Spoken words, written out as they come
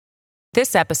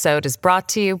This episode is brought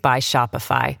to you by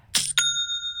Shopify.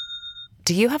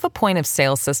 Do you have a point of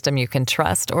sale system you can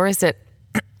trust, or is it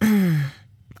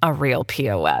a real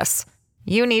POS?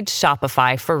 You need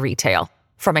Shopify for retail.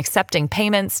 From accepting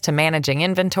payments to managing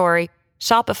inventory,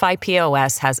 Shopify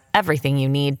POS has everything you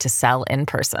need to sell in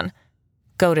person.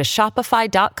 Go to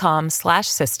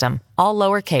shopify.com/system, all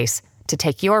lowercase, to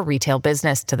take your retail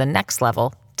business to the next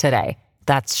level today.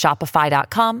 That's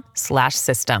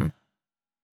shopify.com/system.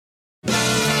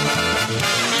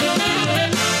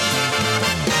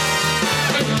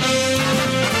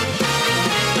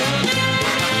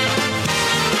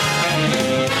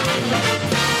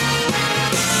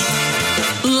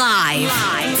 Live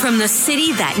from the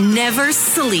city that never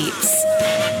sleeps.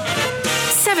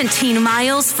 17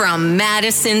 miles from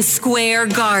Madison Square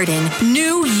Garden,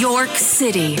 New York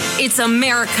City. It's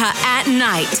America at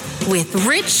Night with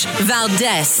Rich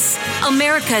Valdez,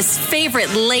 America's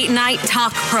favorite late-night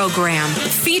talk program,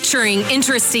 featuring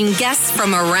interesting guests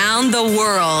from around the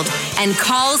world and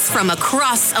calls from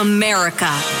across America.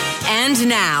 And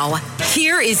now,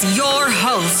 here is your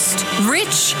host,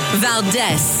 Rich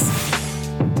Valdez.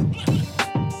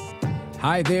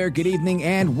 Hi there, good evening,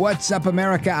 and what's up,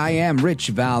 America? I am Rich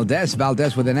Valdez,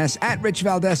 Valdez with an S, at Rich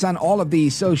Valdez on all of the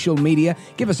social media.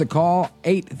 Give us a call,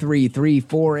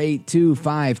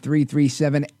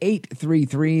 833-482-5337,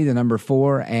 833, the number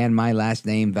 4, and my last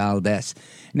name, Valdez.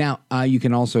 Now, you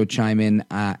can also chime in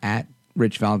at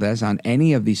Rich Valdez on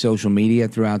any of the social media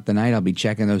throughout the night. I'll be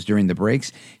checking those during the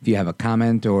breaks if you have a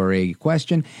comment or a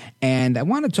question. And I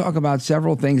want to talk about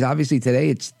several things. Obviously, today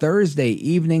it's Thursday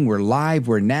evening. We're live.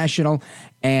 We're national.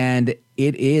 And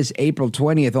it is April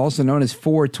 20th, also known as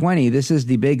 420. This is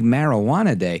the big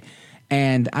marijuana day.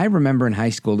 And I remember in high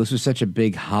school, this was such a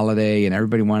big holiday, and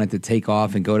everybody wanted to take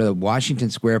off and go to the Washington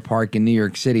Square Park in New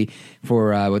York City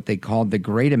for what they called the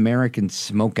Great American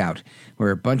Smokeout,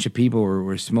 where a bunch of people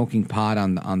were smoking pot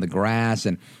on the grass.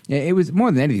 And it was,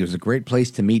 more than anything, it was a great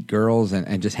place to meet girls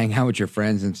and just hang out with your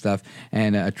friends and stuff.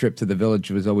 And a trip to the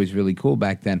village was always really cool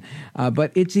back then.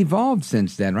 But it's evolved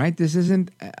since then, right? This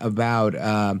isn't about,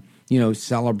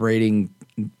 celebrating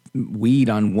weed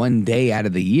on one day out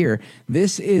of the year.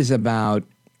 This is about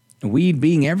weed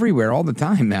being everywhere all the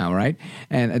time now, right?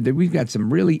 And we've got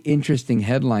some really interesting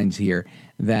headlines here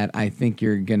that I think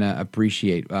you're going to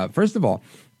appreciate. First of all,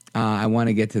 I want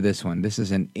to get to this one. This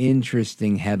is an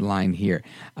interesting headline here.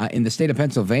 In the state of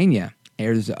Pennsylvania,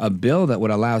 there's a bill that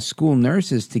would allow school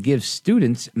nurses to give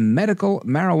students medical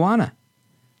marijuana.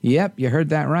 Yep, you heard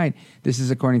that right. This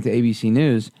is according to ABC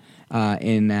News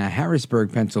in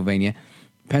Harrisburg, Pennsylvania.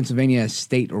 Pennsylvania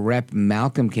State Rep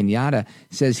Malcolm Kenyatta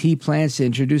says he plans to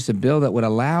introduce a bill that would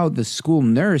allow the school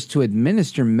nurse to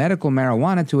administer medical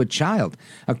marijuana to a child.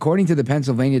 According to the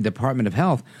Pennsylvania Department of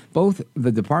Health, both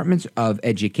the Departments of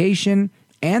Education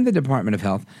and the Department of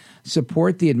Health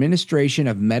support the administration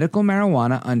of medical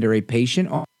marijuana under a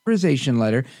patient authorization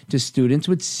letter to students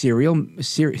with serial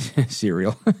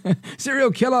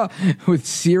killer with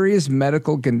serious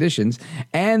medical conditions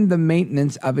and the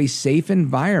maintenance of a safe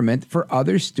environment for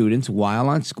other students while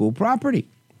on school property.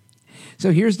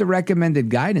 So here's the recommended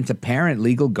guidance. A parent,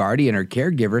 legal guardian, or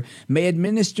caregiver may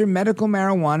administer medical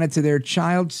marijuana to their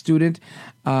child, student,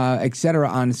 etc.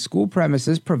 on school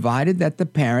premises, provided that the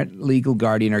parent, legal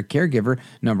guardian, or caregiver,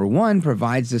 number one,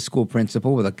 provides the school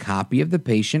principal with a copy of the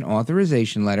patient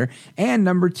authorization letter, and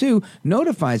number two,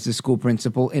 notifies the school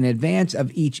principal in advance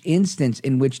of each instance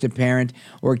in which the parent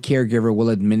or caregiver will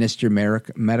administer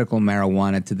medical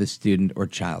marijuana to the student or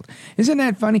child. Isn't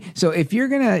that funny? So if you're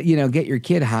going to, get your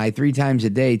kid high 3 times a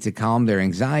day to calm their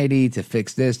anxiety, to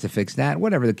fix this, to fix that,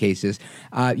 whatever the case is,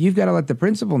 you've got to let the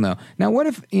principal know. Now, what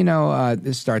if,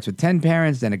 this starts with 10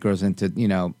 parents, then it grows into,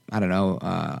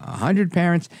 100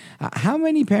 parents. How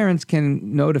many parents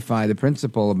can notify the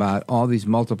principal about all these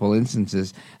multiple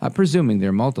instances, presuming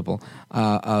they're multiple,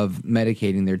 of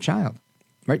medicating their child?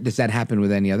 Right? Does that happen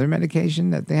with any other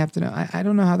medication that they have to know? I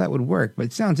don't know how that would work, but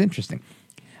it sounds interesting.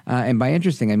 And by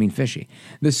interesting, I mean fishy.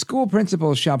 The school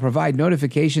principal shall provide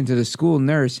notification to the school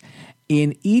nurse.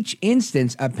 In each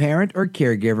instance, a parent or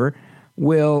caregiver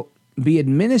will be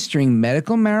administering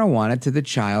medical marijuana to the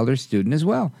child or student as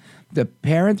well. The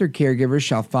parent or caregiver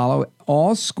shall follow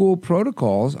all school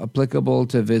protocols applicable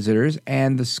to visitors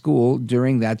and the school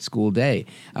during that school day.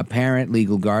 A parent,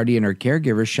 legal guardian, or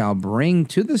caregiver shall bring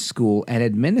to the school and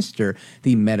administer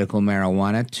the medical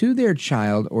marijuana to their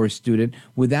child or student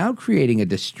without creating a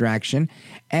distraction,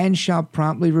 and shall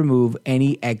promptly remove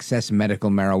any excess medical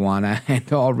marijuana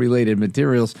and all related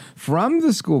materials from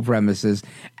the school premises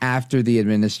after the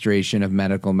administration of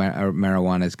medical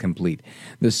marijuana is complete.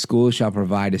 The school shall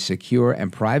provide a secure secure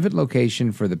and private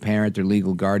location for the parent or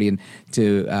legal guardian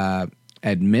to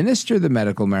administer the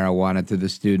medical marijuana to the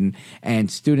student,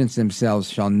 and students themselves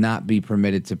shall not be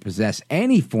permitted to possess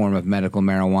any form of medical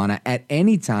marijuana at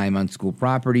any time on school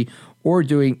property or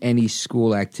doing any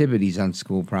school activities on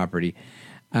school property.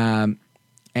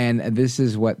 And this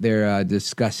is what they're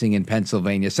discussing in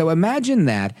Pennsylvania. So imagine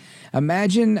that.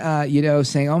 Imagine,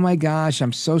 saying, oh, my gosh,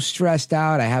 I'm so stressed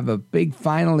out. I have a big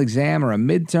final exam or a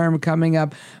midterm coming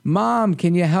up. Mom,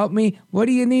 can you help me? What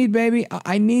do you need, baby?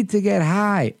 I need to get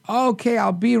high. Okay,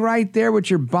 I'll be right there with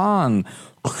your bong.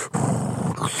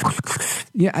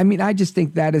 Yeah, I mean, I just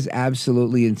think that is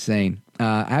absolutely insane.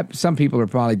 Some people are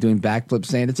probably doing backflips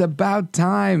saying, it's about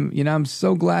time. I'm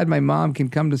so glad my mom can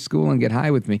come to school and get high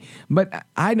with me. But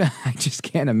I just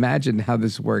can't imagine how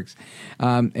this works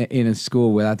in a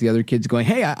school without the other kids going,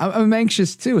 hey, I'm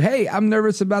anxious too. Hey, I'm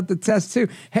nervous about the test too.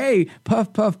 Hey,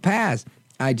 puff, puff, pass.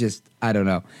 I don't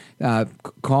know.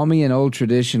 Call me an old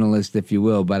traditionalist, if you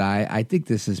will, but I think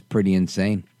this is pretty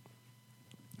insane,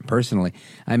 personally.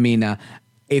 I mean,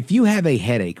 if you have a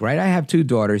headache, right? I have two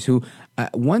daughters who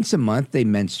once a month they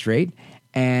menstruate,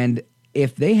 and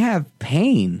if they have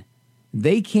pain,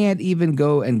 they can't even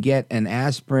go and get an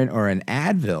aspirin or an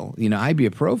Advil,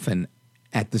 ibuprofen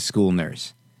at the school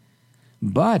nurse.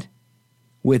 But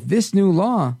with this new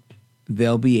law,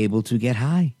 they'll be able to get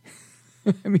high.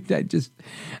 I mean,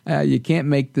 you can't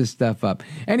make this stuff up.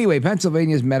 Anyway,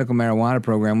 Pennsylvania's medical marijuana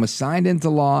program was signed into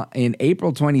law in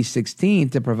April 2016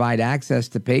 to provide access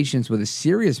to patients with a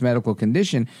serious medical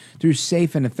condition through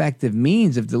safe and effective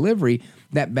means of delivery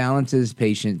that balances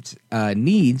patients'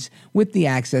 needs with the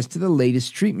access to the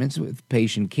latest treatments with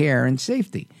patient care and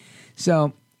safety.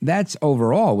 So that's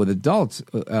overall with adults,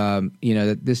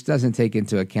 that this doesn't take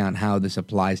into account how this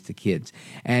applies to kids.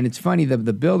 And it's funny,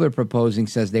 the bill they're proposing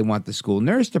says they want the school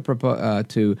nurse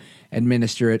to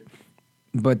administer it,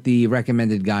 but the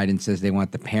recommended guidance says they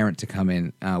want the parent to come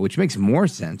in, which makes more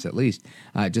sense, at least.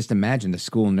 Just imagine the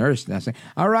school nurse now saying,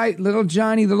 all right, little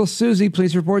Johnny, little Susie,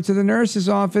 please report to the nurse's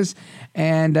office.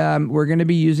 And we're going to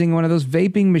be using one of those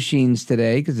vaping machines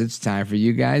today because it's time for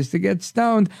you guys to get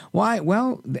stoned. Why?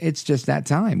 Well, it's just that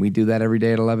time. We do that every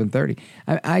day at 11:30.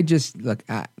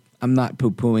 I'm not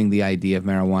poo-pooing the idea of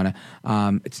marijuana.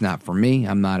 It's not for me.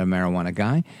 I'm not a marijuana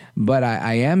guy. But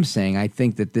I am saying I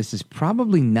think that this is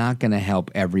probably not going to help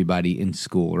everybody in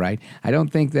school, right? I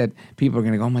don't think that people are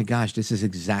going to go, oh, my gosh, this is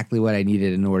exactly what I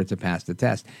needed in order to pass the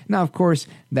test. Now, of course,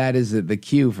 that is the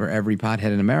cue for every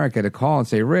pothead in America to call and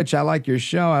say, Rich, I like your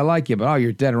show. I like you. But,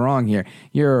 you're dead wrong here.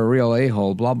 You're a real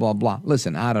a-hole, blah, blah, blah.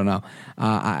 Listen, I don't know.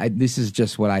 This is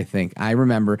just what I think. I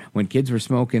remember when kids were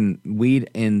smoking weed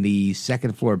in the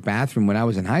second floor bathroom when I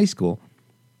was in high school,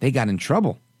 they got in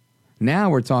trouble. Now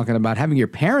we're talking about having your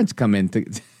parents come in to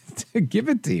give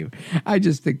it to you. I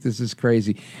just think this is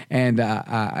crazy. And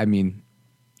I mean,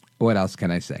 what else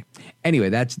can I say? Anyway,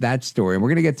 that's that story. And we're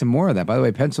going to get to more of that. By the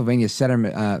way, Pennsylvania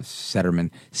Senator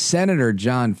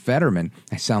John Fetterman,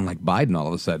 I sound like Biden all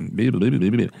of a sudden.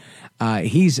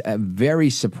 He's very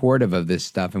supportive of this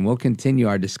stuff, and we'll continue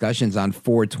our discussions on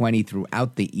 420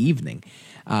 throughout the evening.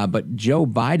 But Joe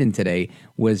Biden today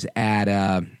was at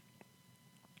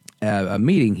a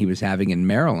meeting he was having in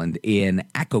Maryland, in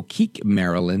Accokeek,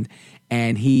 Maryland,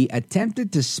 and he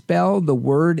attempted to spell the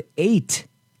word 8.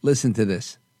 Listen to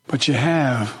this. But we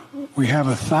have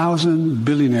 1,000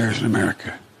 billionaires in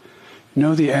America. You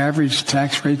know the average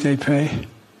tax rate they pay?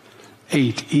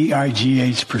 8,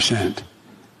 E-I-G-H%.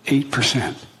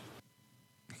 8%.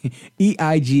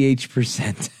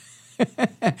 E-I-G-H%.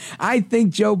 I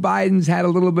think Joe Biden's had a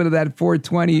little bit of that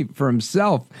 420 for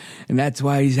himself, and that's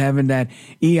why he's having that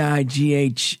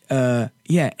E-I-G-H,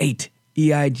 8,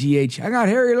 E-I-G-H. I got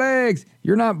hairy legs.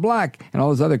 You're not black. And all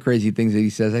those other crazy things that he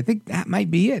says. I think that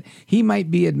might be it. He might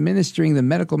be administering the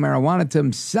medical marijuana to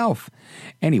himself.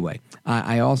 Anyway,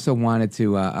 I also wanted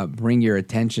to bring your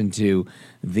attention to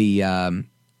the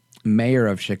mayor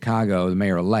of Chicago, the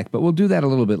mayor-elect, but we'll do that a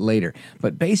little bit later.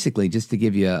 But basically, just to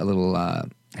give you a little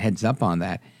heads up on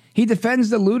that, he defends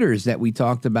the looters that we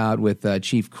talked about with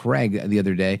Chief Craig the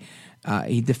other day.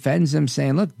 He defends them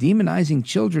saying, look, demonizing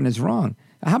children is wrong.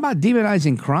 How about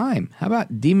demonizing crime? How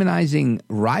about demonizing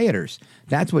rioters?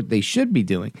 That's what they should be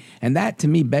doing. And that, to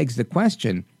me, begs the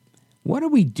question, what are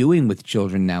we doing with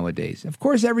children nowadays? Of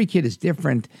course, every kid is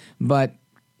different, but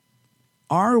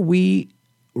are we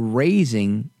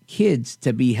raising kids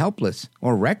to be helpless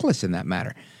or reckless in that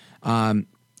matter?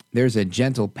 there's a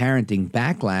gentle parenting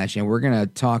backlash, and we're going to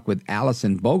talk with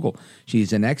Alison Bogle.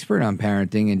 She's an expert on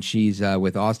parenting, and she's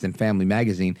with Austin Family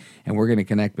Magazine, and we're going to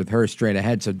connect with her straight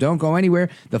ahead. So don't go anywhere.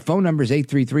 The phone number is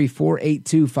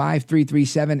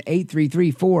 833-482-5337,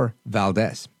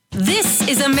 833-4-VALDEZ. This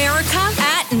is America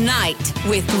at Night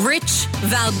with Rich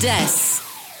Valdez.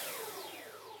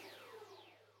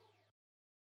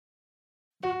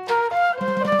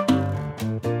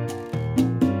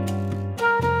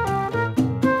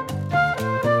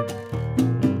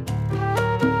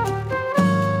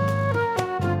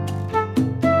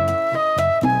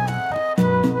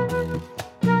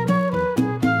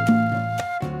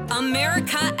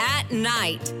 America at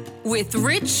Night with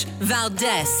Rich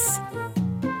Valdez.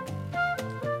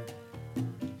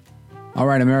 All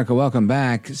right, America, welcome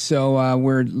back. So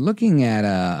we're looking at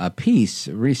a piece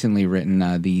recently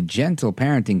written, The Gentle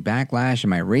Parenting Backlash,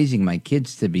 Am I Raising My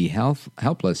Kids to Be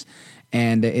Helpless?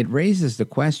 And it raises the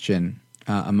question,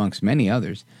 amongst many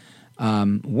others,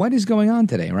 what is going on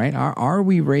today, right? Are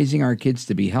we raising our kids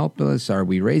to be helpless? Are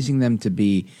we raising them to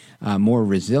be more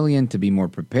resilient, to be more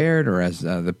prepared? Or as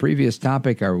the previous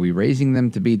topic, are we raising them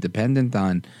to be dependent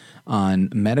on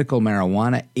medical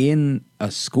marijuana in a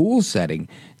school setting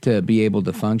to be able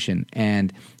to function?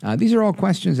 And these are all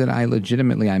questions that I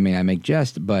make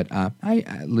jest, but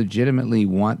I legitimately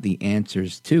want the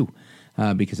answers to.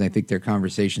 Because I think they're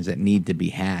conversations that need to be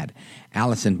had.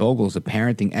 Alison Bogle is a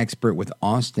parenting expert with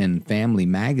Austin Family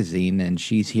Magazine, and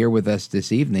she's here with us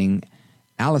this evening.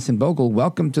 Alison Bogle,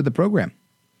 welcome to the program.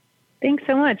 Thanks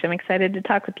so much. I'm excited to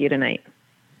talk with you tonight.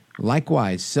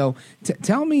 Likewise. So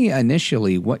tell me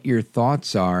initially what your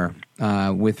thoughts are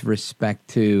with respect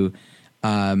to,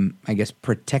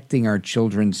 protecting our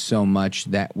children so much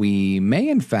that we may,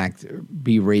 in fact,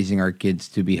 be raising our kids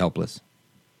to be helpless.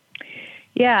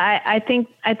 Yeah, I think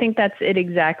that's it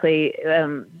exactly.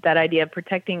 That idea of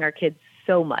protecting our kids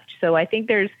so much. So I think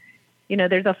there's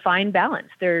a fine balance.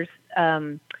 There's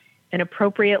an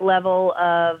appropriate level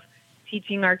of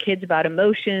teaching our kids about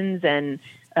emotions and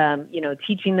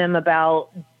teaching them about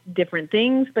different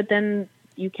things. But then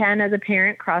you can, as a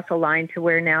parent, cross a line to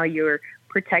where now you're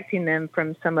protecting them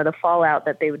from some of the fallout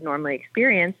that they would normally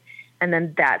experience. And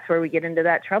then that's where we get into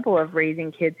that trouble of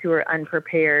raising kids who are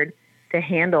unprepared to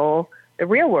handle the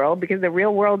real world, because the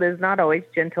real world is not always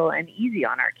gentle and easy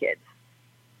on our kids.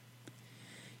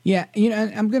 Yeah,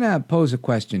 I'm going to pose a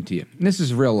question to you. This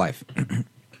is real life.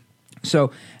 So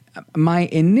my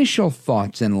initial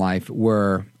thoughts in life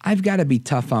were, I've got to be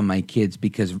tough on my kids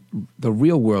because the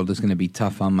real world is going to be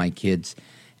tough on my kids,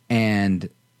 and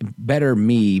better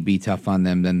me be tough on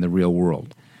them than the real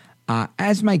world.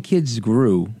 As my kids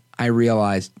grew, I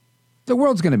realized the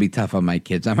world's going to be tough on my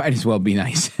kids. I might as well be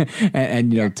nice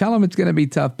and tell them it's going to be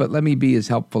tough, but let me be as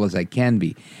helpful as I can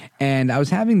be. And I was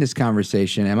having this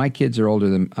conversation, and my kids are older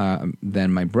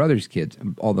than my brother's kids,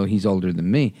 although he's older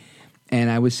than me. And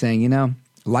I was saying,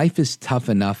 life is tough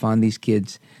enough on these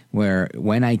kids where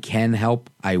when I can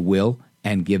help, I will,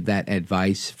 and give that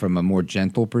advice from a more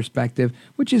gentle perspective,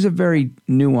 which is a very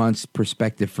nuanced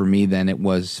perspective for me than it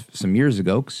was some years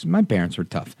ago because my parents were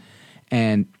tough.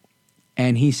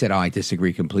 And he said, I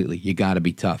disagree completely. You got to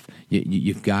be tough.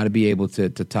 You've got to be able to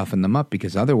toughen them up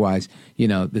because otherwise,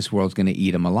 this world's going to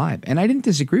eat them alive. And I didn't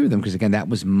disagree with him because, again, that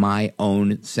was my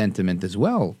own sentiment as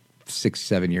well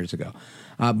 6-7 years ago.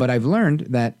 But I've learned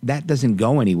that doesn't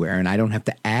go anywhere, and I don't have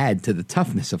to add to the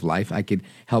toughness of life. I could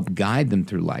help guide them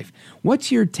through life.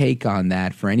 What's your take on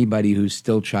that for anybody who's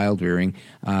still child-rearing?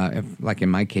 Like in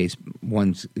my case,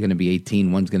 one's going to be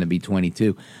 18, one's going to be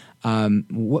 22.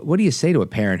 What do you say to a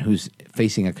parent who's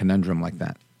facing a conundrum like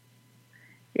that?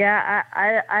 Yeah,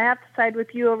 I have to side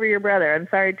with you over your brother. I'm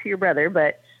sorry to your brother,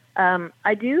 but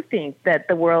I do think that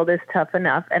the world is tough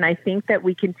enough, and I think that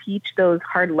we can teach those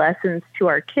hard lessons to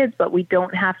our kids, but we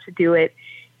don't have to do it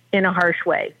in a harsh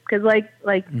way. Because like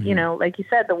you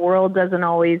said, the world doesn't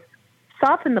always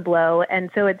soften the blow, and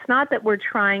so it's not that we're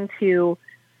trying to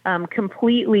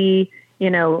completely,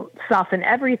 soften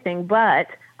everything, but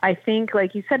I think,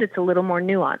 like you said, it's a little more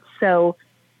nuanced. So,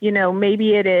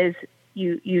 maybe it is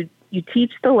you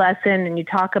teach the lesson and you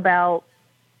talk about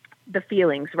the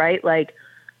feelings, right? Like,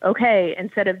 okay,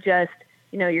 instead of just,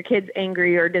 your kid's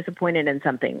angry or disappointed in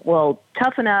something. Well,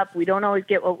 toughen up. We don't always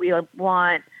get what we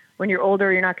want. When you're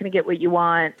older, you're not going to get what you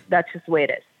want. That's just the way it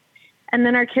is. And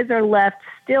then our kids are left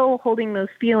still holding those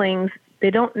feelings. They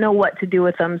don't know what to do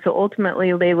with them. So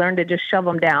ultimately, they learn to just shove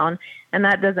them down. And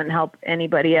that doesn't help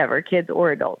anybody ever, kids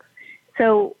or adults.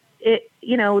 So,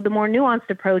 the more nuanced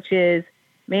approach is,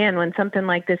 man, when something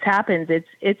like this happens,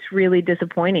 it's really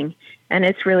disappointing and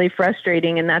it's really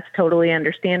frustrating, and that's totally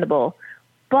understandable.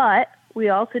 But we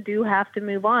also do have to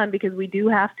move on because we do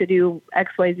have to do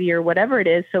X, Y, Z or whatever it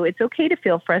is. So it's okay to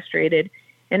feel frustrated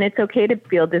and it's okay to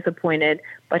feel disappointed,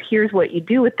 but here's what you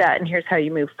do with that and here's how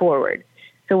you move forward.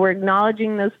 So we're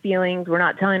acknowledging those feelings. We're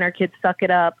not telling our kids suck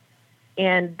it up.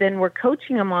 And then we're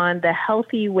coaching them on the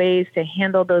healthy ways to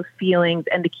handle those feelings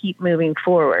and to keep moving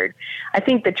forward. I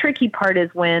think the tricky part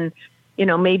is when,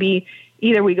 maybe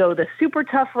either we go the super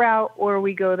tough route or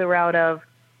we go the route of,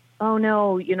 oh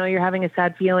no, you're having a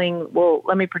sad feeling. Well,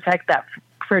 let me protect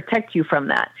you from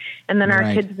that. And then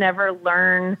our kids never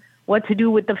learn what to do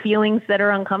with the feelings that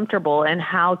are uncomfortable and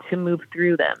how to move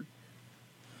through them.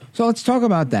 So let's talk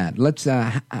about that. Let's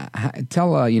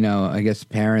tell, I guess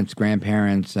parents,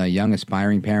 grandparents, young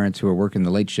aspiring parents who are working the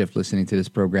late shift listening to this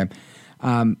program,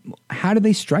 how do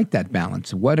they strike that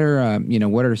balance? What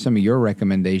are some of your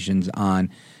recommendations on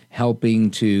helping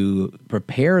to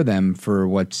prepare them for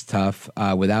what's tough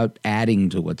without adding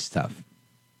to what's tough?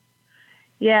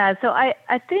 Yeah, so I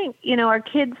think, our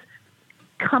kids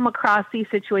come across these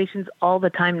situations all the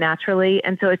time naturally,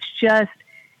 and so it's just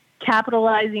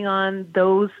capitalizing on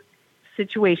those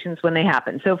situations when they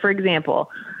happen. So, for example,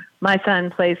 my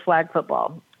son plays flag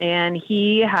football, and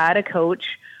he had a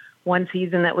coach one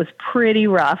season that was pretty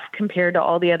rough compared to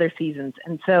all the other seasons.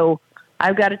 And so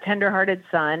I've got a tender-hearted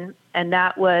son, and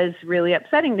that was really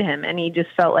upsetting to him. And he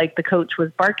just felt like the coach was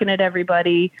barking at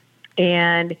everybody,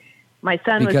 and my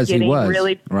son was getting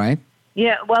really... Right?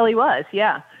 Yeah, well, he was,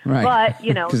 yeah. Right. But,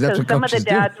 so some of the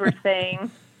dads do. were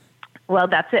saying... Well,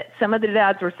 that's it. Some of the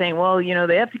dads were saying, well,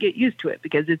 they have to get used to it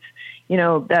because it's,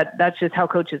 that's just how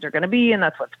coaches are going to be and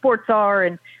that's what sports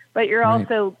are. But you're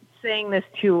also saying this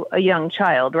to a young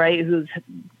child, right, who's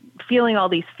feeling all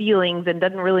these feelings and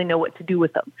doesn't really know what to do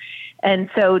with them. And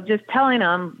so just telling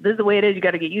them this is the way it is, you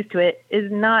got to get used to it, is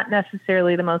not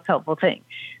necessarily the most helpful thing.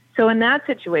 So in that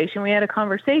situation, we had a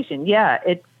conversation. Yeah,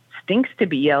 it stinks to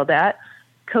be yelled at.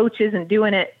 Coach isn't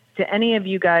doing it to any of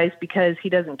you guys because he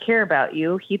doesn't care about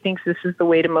you. He thinks this is the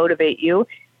way to motivate you.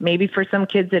 Maybe for some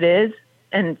kids it is,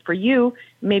 and for you,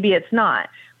 maybe it's not.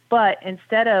 But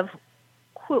instead of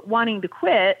wanting to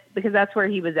quit, because that's where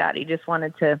he was at, he just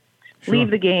wanted to leave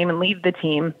the game and leave the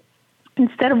team.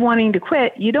 Instead of wanting to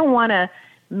quit, you don't want to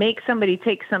make somebody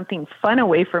take something fun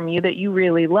away from you that you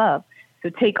really love. So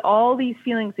take all these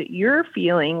feelings that you're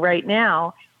feeling right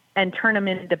now and turn them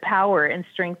into power and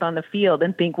strength on the field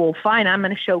and think, well, fine, I'm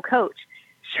going to show coach.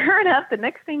 Sure enough, the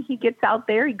next thing he gets out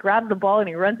there, he grabs the ball and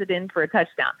he runs it in for a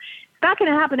touchdown. It's not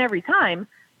going to happen every time,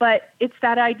 but it's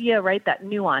that idea, right, that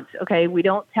nuance. Okay, we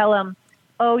don't tell him,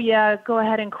 oh, yeah, go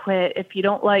ahead and quit. If you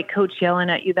don't like coach yelling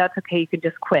at you, that's okay, you can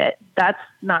just quit. That's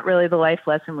not really the life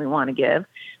lesson we want to give.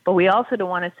 But we also don't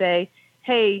want to say,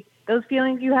 hey, those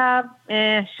feelings you have,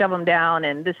 shove them down,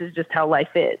 and this is just how life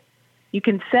is. You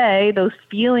can say those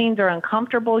feelings are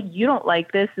uncomfortable. You don't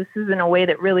like this. This isn't a way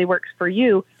that really works for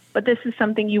you, but this is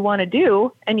something you want to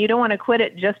do, and you don't want to quit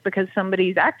it just because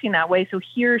somebody's acting that way. So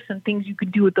here are some things you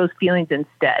could do with those feelings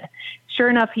instead. Sure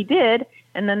enough, he did,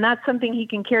 and then that's something he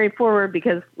can carry forward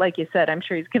because, like you said, I'm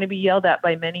sure he's going to be yelled at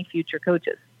by many future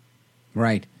coaches.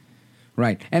 Right.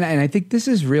 Right. And I think this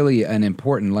is really an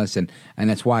important lesson, and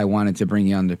that's why I wanted to bring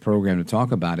you on the program to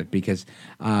talk about it, because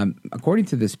according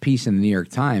to this piece in the New York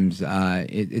Times,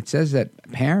 it says that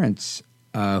parents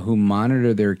who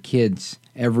monitor their kids'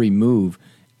 every move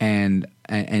and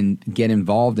get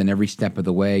involved in every step of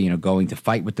the way, going to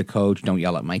fight with the coach, don't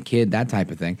yell at my kid, that type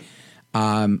of thing,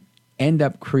 end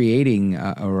up creating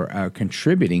or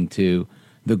contributing to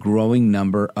the growing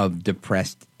number of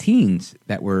depressed teens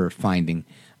that we're finding.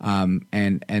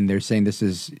 And they're saying this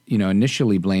is,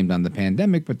 initially blamed on the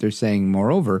pandemic, but they're saying,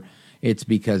 moreover, it's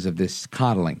because of this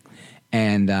coddling.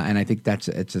 And I think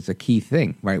it's a key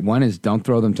thing, right? One is don't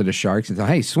throw them to the sharks and say,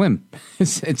 hey, swim.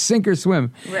 It's sink or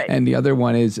swim. Right. And the other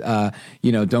one is,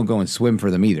 don't go and swim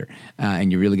for them either.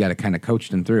 And you really got to kind of coach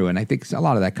them through. And I think a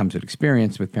lot of that comes with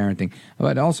experience with parenting,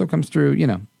 but it also comes through,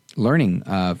 learning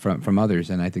from others.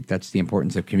 And I think that's the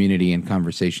importance of community and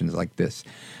conversations like this.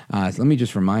 So let me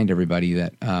just remind everybody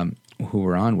that who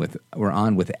we're on with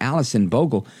Alison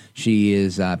Bogle. She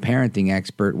is a parenting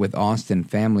expert with Austin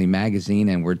Family Magazine,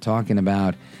 and we're talking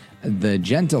about the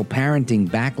gentle parenting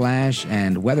backlash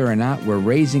and whether or not we're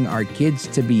raising our kids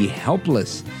to be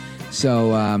helpless.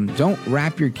 So don't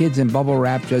wrap your kids in bubble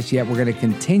wrap just yet. We're going to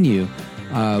continue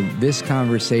this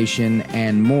conversation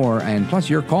and more, and plus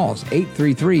your calls,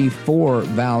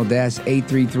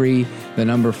 833-4-VALDES,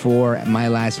 833-4, my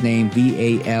last name,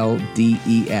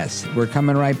 VALDES. We're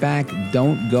coming right back.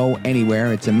 Don't go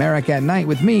anywhere. It's America at Night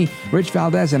with me, Rich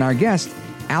Valdez, and our guest,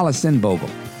 Alison Bogle.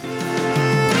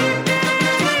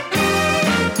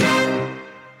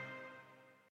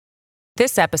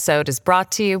 This episode is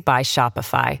brought to you by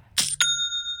Shopify.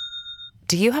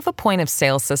 Do you have a point of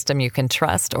sale system you can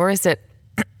trust, or is it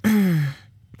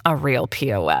a real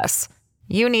POS?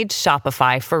 You need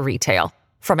Shopify for retail.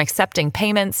 From accepting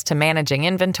payments to managing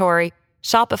inventory,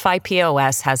 Shopify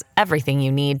POS has everything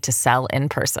you need to sell in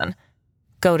person.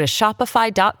 Go to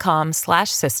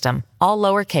shopify.com/system, all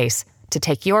lowercase, to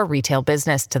take your retail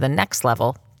business to the next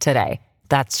level today.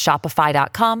 That's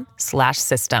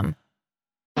shopify.com/system.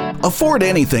 Afford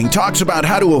Anything talks about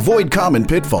how to avoid common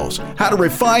pitfalls, how to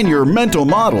refine your mental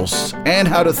models, and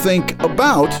how to think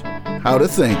about how to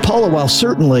think. Paula, while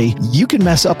certainly you can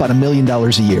mess up on $1 million a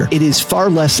year, it is far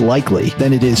less likely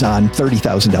than it is on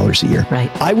 $30,000 a year.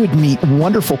 Right. I would meet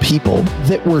wonderful people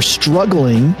that were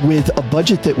struggling with a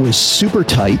budget that was super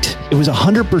tight. It was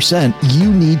 100%.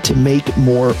 You need to make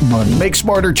more money. Make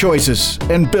smarter choices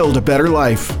and build a better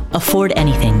life. Afford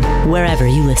Anything, wherever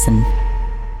you listen.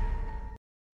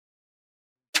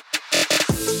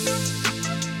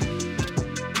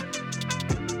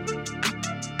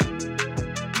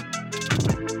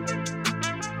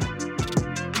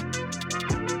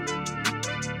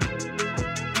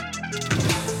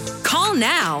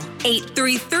 Now,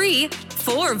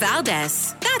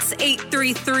 833-4-VALDEZ. That's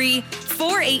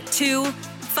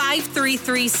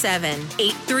 833-482-5337.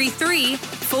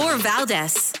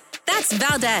 833-4-VALDEZ. That's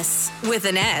Valdez with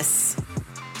an S.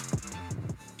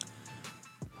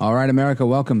 All right, America,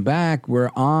 welcome back.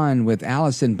 We're on with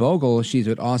Alison Bogle. She's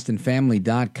with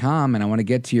AustinFamily.com, and I want to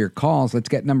get to your calls. Let's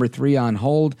get number 3 on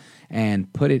hold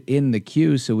and put it in the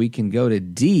queue so we can go to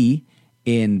D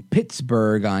in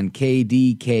Pittsburgh on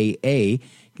KDKA.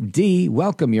 D,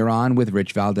 welcome. You're on with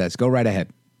Rich Valdez. Go right ahead.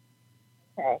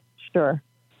 Okay, sure.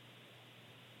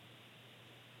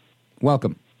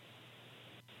 Welcome.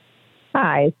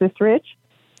 Hi, is this Rich?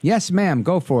 Yes, ma'am.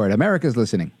 Go for it. America's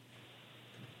listening.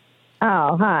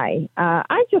 Oh, hi.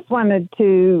 I just wanted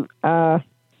to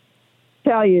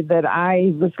tell you that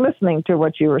I was listening to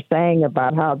what you were saying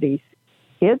about how these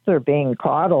kids are being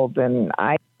coddled, and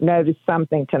I noticed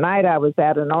something tonight. I was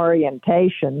at an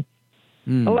orientation.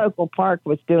 The local park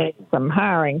was doing some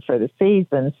hiring for the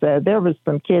season, so there was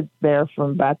some kids there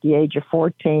from about the age of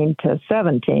 14 to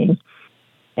 17.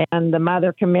 And the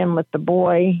mother came in with the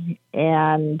boy,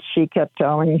 and she kept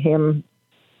telling him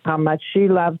how much she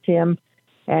loved him.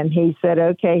 And he said,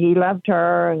 okay, he loved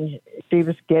her, and she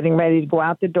was getting ready to go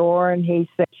out the door, and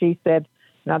she said,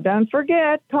 now don't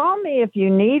forget, call me if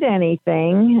you need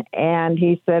anything. And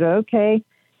he said, okay.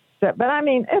 So, but I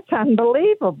mean, it's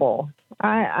unbelievable.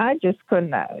 I just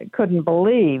couldn't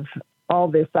believe all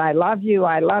this. I love you.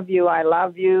 I love you. I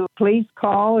love you. Please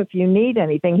call if you need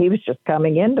anything. He was just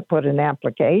coming in to put an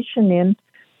application in.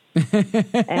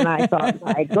 And I thought,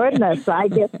 my goodness, I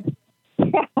guess,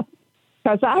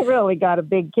 because I really got a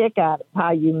big kick out of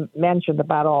how you mentioned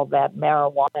about all that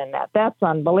marijuana and that. That's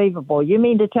unbelievable. You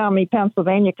mean to tell me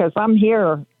Pennsylvania, because I'm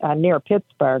here near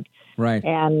Pittsburgh. Right.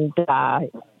 And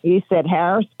you said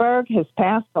Harrisburg has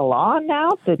passed a law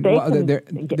now that they they're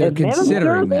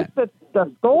considering that at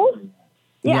the schools.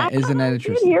 Yeah, isn't that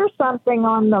interesting? I did hear something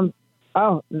on them.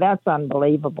 Oh, that's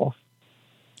unbelievable.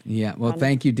 Yeah, well,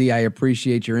 thank you, Dee. I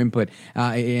appreciate your input.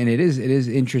 And it is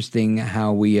interesting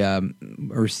how we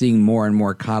are seeing more and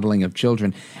more coddling of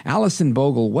children. Alison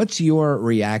Bogle, what's your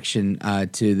reaction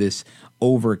to this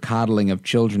over-coddling of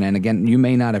children? And again, you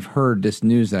may not have heard this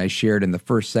news that I shared in the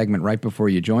first segment right before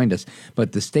you joined us,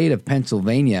 but the state of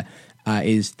Pennsylvania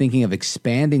is thinking of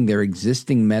expanding their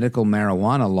existing medical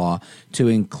marijuana law to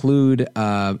include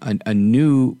a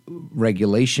new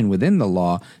regulation within the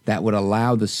law that would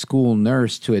allow the school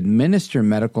nurse to administer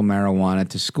medical marijuana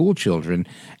to school children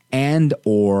and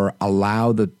or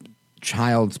allow the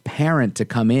child's parent to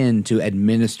come in to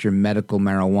administer medical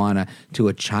marijuana to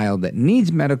a child that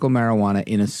needs medical marijuana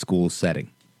in a school setting.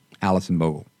 Alison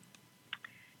Bogle.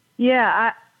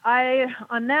 Yeah, I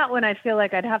on that one, I feel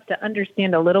like I'd have to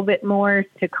understand a little bit more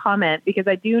to comment, because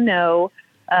I do know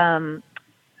of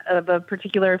a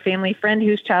particular family friend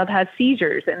whose child has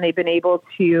seizures, and they've been able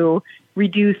to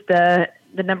reduce the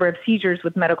number of seizures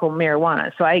with medical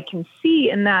marijuana. So I can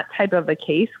see in that type of a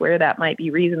case where that might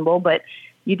be reasonable, but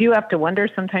you do have to wonder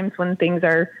sometimes when things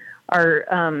are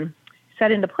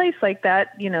set into place like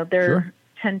that. You know, there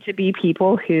tend to be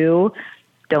people who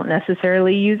don't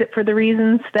necessarily use it for the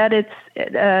reasons that it's,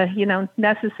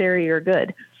 necessary or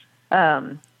good.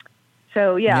 I'm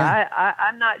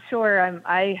not sure.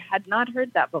 I had not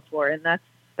heard that before, and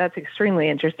that's extremely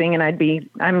interesting. And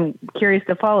I'm curious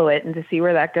to follow it and to see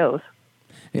where that goes.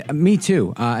 Yeah, me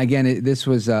too. Again, this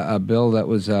was a bill that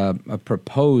was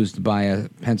proposed by a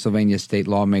Pennsylvania state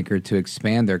lawmaker to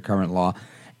expand their current law.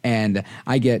 And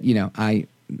I get,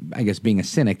 I guess being a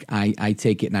cynic, I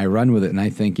take it and I run with it, and I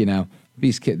think,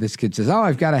 this kid says, "Oh,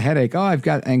 I've got a headache. Oh, I've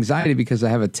got anxiety because I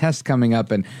have a test coming up."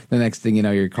 And the next thing you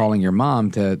know, you're calling your mom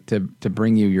to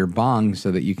bring you your bong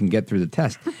so that you can get through the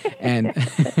test. And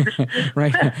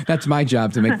right, that's my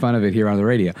job, to make fun of it here on the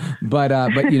radio. But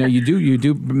you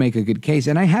do make a good case.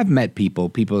 And I have met people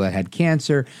that had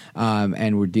cancer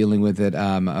and were dealing with it.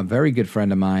 A very good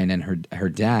friend of mine, and her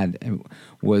dad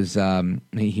was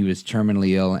he was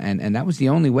terminally ill, and that was the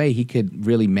only way he could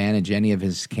really manage any of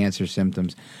his cancer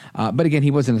symptoms. But again,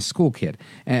 he wasn't a school kid,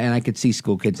 and I could see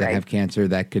school kids that have cancer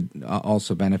that could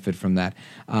also benefit from that.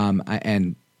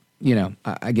 I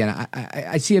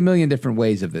see a million different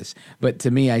ways of this, but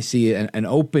to me, I see an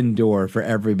open door for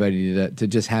everybody to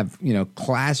just have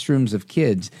classrooms of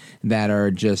kids that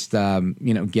are just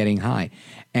getting high,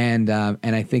 and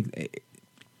I think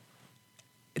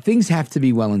things have to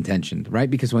be well intentioned, right?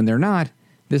 Because when they're not,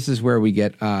 this is where we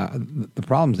get the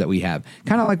problems that we have.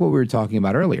 Kind of like what we were talking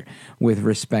about earlier with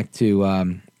respect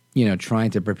to,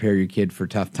 trying to prepare your kid for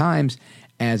tough times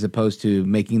as opposed to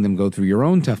making them go through your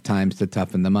own tough times to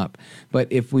toughen them up.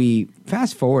 But if we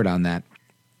fast forward on that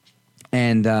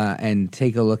and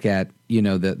take a look at,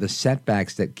 the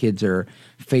setbacks that kids are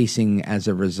facing as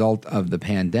a result of the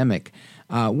pandemic,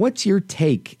 what's your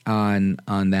take on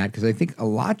that? Because I think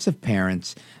lots of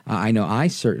parents, I know I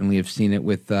certainly have seen it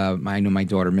with, I know my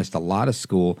daughter missed a lot of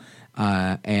school,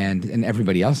 and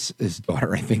everybody else's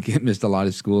daughter, I think, missed a lot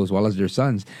of school as well as their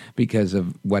sons because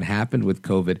of what happened with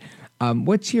COVID.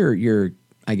 What's your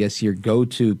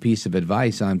go-to piece of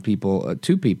advice on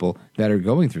to people that are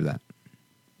going through that?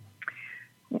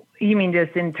 You mean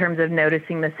just in terms of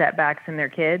noticing the setbacks in their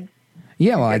kids?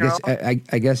 Yeah, well, I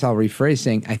guess I'll rephrase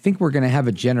saying I think we're going to have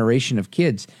a generation of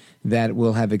kids that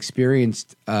will have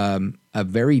experienced a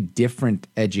very different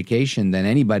education than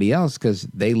anybody else because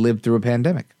they lived through a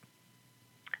pandemic.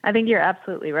 I think you're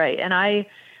absolutely right. And I,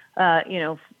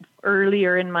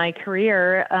 earlier in my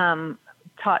career,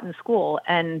 taught in school.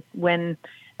 And when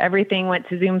everything went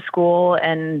to Zoom school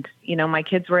and, my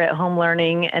kids were at home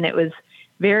learning, and it was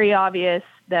very obvious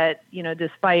that,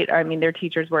 despite, their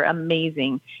teachers were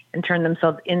amazing and turned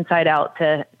themselves inside out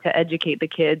to educate the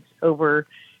kids over,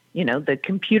 the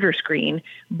computer screen.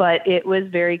 But it was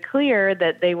very clear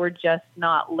that they were just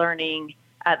not learning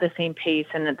at the same pace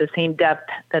and at the same depth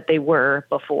that they were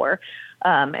before.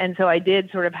 And so I did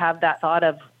sort of have that thought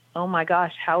of, oh my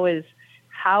gosh, how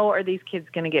are these kids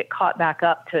going to get caught back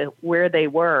up to where they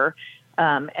were?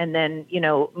 And then,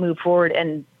 move forward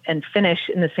and finish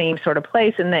in the same sort of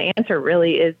place. And the answer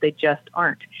really is they just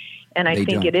aren't. And I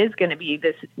think it is going to be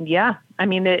this. Yeah.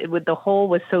 The hole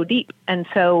was so deep. And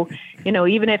so,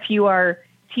 even if you are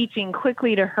teaching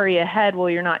quickly to hurry ahead, well,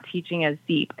 you're not teaching as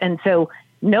deep. And so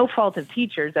no fault of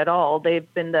teachers at all.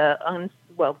 They've been the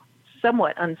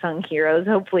somewhat unsung heroes.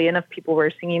 Hopefully enough people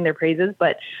were singing their praises,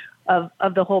 but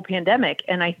of the whole pandemic.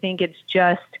 And I think it's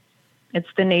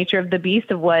the nature of the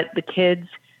beast of what the kids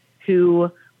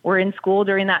who were in school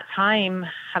during that time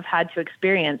have had to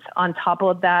experience. On top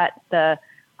of that, the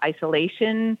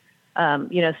isolation,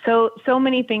 so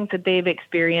many things that they've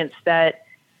experienced that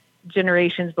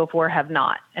generations before have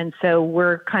not. And so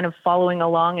we're kind of following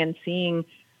along and seeing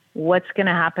what's going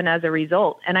to happen as a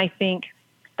result. And I think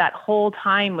that whole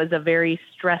time was a very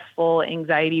stressful,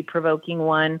 anxiety-provoking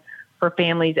one for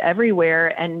families everywhere.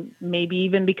 And maybe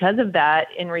even because of that,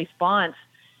 in response,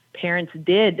 parents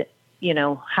did,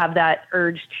 have that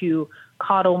urge to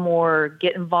coddle more,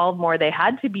 get involved more. They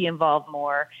had to be involved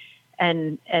more.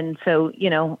 And so,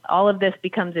 all of this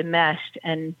becomes enmeshed,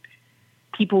 and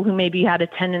people who maybe had a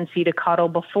tendency to coddle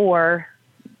before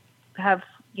have,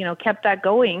 kept that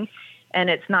going. And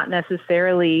it's not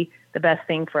necessarily the best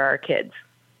thing for our kids.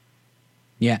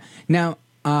 Yeah. Now,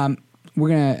 we're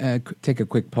going to take a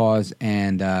quick pause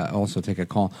and also take a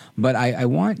call. But I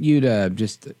want you to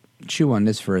just chew on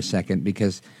this for a second,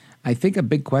 because I think a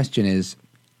big question is,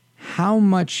 how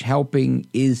much helping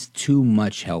is too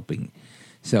much helping?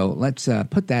 So let's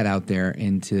put that out there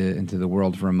into the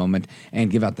world for a moment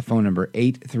and give out the phone number,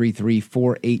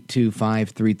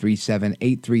 833-482-5337,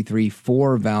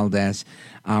 833-4-VALDEZ.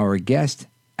 Our guest,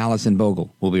 Alison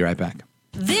Bogle. We'll be right back.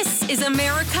 This is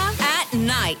America at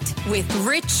Night with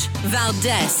Rich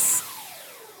Valdez.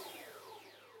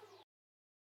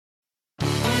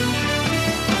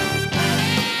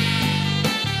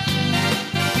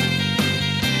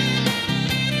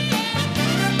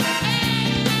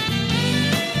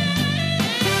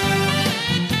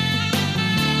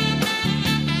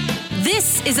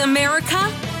 This is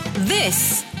America.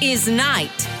 This is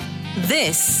Night.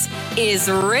 This is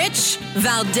Rich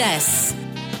Valdez.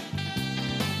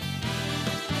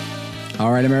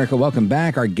 All right, America, welcome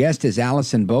back. Our guest is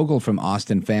Alison Bogle from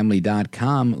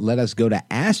AustinFamily.com. Let us go to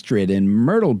Astrid in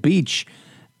Myrtle Beach,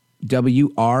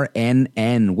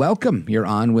 WRNN. Welcome. You're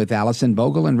on with Alison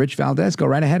Bogle and Rich Valdez. Go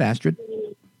right ahead, Astrid.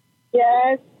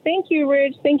 Yes, thank you,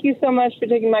 Rich. Thank you so much for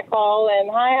taking my call.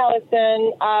 And hi,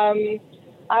 Alison.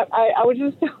 I was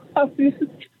just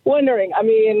wondering, I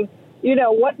mean, you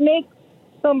know, what makes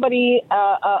somebody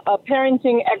a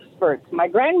parenting expert? My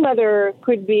grandmother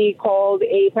could be called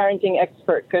a parenting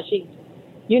expert because she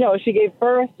gave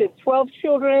birth to 12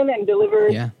 children and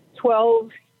delivered 12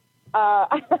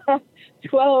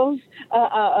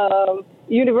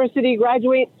 university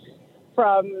graduates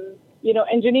from,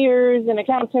 engineers and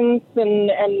accountants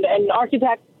and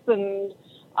architects. And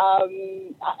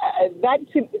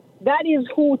that is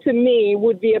who, to me,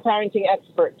 would be a parenting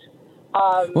expert.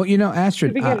 Well,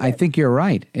 Astrid, I think you're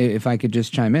right. If I could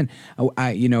just chime in,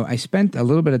 I spent a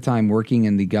little bit of time working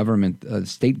in the government,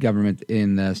 state government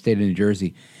in the state of New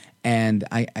Jersey, and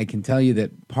I can tell you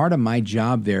that part of my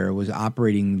job there was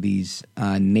operating these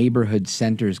neighborhood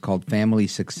centers called family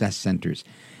success centers,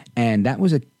 and that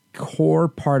was a core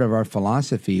part of our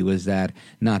philosophy was that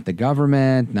not the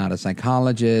government, not a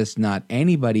psychologist, not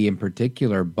anybody in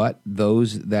particular, but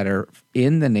those that are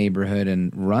in the neighborhood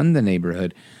and run the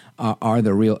neighborhood are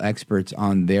the real experts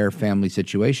on their family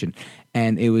situation.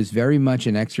 And it was very much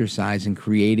an exercise in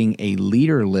creating a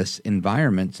leaderless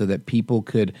environment so that people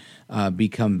could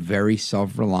become very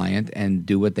self-reliant and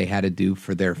do what they had to do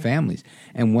for their families.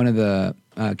 And one of the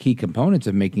key components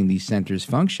of making these centers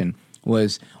function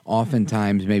was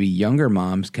oftentimes maybe younger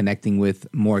moms connecting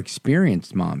with more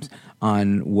experienced moms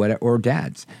or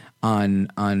dads on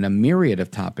a myriad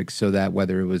of topics, so that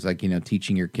whether it was like,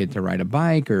 teaching your kid to ride a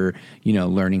bike or,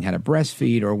 learning how to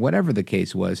breastfeed or whatever the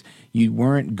case was, you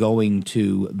weren't going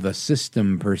to the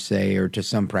system per se or to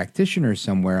some practitioner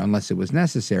somewhere unless it was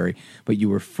necessary, but you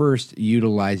were first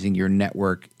utilizing your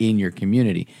network in your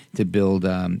community to build,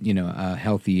 a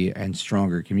healthy and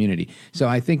stronger community. So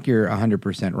I think you're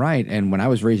 100% right. And when I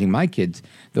was raising my kids,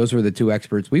 those were the two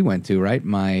experts we went to, right?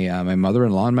 My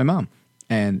mother-in-law and my mom.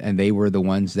 And they were the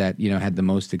ones that, had the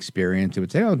most experience. It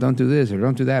would say, oh, don't do this or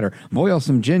don't do that, or boil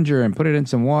some ginger and put it in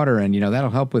some water, and,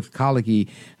 that'll help with colicky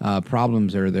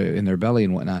problems or in their belly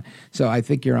and whatnot. So I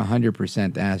think you're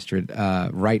 100%, Astrid,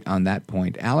 right on that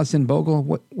point. Alison Bogle,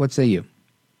 what say you?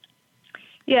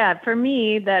 Yeah, for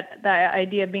me, that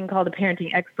idea of being called a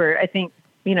parenting expert, I think,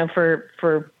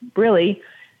 for really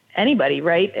anybody,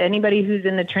 right? Anybody who's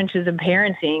in the trenches of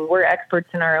parenting, we're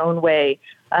experts in our own way.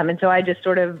 And so I just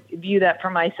sort of view that for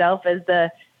myself as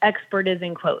the expert is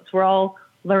in quotes. We're all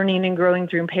learning and growing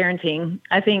through parenting.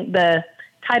 I think the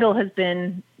title has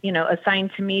been,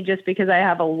 assigned to me just because I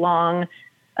have a long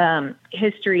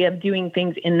history of doing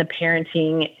things in the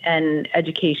parenting and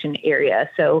education area.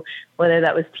 So whether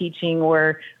that was teaching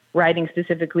or writing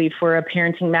specifically for a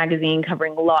parenting magazine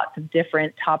covering lots of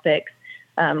different topics,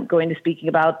 going to speaking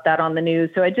about that on the news.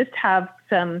 So I just have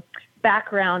some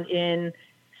background in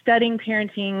studying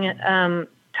parenting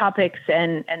topics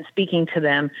and speaking to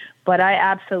them. But I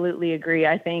absolutely agree.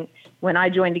 I think when I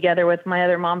join together with my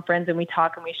other mom friends and we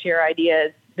talk and we share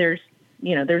ideas, there's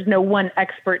no one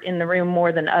expert in the room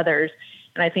more than others.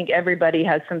 And I think everybody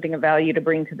has something of value to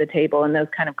bring to the table in those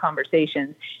kind of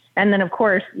conversations. And then, of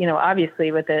course,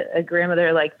 obviously with a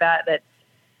grandmother like that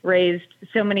raised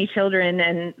so many children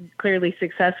and clearly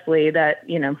successfully, that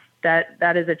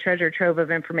is a treasure trove of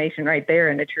information right there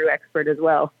and a true expert as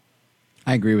well.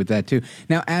 I agree with that too.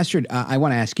 Now, Astrid, I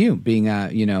want to ask you, being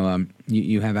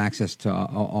you have access to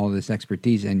all this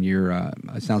expertise, and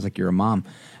it sounds like you're a mom.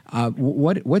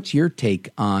 What's your take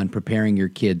on preparing your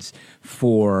kids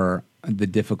for the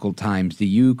difficult times? Do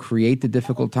you create the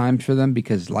difficult times for them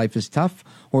because life is tough,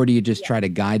 or do you just try to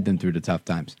guide them through the tough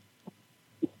times?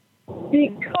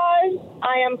 Because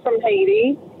I am from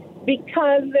Haiti,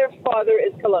 because their father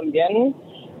is Colombian,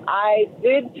 I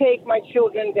did take my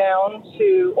children down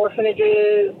to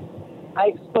orphanages. I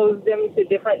exposed them to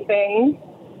different things,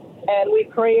 and we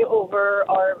pray over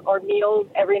our meals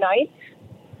every night.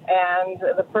 And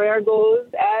the prayer goes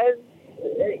as,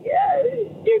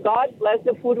 dear God, bless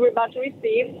the food we're about to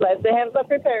receive, bless the hands that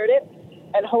prepared it,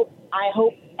 and I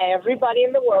hope everybody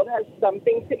in the world has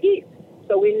something to eat.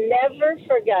 So we never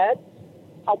forget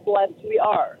how blessed we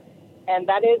are. And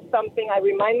that is something I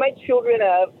remind my children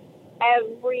of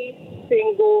every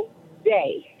single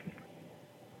day.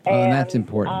 And that's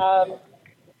important.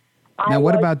 Now,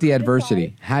 what about the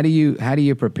adversity? How do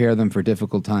you prepare them for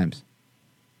difficult times?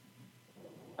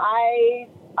 I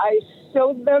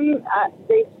showed them,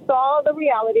 they saw the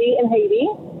reality in Haiti.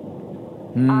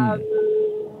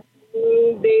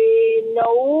 They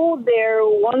know they're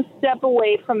one step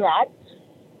away from that.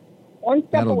 One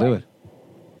step That'll away. do it.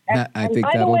 I think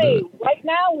by the that'll way, do it. right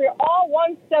now, we're all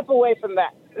one step away from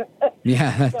that.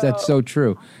 Yeah, that's so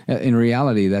true. In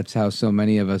reality, that's how so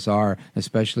many of us are,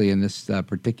 especially in this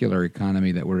particular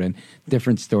economy that we're in.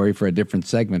 Different story for a different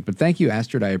segment. But thank you,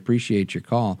 Astrid. I appreciate your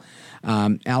call.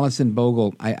 Alison,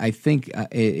 Bogle, I think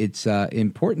it's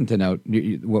important to note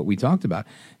what we talked about,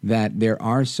 that there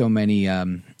are so many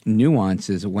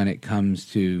nuances when it comes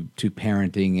to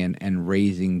parenting and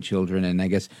raising children. And I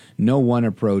guess no one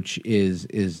approach is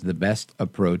the best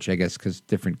approach, I guess, because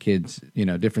different kids,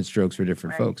 different strokes for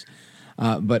different folks.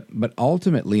 But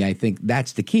ultimately, I think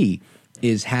that's the key,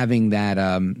 is having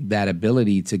that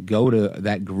ability to go to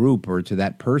that group or to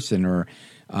that person or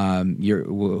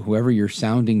whoever your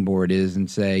sounding board is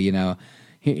and say,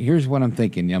 here's what I'm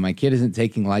thinking. My kid isn't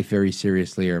taking life very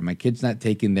seriously, or my kid's not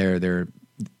taking their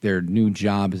new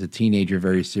job as a teenager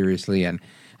very seriously, and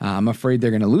I'm afraid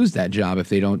they're going to lose that job if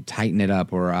they don't tighten it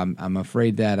up, or I'm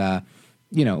afraid that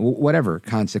whatever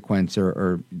consequence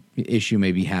or issue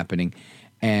may be happening,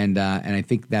 and I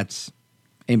think that's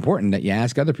important that you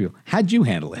ask other people, how'd you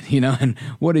handle it, and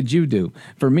what did you do?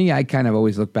 For me, I kind of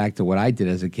always look back to what I did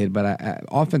as a kid, but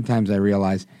oftentimes I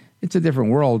realize it's a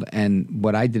different world, and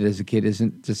what I did as a kid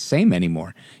isn't the same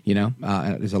anymore.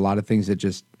 There's a lot of things that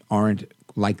just aren't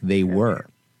like they were.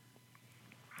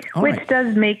 Which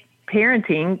does make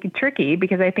parenting tricky,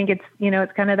 because I think it's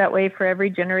kind of that way for every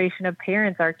generation of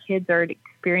parents. Our kids are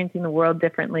experiencing the world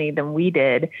differently than we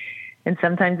did. And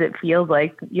sometimes it feels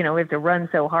like, we have to run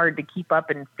so hard to keep up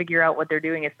and figure out what they're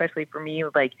doing, especially for me,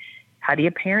 like, how do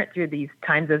you parent through these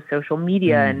times of social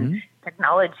media and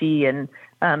technology? And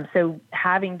so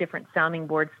having different sounding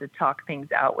boards to talk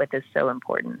things out with is so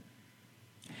important.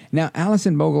 Now,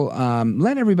 Alison, Bogle,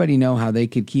 let everybody know how they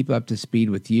could keep up to speed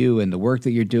with you and the work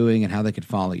that you're doing and how they could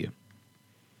follow you.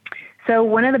 So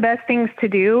one of the best things to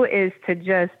do is to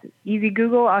just easy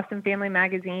Google Austin Family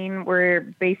Magazine. We're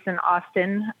based in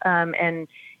Austin, and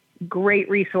great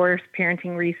resource,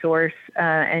 parenting resource,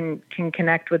 and can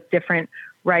connect with different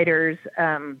writers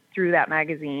through that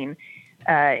magazine.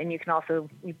 And you can also,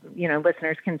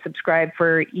 listeners can subscribe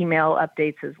for email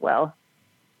updates as well.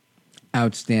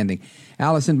 Outstanding.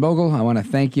 Alison, Bogle, I want to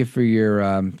thank you for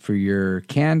your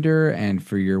candor and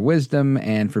for your wisdom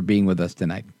and for being with us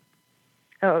tonight.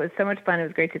 Oh, it was so much fun. It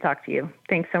was great to talk to you.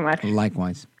 Thanks so much.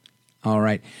 Likewise. All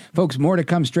right. Folks, more to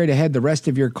come straight ahead. The rest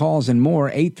of your calls and more,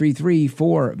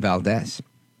 833-4-VALDEZ.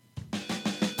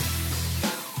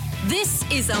 This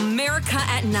is America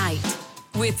at Night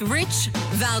with Rich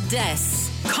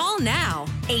Valdez. Call now,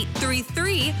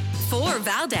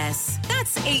 833-4-VALDEZ.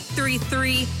 That's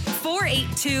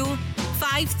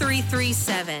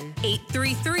 833-482-5337.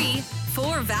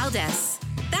 833-4-VALDEZ.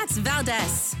 That's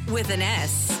Valdez with an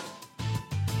S.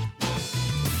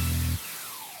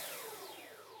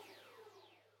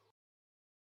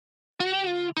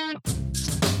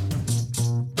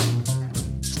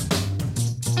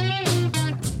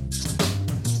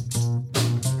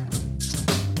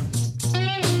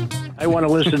 I want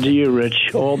to listen to you,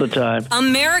 Rich, all the time.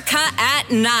 America at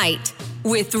Night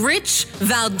with Rich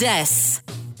Valdez.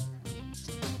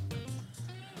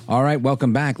 All right,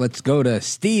 welcome back. Let's go to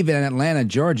Steve in Atlanta,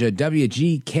 Georgia,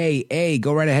 WGKA.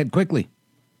 Go right ahead quickly.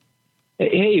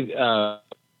 Hey,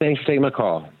 thanks for taking my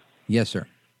call. Yes, sir.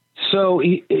 So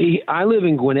I live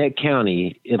in Gwinnett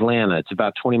County, Atlanta. It's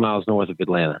about 20 miles north of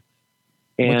Atlanta.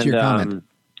 And, what's your comment?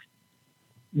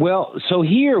 Well, so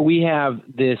here we have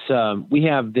this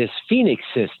Phoenix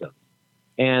system,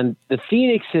 and the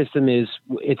Phoenix system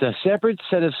it's a separate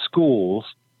set of schools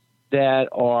that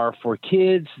are for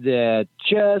kids that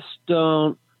just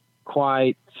don't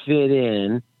quite fit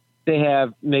in. They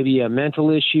have maybe a mental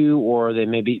issue, or they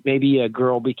maybe a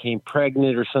girl became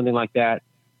pregnant or something like that.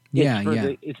 And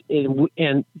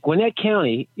Gwinnett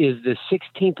County is the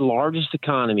 16th largest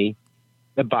economy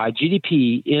by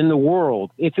GDP in the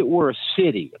world, if it were a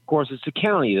city. Of course, it's a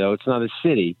county, though. It's not a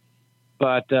city.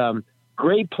 But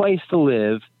great place to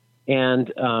live, and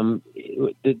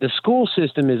the school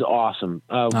system is awesome.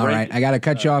 All right, I got to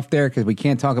cut you off there because we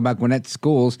can't talk about Gwinnett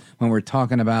schools when we're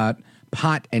talking about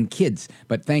pot and kids.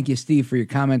 But thank you, Steve, for your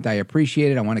comment. I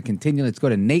appreciate it. I want to continue. Let's go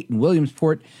to Nate in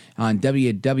Williamsport on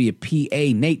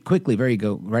WWPA. Nate, quickly,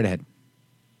 right ahead.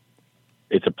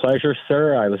 It's a pleasure,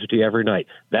 sir. I listen to you every night.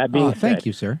 That being said, thank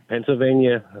you, sir.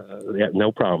 Pennsylvania,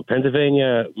 no problem.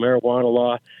 Pennsylvania marijuana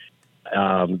law,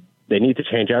 they need to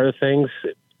change other things.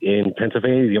 In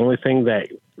Pennsylvania, the only thing that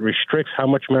restricts how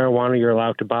much marijuana you're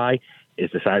allowed to buy is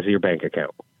the size of your bank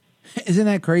account. Isn't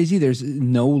that crazy? There's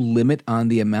no limit on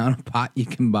the amount of pot you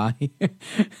can buy.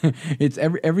 It's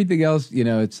everything else,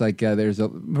 it's like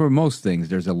for most things,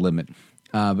 there's a limit.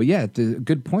 But yeah, it's a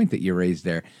good point that you raised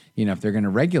there. If they're going to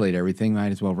regulate everything,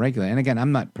 might as well regulate. And again,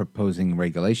 I'm not proposing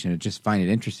regulation. I just find it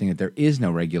interesting that there is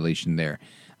no regulation there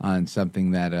on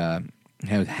something that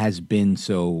has been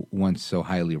once so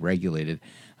highly regulated.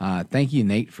 Thank you,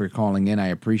 Nate, for calling in. I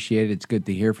appreciate it. It's good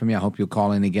to hear from you. I hope you'll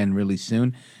call in again really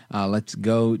soon. Let's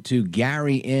go to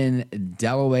Gary in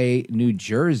Delaware, New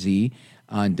Jersey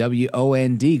on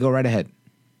WOND. Go right ahead.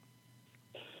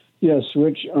 Yes,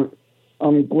 Rich,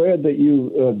 I'm glad that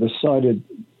you decided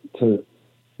to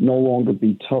no longer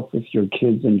be tough with your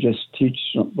kids and just teach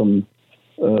them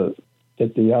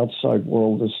that the outside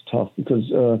world is tough.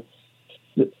 Because,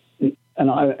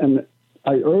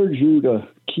 I urge you to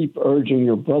keep urging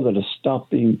your brother to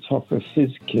stop being tough with his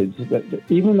kids. That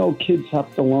even though kids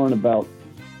have to learn about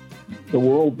the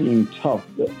world being tough,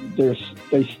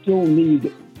 they still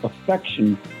need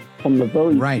affection from the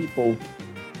very people.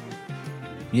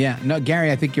 Yeah, no,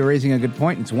 Gary, I think you're raising a good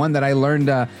point. It's one that I learned,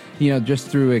 just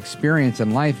through experience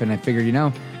in life, and I figured,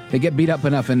 they get beat up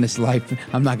enough in this life.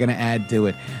 I'm not going to add to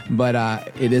it, but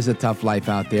it is a tough life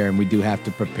out there, and we do have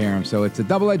to prepare them. So it's a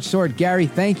double-edged sword. Gary,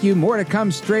 thank you. More to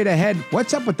come straight ahead.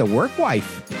 What's up with the work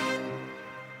wife?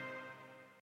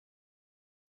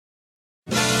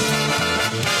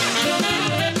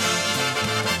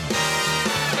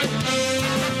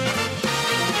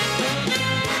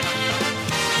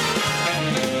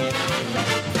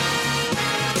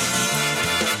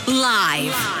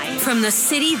 Live from the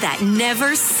city that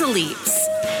never sleeps.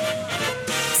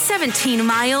 17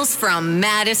 miles from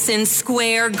Madison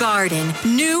Square Garden,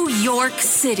 New York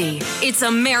City. It's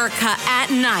America at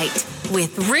Night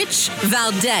with Rich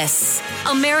Valdez,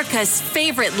 America's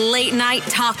favorite late night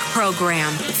talk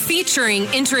program, featuring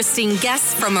interesting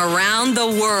guests from around the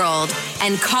world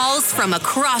and calls from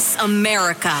across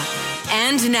America.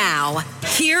 And now,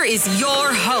 here is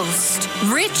your host,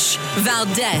 Rich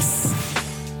Valdez.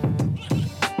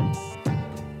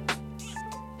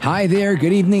 Hi there,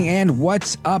 good evening, and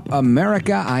what's up,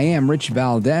 America? I am Rich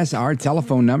Valdez. Our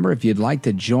telephone number, if you'd like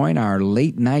to join our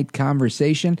late night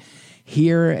conversation,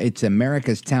 here it's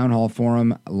America's Town Hall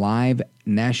Forum, live,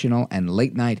 national, and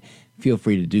late night. Feel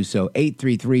free to do so.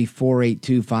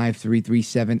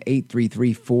 833-482-5337,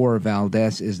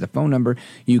 833-4-VALDEZ is the phone number.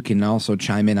 You can also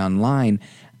chime in online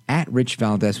at Rich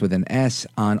Valdez with an S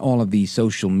on all of the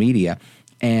social media.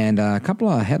 And a couple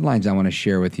of headlines I want to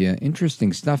share with you.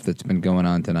 Interesting stuff that's been going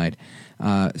on tonight.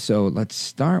 So let's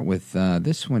start with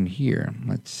this one here.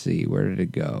 Let's see. Where did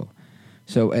it go?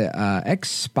 So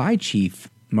ex-spy chief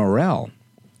Morell,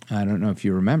 I don't know if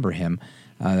you remember him.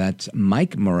 That's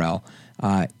Mike Morell.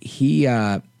 He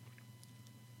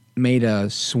made a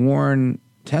sworn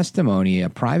testimony, a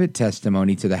private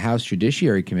testimony to the House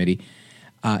Judiciary Committee,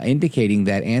 indicating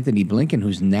that Anthony Blinken,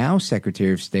 who's now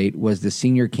Secretary of State, was the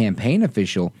senior campaign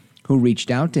official who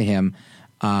reached out to him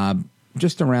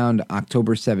just around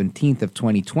October 17th of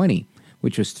 2020,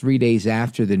 which was 3 days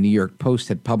after the New York Post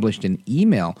had published an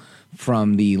email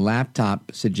from the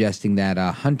laptop suggesting that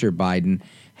Hunter Biden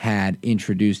had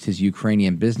introduced his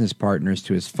Ukrainian business partners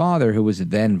to his father, who was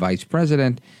then vice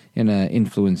president, in an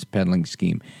influence peddling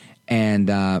scheme.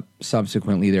 And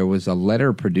subsequently, there was a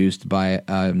letter produced by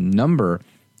a number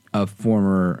of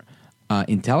former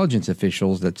intelligence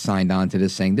officials that signed on to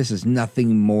this, saying this is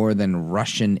nothing more than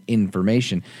Russian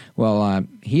information. Well,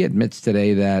 he admits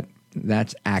today that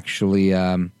that's actually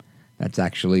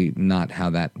not how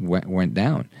that went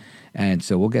down. And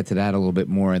so we'll get to that a little bit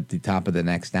more at the top of the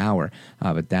next hour.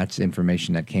 But that's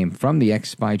information that came from the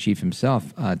ex-spy chief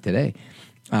himself today.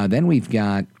 Then we've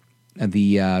got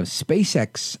the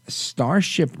SpaceX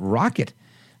Starship rocket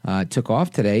took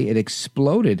off today. It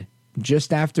exploded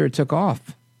just after it took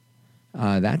off.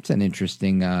 That's an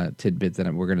interesting tidbit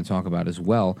that we're going to talk about as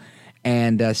well.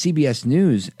 And CBS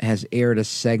News has aired a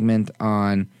segment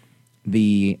on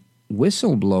the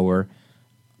whistleblower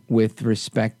with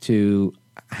respect to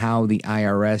how the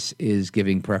IRS is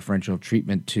giving preferential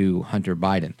treatment to Hunter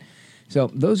Biden.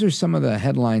 So those are some of the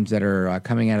headlines that are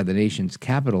coming out of the nation's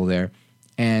capital there.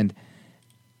 And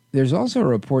there's also a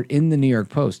report in the New York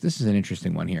Post. This is an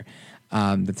interesting one here.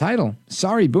 The title,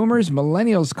 Sorry Boomers,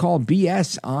 Millennials Call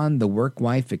BS on the Work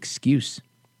Wife Excuse.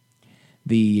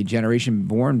 The generation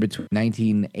born between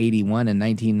 1981 and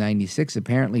 1996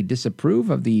 apparently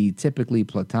disapprove of the typically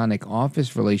platonic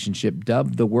office relationship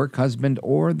dubbed the work husband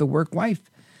or the work wife.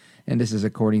 And this is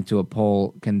according to a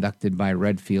poll conducted by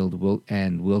Redfield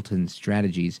and Wilton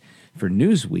Strategies for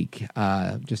Newsweek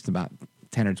just about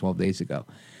 10 or 12 days ago.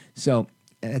 So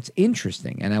that's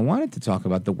interesting. And I wanted to talk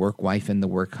about the work wife and the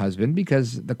work husband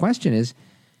because the question is,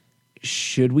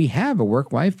 should we have a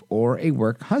work wife or a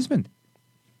work husband?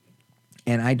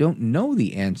 And I don't know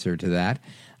the answer to that,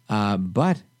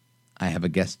 but I have a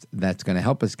guest that's going to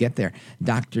help us get there.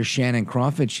 Dr. Shannan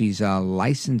Crawford, she's a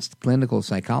licensed clinical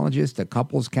psychologist, a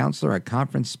couples counselor, a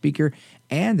conference speaker,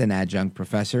 and an adjunct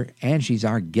professor, and she's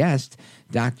our guest.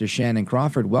 Dr. Shannan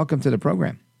Crawford, welcome to the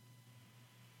program.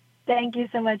 Thank you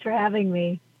so much for having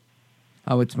me.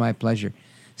 Oh, it's my pleasure.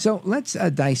 So let's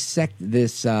dissect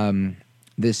this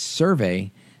this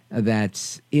survey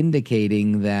that's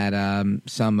indicating that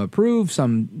some approve,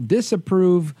 some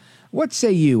disapprove. What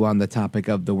say you on the topic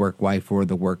of the work wife or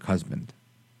the work husband?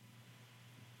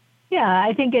 Yeah,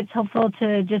 I think it's helpful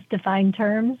to just define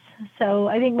terms. So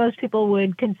I think most people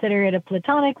would consider it a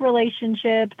platonic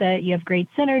relationship, that you have great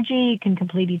synergy, you can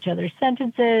complete each other's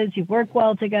sentences, you work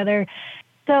well together.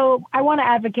 So I want to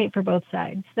advocate for both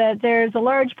sides, that there's a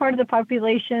large part of the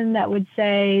population that would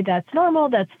say that's normal,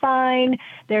 that's fine,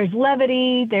 there's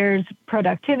levity, there's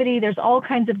productivity, there's all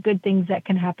kinds of good things that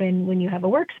can happen when you have a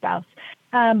work spouse.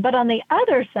 But on the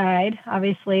other side,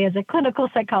 obviously, as a clinical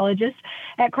psychologist,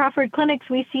 at Crawford Clinics,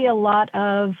 we see a lot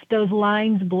of those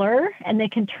lines blur and they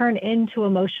can turn into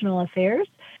emotional affairs.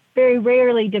 Very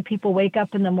rarely do people wake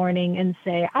up in the morning and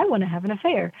say, I want to have an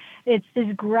affair. It's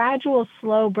these gradual,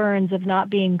 slow burns of not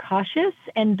being cautious.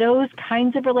 And those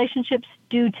kinds of relationships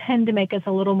do tend to make us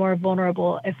a little more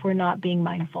vulnerable if we're not being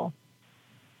mindful.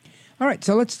 All right,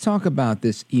 so let's talk about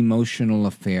this emotional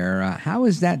affair. How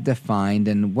is that defined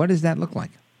and what does that look like?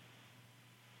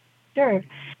 Sure.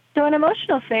 So an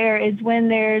emotional affair is when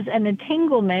there's an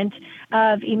entanglement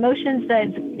of emotions that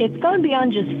it's gone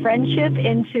beyond just friendship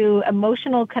into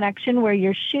emotional connection where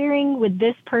you're sharing with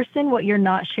this person what you're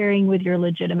not sharing with your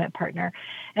legitimate partner.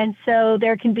 And so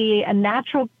there can be a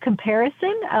natural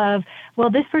comparison of, well,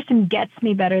 this person gets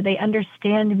me better, they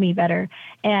understand me better.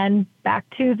 And back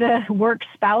to the work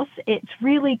spouse, it's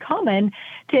really common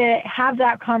to have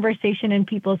that conversation in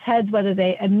people's heads, whether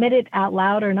they admit it out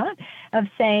loud or not, of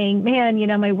saying, man, you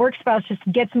know, my work spouse just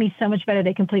gets me so much better.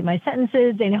 They complete my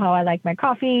sentences. They know how I like my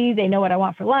coffee. They know what I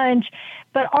want for lunch.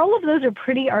 But all of those are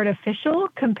pretty artificial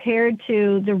compared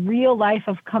to the real life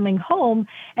of coming home.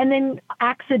 And then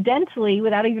accidentally,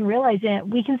 without even realizing it,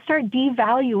 we can start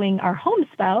devaluing our home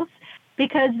spouse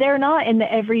because they're not in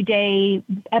the everyday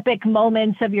epic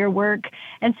moments of your work.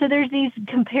 And so there's these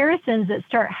comparisons that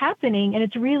start happening, and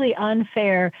it's really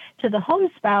unfair to the home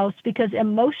spouse because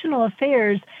emotional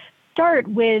affairs start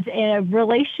with a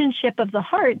relationship of the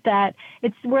heart that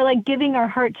we're like giving our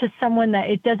heart to someone that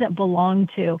it doesn't belong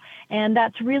to. And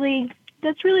that's really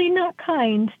not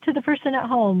kind to the person at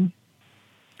home.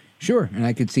 Sure. And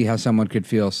I could see how someone could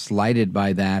feel slighted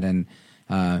by that and,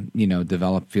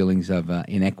 develop feelings of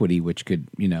inequity, which could,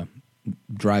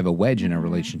 drive a wedge in a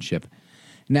relationship.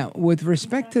 Now, with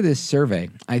respect to this survey,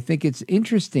 I think it's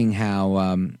interesting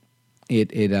how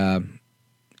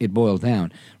it boiled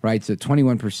down, right? So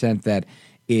 21% that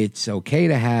it's okay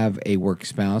to have a work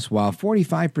spouse, while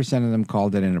 45% of them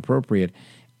called it inappropriate.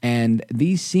 And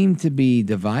these seem to be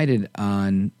divided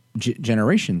on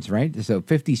generations, right? So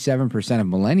 57% of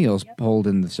millennials polled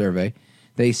in the survey,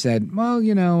 they said, well,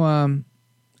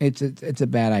 it's a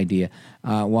bad idea,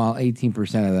 while 18%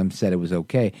 of them said it was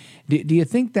okay. Do you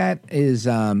think that is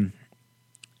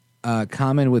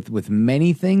common with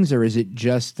many things, or is it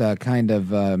just kind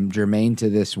of germane to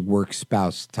this work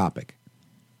spouse topic?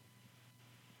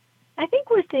 I think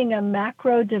we're seeing a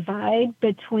macro divide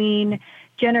between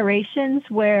generations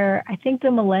where I think the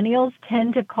millennials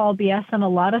tend to call BS on a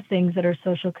lot of things that are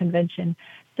social convention.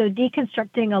 So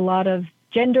deconstructing a lot of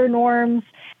gender norms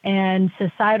and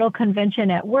societal convention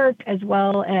at work as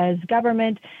well as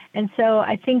government. And so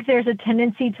I think there's a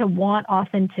tendency to want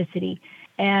authenticity.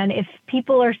 And if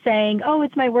people are saying, oh,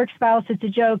 it's my work spouse, it's a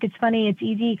joke, it's funny, it's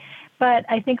easy. But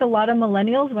I think a lot of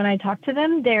millennials, when I talk to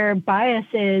them, their bias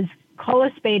is call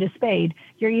a spade.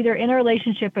 You're either in a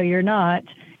relationship or you're not.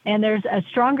 And there's a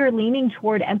stronger leaning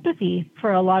toward empathy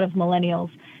for a lot of millennials.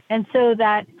 And so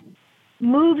that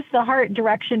moves the heart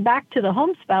direction back to the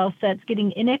home spouse that's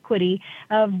getting inequity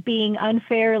of being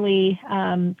unfairly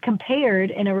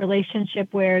compared in a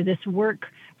relationship where this work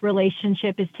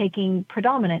relationship is taking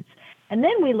predominance. And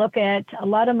then we look at a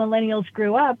lot of millennials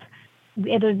grew up,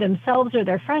 either themselves or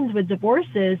their friends, with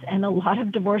divorces, and a lot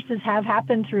of divorces have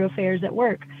happened through affairs at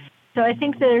work. So I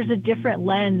think there's a different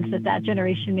lens that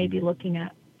generation may be looking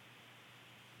at.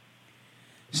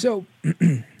 So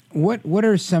what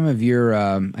are some of your,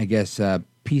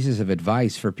 pieces of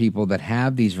advice for people that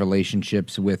have these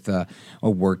relationships with a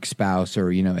work spouse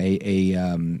or,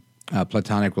 a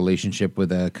platonic relationship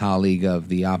with a colleague of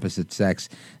the opposite sex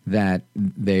that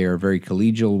they are very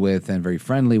collegial with and very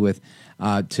friendly with,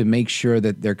 to make sure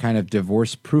that they're kind of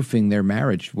divorce-proofing their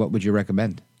marriage? What would you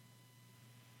recommend?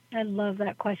 I love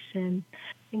that question.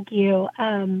 Thank you.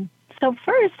 So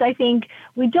first, I think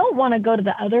we don't want to go to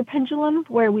the other pendulum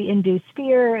where we induce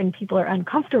fear and people are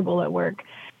uncomfortable at work.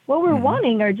 What we're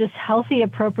wanting are just healthy,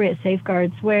 appropriate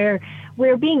safeguards where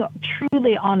we're being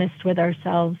truly honest with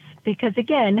ourselves. Because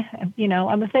again,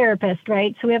 I'm a therapist,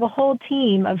 right? So we have a whole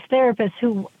team of therapists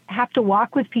who have to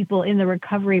walk with people in the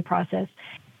recovery process.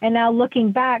 And now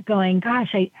looking back going,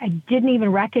 gosh, I didn't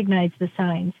even recognize the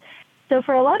signs. So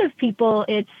for a lot of people,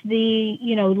 it's the,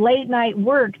 late night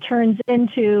work turns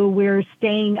into we're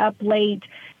staying up late,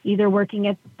 either working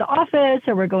at the office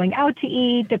or we're going out to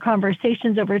eat, the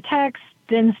conversations over text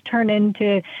then turn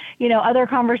into, other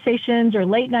conversations or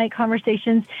late night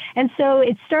conversations. And so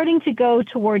it's starting to go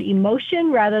toward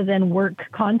emotion rather than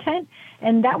work content.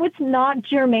 And that was not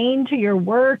germane to your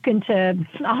work and to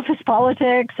office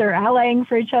politics or allying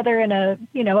for each other in a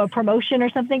promotion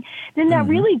or something, then that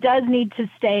really does need to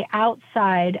stay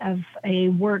outside of a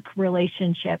work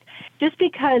relationship. Just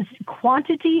because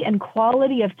quantity and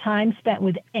quality of time spent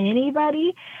with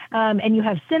anybody, and you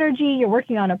have synergy, you're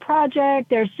working on a project,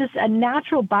 there's just a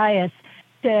natural bias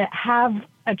to have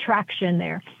attraction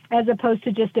there, as opposed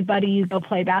to just a buddy you go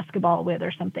play basketball with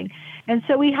or something. And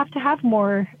so we have to have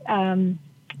more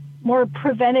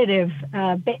preventative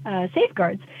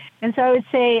safeguards. And so I would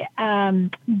say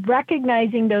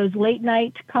recognizing those late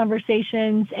night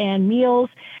conversations and meals,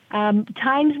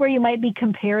 times where you might be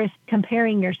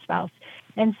comparing your spouse.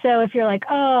 And so if you're like,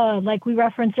 oh, like we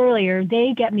referenced earlier,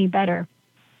 they get me better.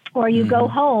 Or you go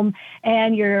home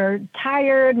and you're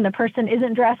tired and the person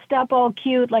isn't dressed up all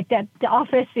cute like that the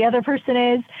office the other person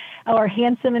is, or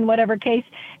handsome in whatever case,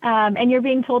 and you're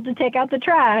being told to take out the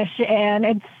trash and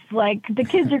it's like the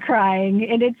kids are crying,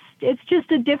 and it's just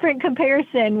a different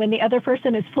comparison when the other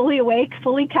person is fully awake,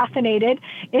 fully caffeinated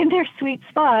in their sweet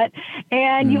spot,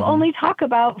 and you only talk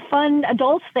about fun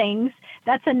adult things.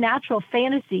 That's a natural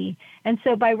fantasy. And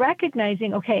so by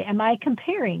recognizing, okay, am I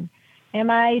comparing? Am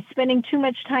I spending too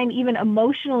much time even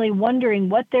emotionally wondering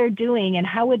what they're doing and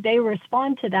how would they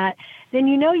respond to that? Then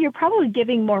you're probably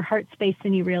giving more heart space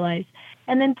than you realize.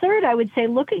 And then third, I would say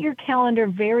look at your calendar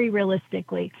very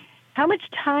realistically. How much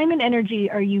time and energy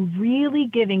are you really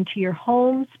giving to your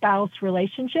home-spouse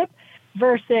relationship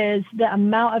versus the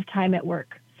amount of time at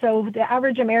work? So the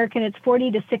average American, it's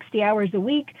 40 to 60 hours a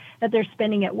week that they're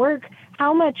spending at work.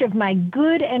 How much of my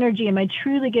good energy am I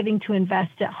truly giving to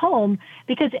invest at home?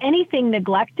 Because anything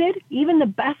neglected, even the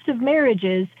best of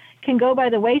marriages, can go by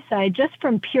the wayside just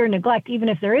from pure neglect, even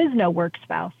if there is no work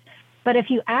spouse. But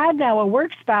if you add now a work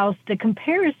spouse, the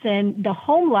comparison, the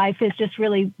home life is just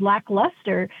really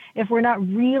lackluster if we're not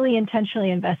really intentionally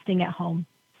investing at home.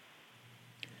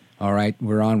 All right,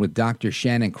 we're on with Dr.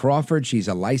 Shannan Crawford. She's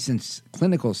a licensed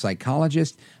clinical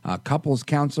psychologist, a couples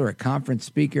counselor, a conference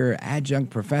speaker,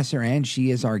 adjunct professor, and she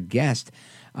is our guest.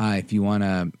 If you want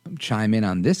to chime in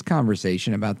on this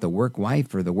conversation about the work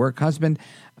wife or the work husband,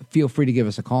 feel free to give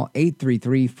us a call,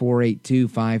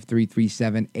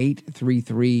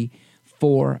 833-482-5337,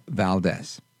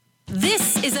 833-4-VALDEZ.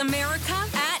 This is America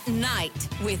at Night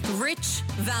with Rich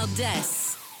Valdez.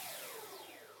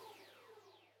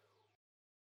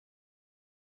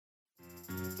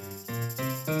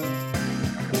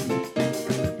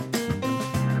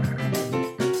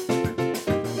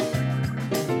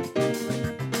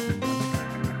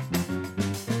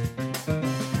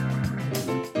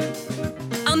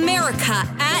 America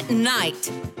at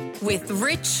Night with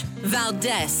Rich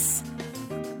Valdez.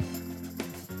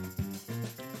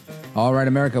 All right,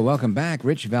 America, welcome back.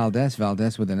 Rich Valdez,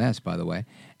 Valdez with an S, by the way.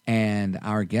 And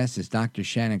our guest is Dr.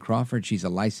 Shannan Crawford. She's a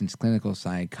licensed clinical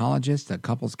psychologist, a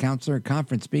couples counselor,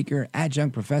 conference speaker,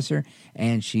 adjunct professor,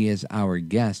 and she is our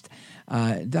guest.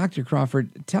 Dr.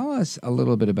 Crawford, tell us a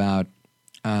little bit about,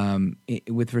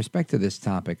 with respect to this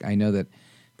topic, I know that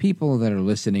people that are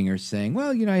listening are saying,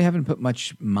 well, I haven't put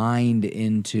much mind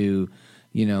into,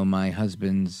 my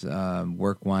husband's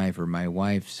work wife or my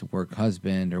wife's work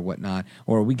husband or whatnot,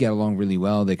 or we get along really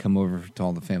well. They come over to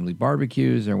all the family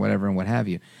barbecues or whatever and what have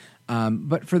you.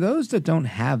 But for those that don't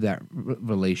have that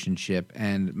relationship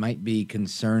and might be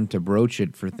concerned to broach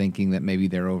it for thinking that maybe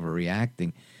they're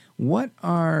overreacting, what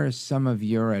are some of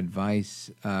your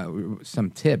advice, some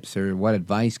tips, or what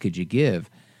advice could you give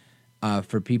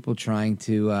for people trying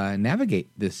to navigate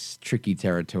this tricky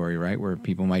territory, right, where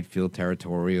people might feel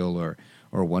territorial or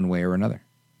one way or another?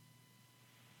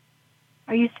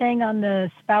 Are you saying on the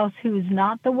spouse who's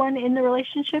not the one in the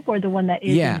relationship or the one that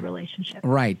is in the relationship?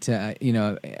 Right.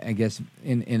 I guess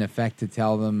in effect to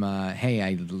tell them, hey,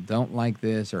 I don't like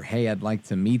this, or hey, I'd like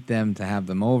to meet them, to have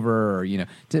them over, or,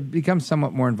 to become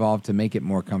somewhat more involved, to make it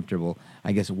more comfortable.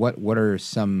 I guess what are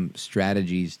some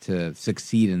strategies to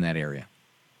succeed in that area?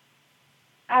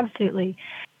 Absolutely.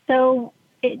 So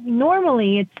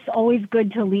normally it's always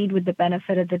good to lead with the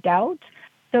benefit of the doubt.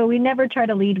 So we never try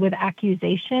to lead with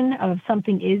accusation of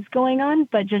something is going on,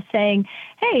 but just saying,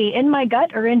 hey, in my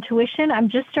gut or intuition, I'm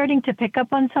just starting to pick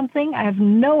up on something. I have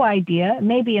no idea,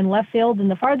 maybe in left field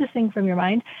and the farthest thing from your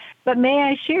mind, but may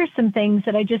I share some things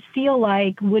that I just feel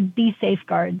like would be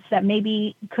safeguards that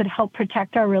maybe could help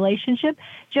protect our relationship,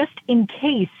 just in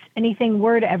case anything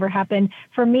were to ever happen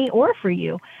for me or for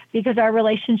you, because our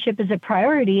relationship is a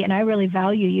priority and I really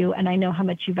value you and I know how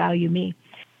much you value me.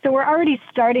 So we're already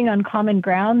starting on common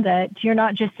ground that you're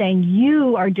not just saying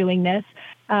you are doing this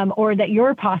or that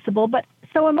you're possible, but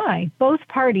so am I. Both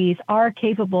parties are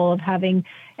capable of having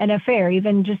an affair,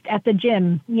 even just at the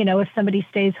gym. If somebody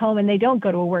stays home and they don't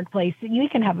go to a workplace, you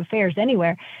can have affairs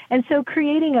anywhere. And so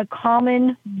creating a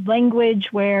common language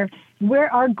where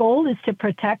our goal is to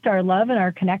protect our love and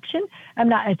our connection. I'm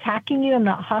not attacking you. I'm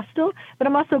not hostile, but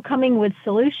I'm also coming with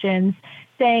solutions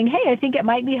saying, hey, I think it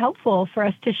might be helpful for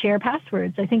us to share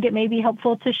passwords. I think it may be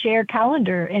helpful to share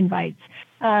calendar invites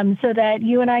so that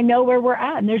you and I know where we're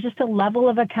at. And there's just a level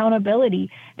of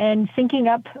accountability and syncing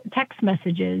up text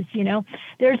messages.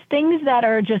 There's things that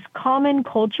are just common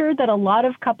culture that a lot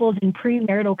of couples in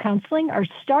premarital counseling are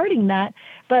starting that,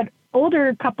 but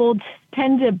older couples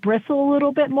tend to bristle a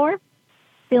little bit more,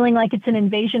 feeling like it's an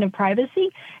invasion of privacy,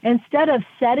 instead of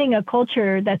setting a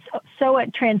culture that's so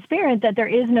transparent that there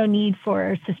is no need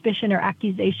for suspicion or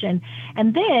accusation.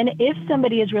 And then if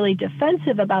somebody is really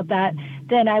defensive about that,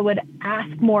 then I would ask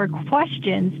more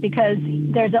questions, because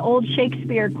there's an old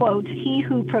Shakespeare quote, he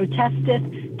who protesteth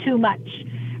too much,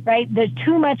 right? There's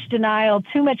too much denial,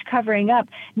 too much covering up.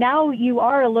 Now you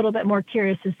are a little bit more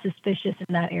curious and suspicious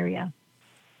in that area.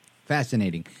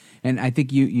 Fascinating. And I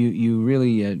think you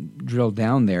really drilled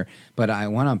down there, but I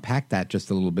want to unpack that just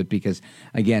a little bit, because,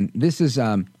 again, this is,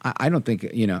 I don't think,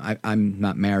 I'm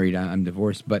not married, I'm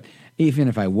divorced, but even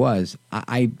if I was,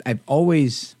 I've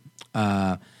always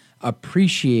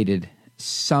appreciated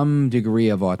some degree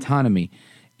of autonomy,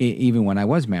 even when I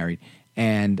was married,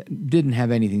 and didn't have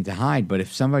anything to hide. But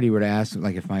if somebody were to ask,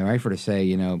 like if my wife were to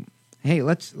say, hey,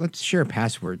 let's share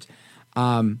passwords,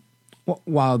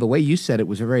 while the way you said it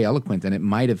was very eloquent and it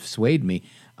might have swayed me,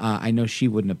 I know she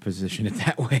wouldn't have positioned it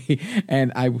that way.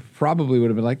 And I probably would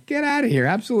have been like, get out of here.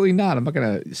 Absolutely not. I'm not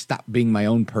going to stop being my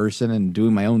own person and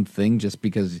doing my own thing just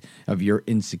because of your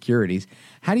insecurities.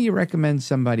 How do you recommend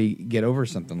somebody get over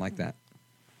something like that?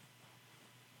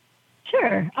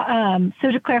 Sure.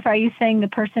 So to clarify, are you saying the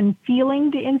person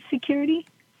feeling the insecurity?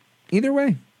 Either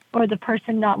way. Or the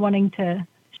person not wanting to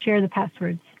share the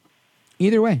passwords?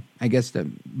 Either way, I guess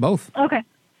both. Okay.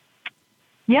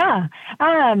 Yeah.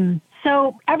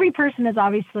 So every person is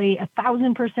obviously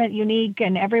 1,000% unique,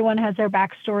 and everyone has their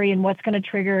backstory and what's going to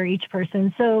trigger each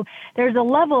person. So there's a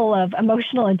level of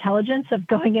emotional intelligence of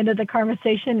going into the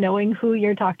conversation, knowing who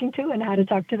you're talking to and how to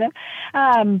talk to them.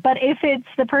 But if it's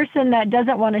the person that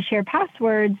doesn't want to share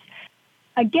passwords,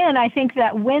 again, I think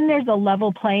that when there's a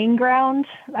level playing ground,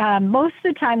 most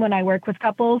of the time when I work with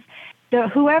couples,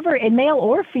 whoever, male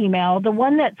or female, the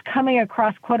one that's coming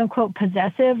across quote unquote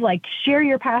possessive, like share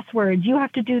your passwords, you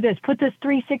have to do this, put this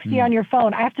 360 on your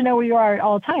phone, I have to know where you are at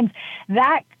all times.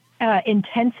 That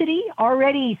intensity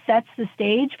already sets the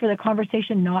stage for the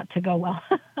conversation not to go well.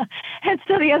 And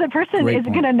so the other person is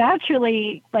going to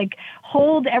naturally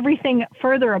hold everything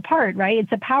further apart, right?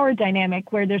 It's a power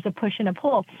dynamic where there's a push and a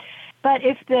pull. But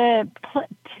if the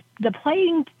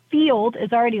playing field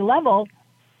is already level,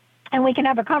 and we can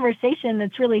have a conversation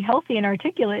that's really healthy and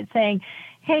articulate, saying,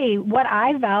 hey, what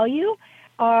I value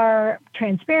are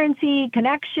transparency,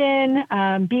 connection,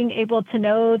 being able to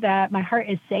know that my heart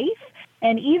is safe.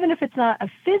 And even if it's not a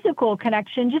physical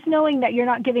connection, just knowing that you're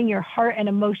not giving your heart and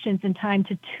emotions and time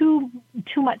to too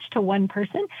much to one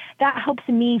person, that helps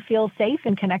me feel safe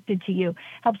and connected to you,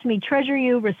 helps me treasure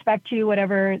you, respect you,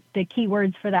 whatever the key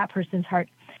words for that person's heart.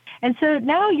 And so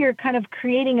now you're kind of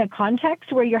creating a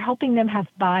context where you're helping them have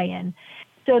buy-in.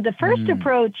 So the first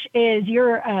approach is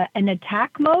you're an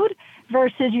attack mode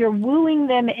versus you're wooing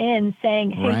them in,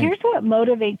 saying, hey, here's what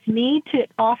motivates me to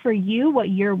offer you what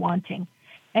you're wanting.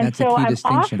 And that's so I'm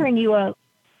distinction. offering you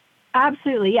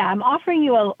I'm offering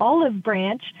you an olive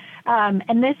branch.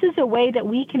 And this is a way that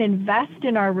we can invest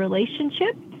in our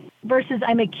relationship versus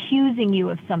I'm accusing you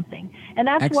of something. And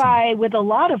that's Excellent. why with a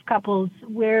lot of couples,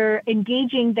 we're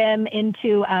engaging them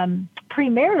into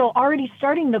premarital, already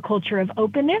starting the culture of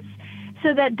openness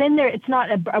so that then it's not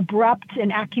abrupt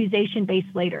and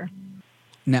accusation-based later.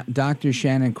 Now, Dr.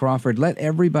 Shannan Crawford, let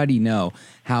everybody know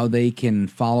how they can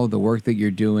follow the work that you're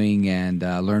doing and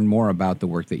learn more about the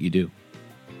work that you do.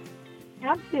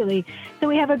 Absolutely. So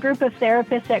we have a group of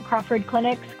therapists at Crawford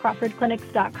Clinics,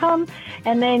 crawfordclinics.com,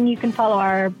 and then you can follow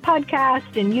our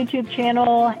podcast and YouTube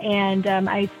channel, and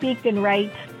I speak and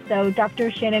write, so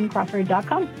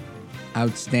drshannancrawford.com.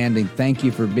 Outstanding. Thank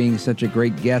you for being such a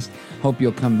great guest. Hope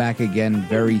you'll come back again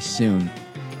very soon.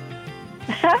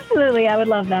 Absolutely. I would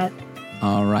love that.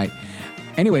 All right.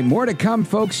 Anyway, more to come,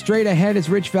 folks. Straight ahead is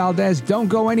Rich Valdez. Don't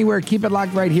go anywhere. Keep it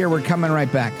locked right here. We're coming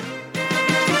right back.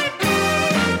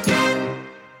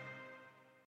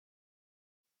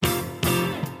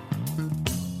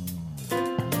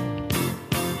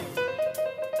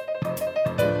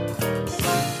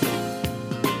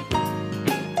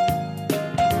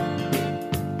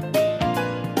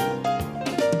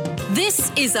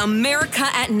 This is America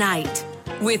at Night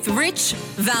with Rich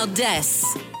Valdez.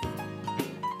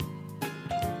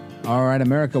 All right,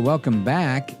 America, welcome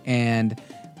back. And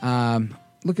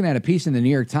looking at a piece in the New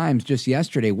York Times just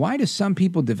yesterday, why do some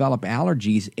people develop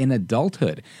allergies in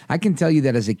adulthood? I can tell you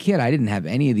that as a kid, I didn't have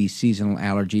any of these seasonal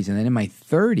allergies. And then in my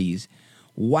 30s,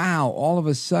 wow, all of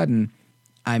a sudden,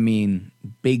 I mean,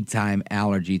 big time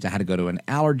allergies. I had to go to an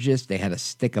allergist. They had to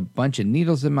stick a bunch of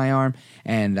needles in my arm.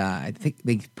 And I think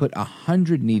they put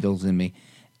 100 needles in me.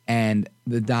 And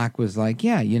the doc was like,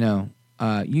 yeah,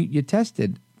 you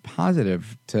tested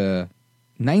positive to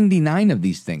 99 of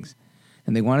these things.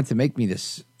 And they wanted to make me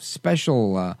this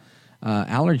special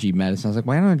allergy medicine. I was like,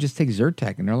 why don't I just take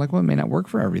Zyrtec? And they're like, well, it may not work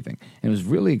for everything. And it was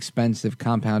really expensive,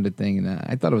 compounded thing. And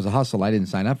I thought it was a hustle. I didn't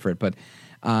sign up for it. But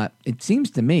it seems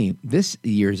to me this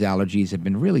year's allergies have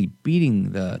been really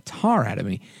beating the tar out of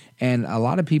me. And a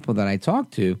lot of people that I talk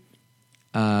to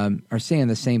are saying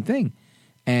the same thing.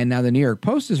 And now the New York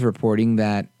Post is reporting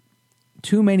that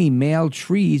too many male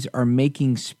trees are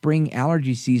making spring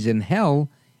allergy season hell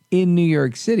in New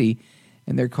York City,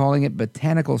 and they're calling it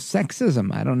botanical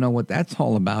sexism. I don't know what that's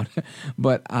all about,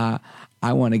 but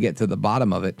I want to get to the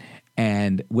bottom of it.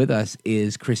 And with us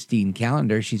is Christine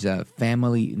Callander. She's a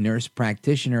family nurse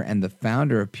practitioner and the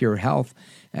founder of Pure Health,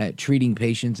 treating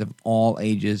patients of all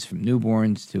ages, from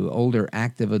newborns to older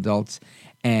active adults.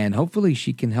 And hopefully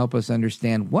she can help us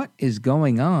understand what is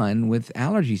going on with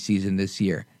allergy season this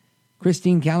year.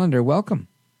 Christine Callander, welcome.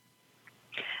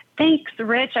 Thanks,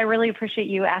 Rich. I really appreciate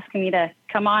you asking me to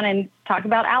come on and talk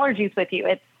about allergies with you.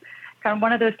 It's kind of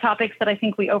one of those topics that I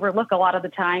think we overlook a lot of the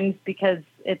times because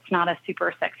it's not a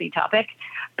super sexy topic,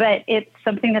 but it's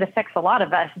something that affects a lot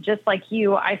of us. Just like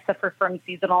you, I suffer from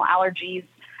seasonal allergies,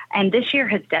 and this year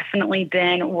has definitely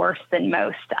been worse than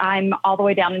most. I'm all the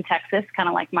way down in Texas, kind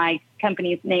of like my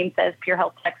company's name says, Pure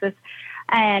Health Texas.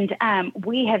 And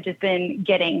we have just been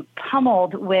getting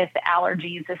pummeled with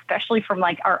allergies, especially from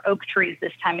like our oak trees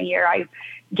this time of year. I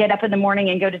get up in the morning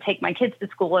and go to take my kids to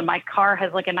school, and my car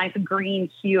has like a nice green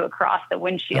hue across the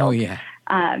windshield. Oh, yeah.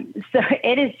 So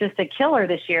it is just a killer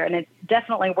this year, and it's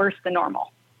definitely worse than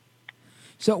normal.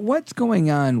 So what's going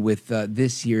on with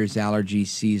this year's allergy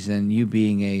season, you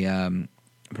being a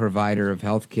provider of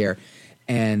healthcare?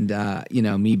 And,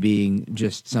 me being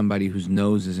just somebody whose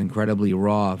nose is incredibly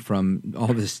raw from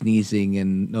all the sneezing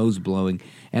and nose blowing,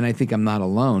 and I think I'm not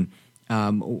alone.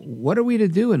 What are we to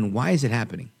do, and why is it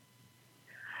happening?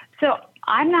 So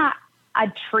I'm not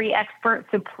a tree expert,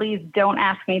 so please don't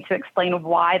ask me to explain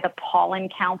why the pollen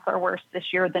counts are worse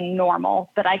this year than normal,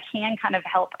 but I can kind of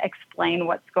help explain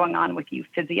what's going on with you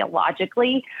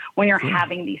physiologically when you're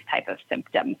having these type of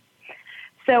symptoms.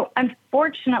 So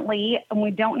unfortunately, and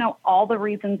we don't know all the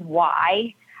reasons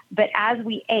why, but as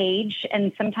we age,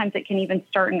 and sometimes it can even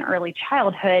start in early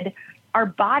childhood, our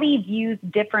body views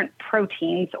different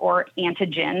proteins or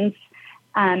antigens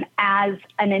as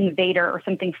an invader or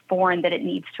something foreign that it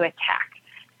needs to attack.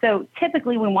 So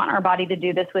typically we want our body to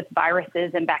do this with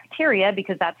viruses and bacteria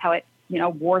because that's how it,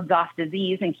 wards off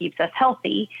disease and keeps us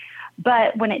healthy.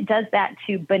 But when it does that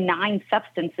to benign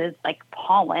substances like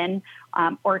pollen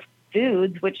or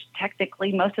foods, which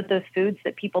technically most of those foods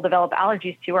that people develop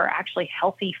allergies to are actually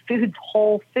healthy foods,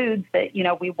 whole foods that,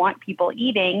 we want people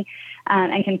eating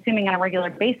and consuming on a regular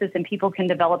basis, and people can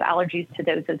develop allergies to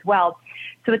those as well.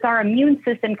 So it's our immune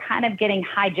system kind of getting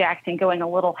hijacked and going a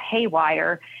little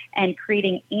haywire and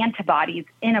creating antibodies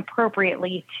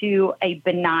inappropriately to a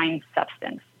benign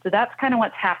substance. So that's kind of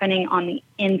what's happening on the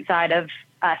inside of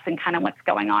us and kind of what's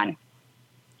going on.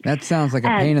 That sounds like a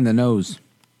pain in the nose.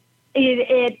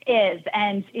 It is.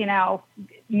 And,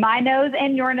 my nose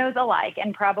and your nose alike,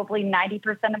 and probably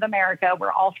 90% of America,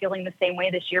 we're all feeling the same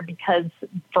way this year because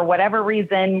for whatever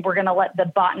reason, we're going to let the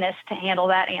botanist handle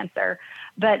that answer.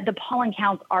 But the pollen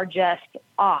counts are just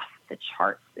off the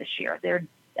charts this year. They're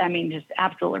just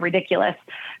absolutely ridiculous.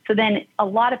 So then a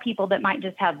lot of people that might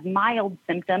just have mild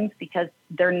symptoms because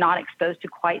they're not exposed to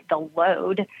quite the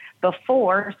load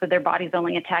before, so their body's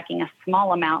only attacking a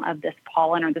small amount of this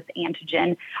pollen or this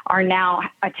antigen, are now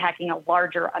attacking a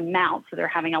larger amount. So they're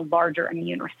having a larger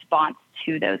immune response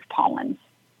to those pollens.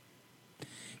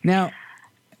 Now,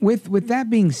 with that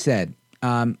being said,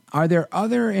 are there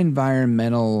other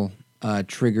environmental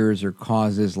triggers or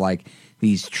causes like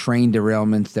these train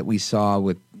derailments that we saw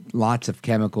with lots of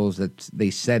chemicals that they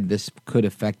said this could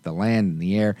affect the land and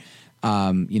the air?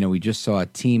 We just saw a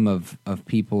team of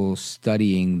people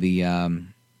studying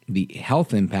the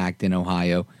health impact in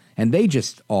Ohio, and they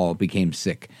just all became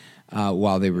sick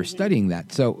while they were studying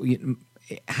that. So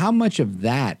how much of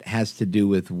that has to do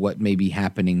with what may be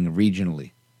happening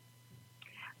regionally?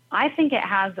 I think it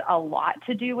has a lot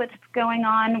to do with what's going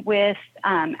on with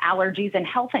allergies and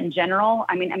health in general.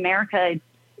 America,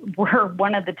 we're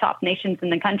one of the top nations in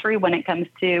the country when it comes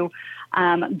to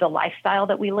the lifestyle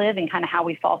that we live and kind of how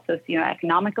we fall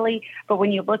socioeconomically. But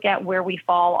when you look at where we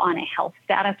fall on a health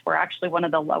status, we're actually one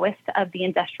of the lowest of the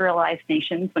industrialized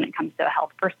nations when it comes to a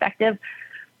health perspective.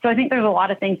 So I think there's a lot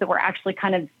of things that we're actually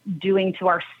kind of doing to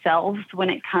ourselves when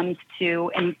it comes to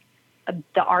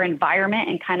our environment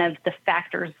and kind of the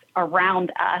factors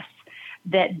around us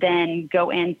that then go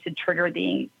into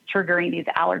triggering these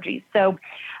allergies. So,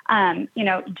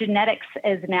 genetics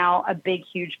is now a big,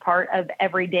 huge part of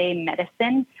everyday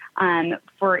medicine.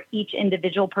 For each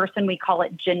individual person, we call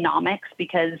it genomics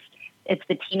because it's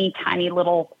the teeny tiny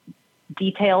little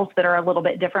details that are a little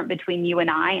bit different between you and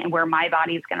I, and where my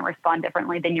body is going to respond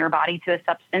differently than your body to a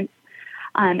substance.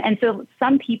 And so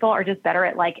some people are just better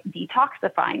at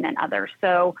detoxifying than others.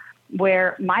 So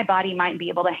where my body might be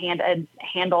able to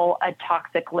handle a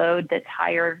toxic load that's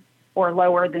higher or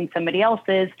lower than somebody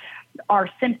else's, our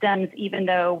symptoms, even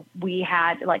though we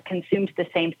had consumed the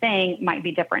same thing, might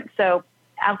be different. So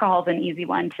alcohol is an easy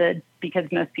one because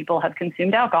most people have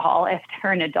consumed alcohol if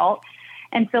they're an adult.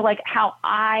 And so how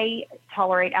I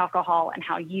tolerate alcohol and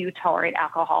how you tolerate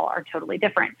alcohol are totally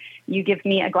different. You give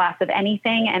me a glass of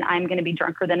anything and I'm going to be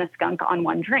drunker than a skunk on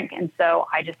one drink. And so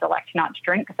I just elect not to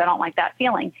drink because I don't like that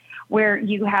feeling. Where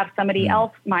you have somebody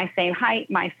else, my same height,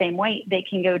 my same weight, they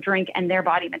can go drink and their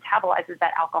body metabolizes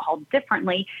that alcohol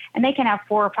differently. And they can have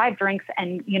 4 or 5 drinks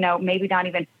and, maybe not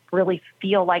even really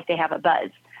feel like they have a buzz.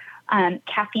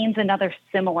 Caffeine's another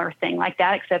similar thing like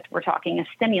that, except we're talking a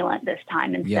stimulant this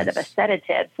time instead of a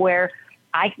sedative, where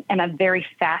I am a very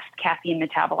fast caffeine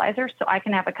metabolizer. So I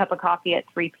can have a cup of coffee at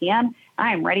 3 p.m.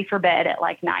 I am ready for bed at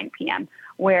 9 p.m.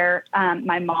 Where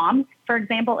my mom, for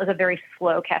example, is a very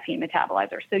slow caffeine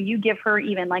metabolizer. So you give her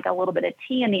even a little bit of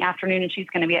tea in the afternoon and she's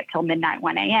going to be up till midnight,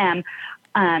 1 a.m.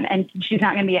 And she's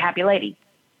not going to be a happy lady.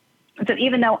 So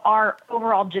even though our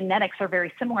overall genetics are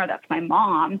very similar, that's my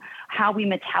mom, how we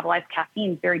metabolize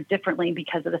caffeine very differently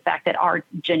because of the fact that our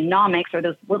genomics, or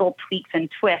those little tweaks and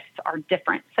twists, are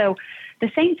different. So the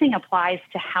same thing applies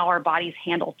to how our bodies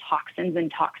handle toxins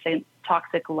and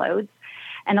toxic loads.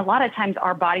 And a lot of times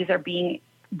our bodies are being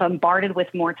bombarded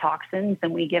with more toxins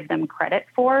than we give them credit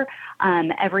for.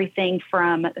 Everything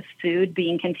from food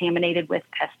being contaminated with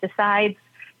pesticides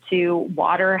to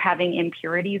water having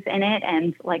impurities in it,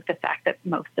 and the fact that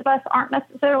most of us aren't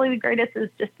necessarily the greatest is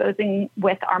disposing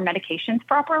with our medications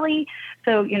properly.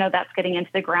 So, that's getting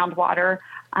into the groundwater.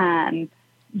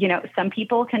 Some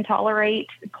people can tolerate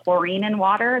chlorine in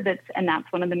water.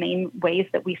 That's one of the main ways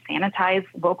that we sanitize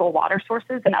local water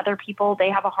sources. And other people, they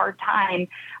have a hard time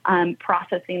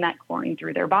processing that chlorine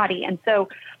through their body. And so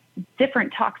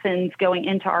different toxins going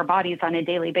into our bodies on a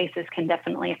daily basis can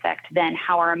definitely affect then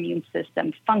how our immune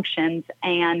system functions.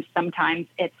 And sometimes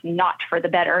it's not for the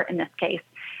better in this case,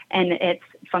 and it's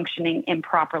functioning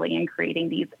improperly and creating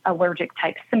these allergic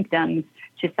type symptoms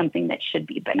to something that should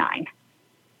be benign.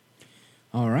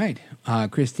 All right.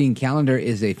 Christine Callander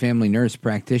is a family nurse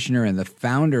practitioner and the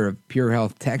founder of Pure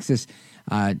Health Texas.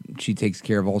 She takes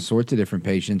care of all sorts of different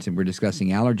patients, and we're discussing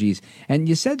allergies. And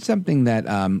you said something that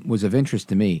was of interest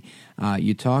to me.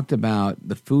 You talked about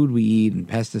the food we eat and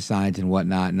pesticides and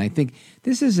whatnot, and I think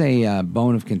this is a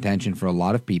bone of contention for a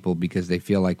lot of people because they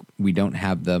feel like we don't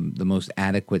have the most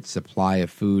adequate supply of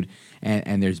food,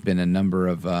 and there's been a number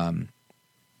of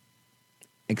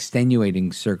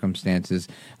extenuating circumstances,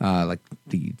 like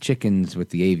the chickens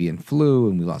with the avian flu,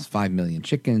 and we lost 5 million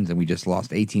chickens, and we just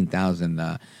lost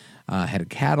 18,000 head of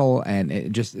cattle, and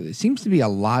it seems to be a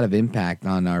lot of impact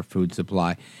on our food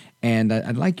supply. And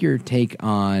I'd like your take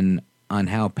on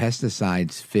how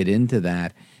pesticides fit into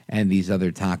that and these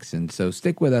other toxins. So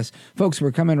stick with us. Folks,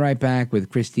 we're coming right back with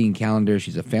Christine Callander.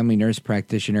 She's a family nurse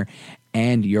practitioner,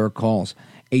 and your calls,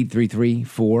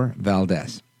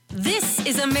 833-4-VALDEZ. This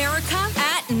is America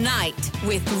at Night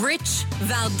with Rich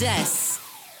Valdez.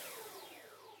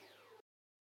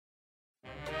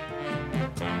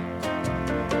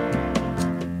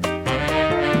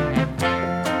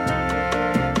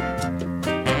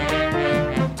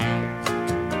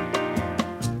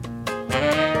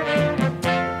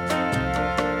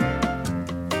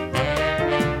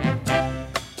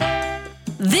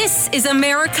 This is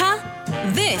America.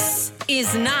 This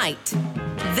is Night.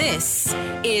 This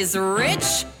is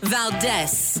Rich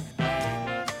Valdez.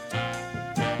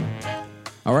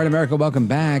 All right, America, welcome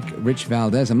back. Rich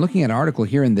Valdez. I'm looking at an article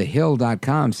here in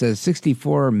thehill.com. Says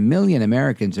 64 million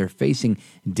Americans are facing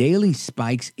daily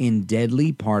spikes in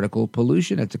deadly particle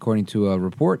pollution. That's according to a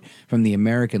report from the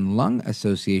American Lung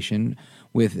Association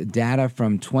with data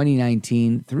from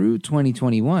 2019 through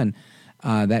 2021.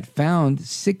 That found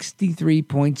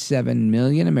 63.7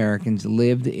 million Americans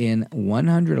lived in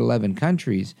 111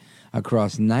 countries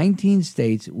across 19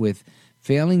 states with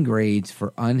failing grades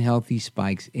for unhealthy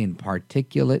spikes in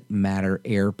particulate matter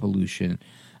air pollution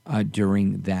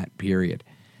during that period.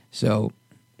 So,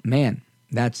 man,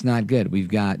 that's not good. We've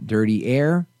got dirty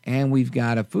air, and we've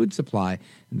got a food supply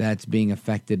that's being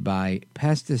affected by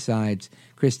pesticides.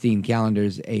 Christine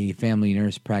Callander's a family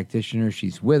nurse practitioner.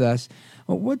 She's with us.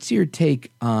 What's your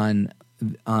take on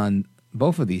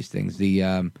both of these things?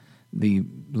 The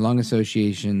Lung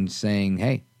Association saying,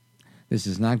 "Hey, this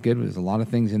is not good. There's a lot of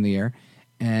things in the air,"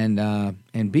 and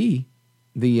B,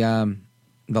 the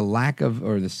lack of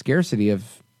or the scarcity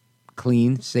of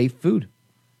clean, safe food.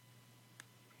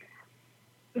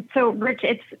 So, Rich,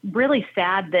 it's really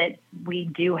sad that we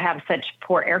do have such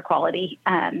poor air quality,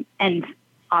 and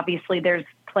obviously there's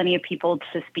plenty of people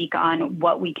to speak on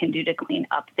what we can do to clean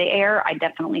up the air. I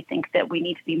definitely think that we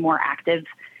need to be more active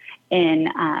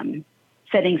in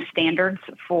setting standards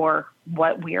for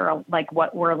what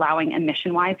we're allowing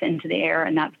emission-wise into the air,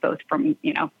 and that's both from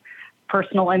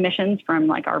personal emissions from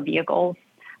like our vehicles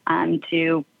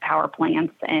to power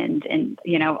plants and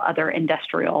other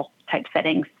industrial type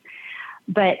settings.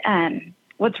 But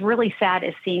what's really sad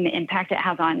is seeing the impact it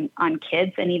has on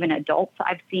kids and even adults.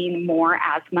 I've seen more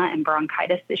asthma and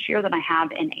bronchitis this year than I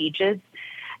have in ages.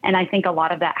 And I think a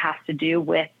lot of that has to do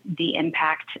with the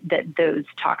impact that those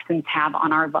toxins have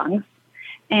on our lungs.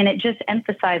 And it just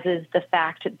emphasizes the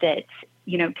fact that,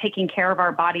 taking care of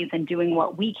our bodies and doing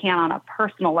what we can on a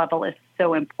personal level is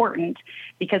so important,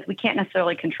 because we can't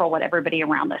necessarily control what everybody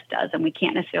around us does, and we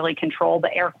can't necessarily control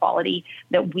the air quality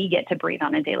that we get to breathe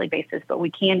on a daily basis, but we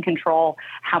can control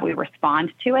how we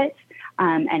respond to it,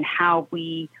 and how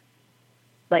we,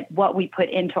 what we put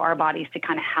into our bodies to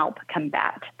kind of help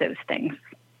combat those things.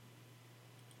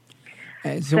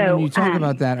 So when you talk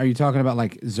about that, are you talking about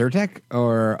like Zyrtec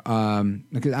or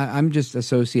because I'm just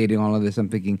associating all of this. I'm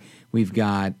thinking we've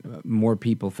got more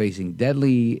people facing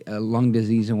deadly lung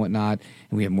disease and whatnot,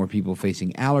 and we have more people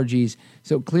facing allergies.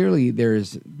 So clearly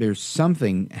there's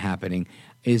something happening.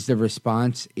 Is the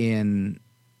response in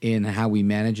how we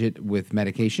manage it with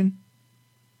medication?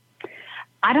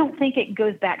 I don't think it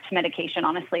goes back to medication,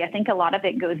 honestly. I think a lot of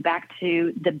it goes back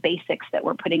to the basics that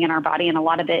we're putting in our body, and a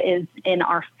lot of it is in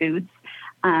our foods.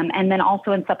 And then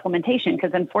also in supplementation,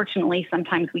 because unfortunately,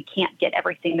 sometimes we can't get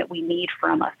everything that we need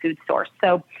from a food source.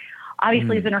 So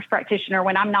obviously, as a nurse practitioner,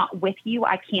 when I'm not with you,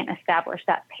 I can't establish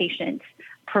that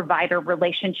patient-provider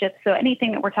relationship. So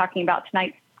anything that we're talking about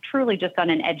tonight, truly just on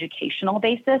an educational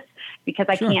basis, because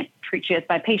I can't treat you as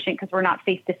my patient because we're not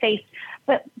face-to-face.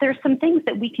 But there's some things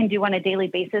that we can do on a daily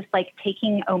basis, like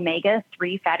taking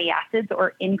omega-3 fatty acids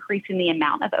or increasing the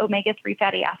amount of omega-3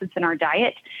 fatty acids in our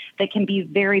diet that can be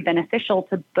very beneficial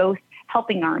to both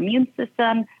helping our immune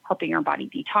system, helping our body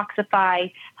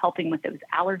detoxify, helping with those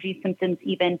allergy symptoms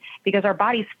even, because our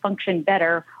bodies function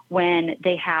better when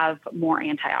they have more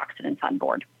antioxidants on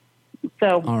board.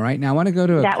 So, all right. Now I want to go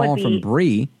to a call from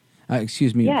Bree. Bree.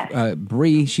 She's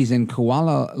in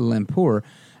Kuala Lumpur,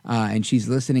 and she's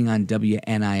listening on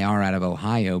WNIR out of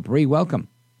Ohio. Bree, welcome.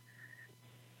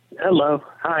 Hello.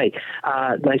 Hi.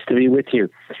 Nice to be with you.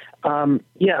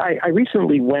 I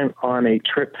recently went on a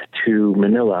trip to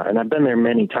Manila, and I've been there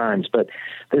many times, but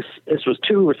this was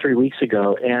 2 or 3 weeks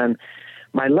ago, and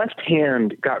my left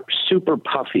hand got super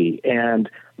puffy, and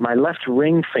my left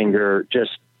ring finger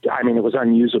it was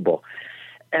unusable.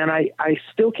 I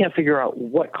still can't figure out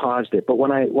what caused it. But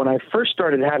when I first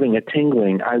started having a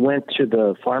tingling, I went to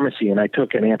the pharmacy and I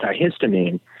took an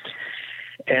antihistamine,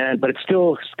 but it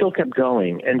still kept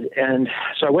going. And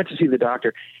so I went to see the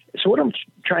doctor. So what I'm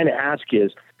trying to ask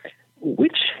is,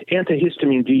 which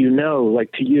antihistamine do you know,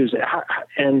 like, to use?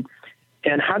 And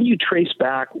how do you trace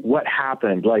back what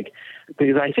happened? Like,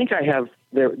 because I think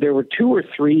there were 2 or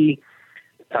 3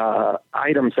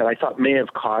 items that I thought may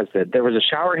have caused it. There was a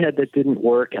shower head that didn't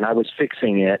work, and I was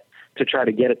fixing it to try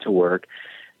to get it to work.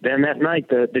 Then that night,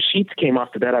 the sheets came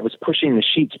off the bed. I was pushing the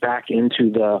sheets back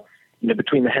into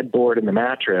between the headboard and the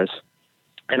mattress.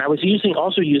 And I was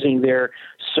also using their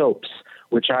soaps,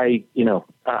 which I'm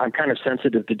kind of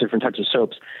sensitive to different types of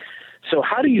soaps. So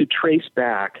how do you trace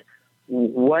back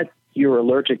what you're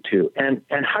allergic to? And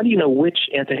how do you know which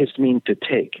antihistamine to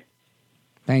take?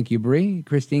 Thank you, Bree.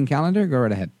 Christine Callander, go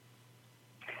right ahead.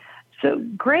 So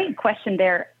great question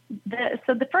there.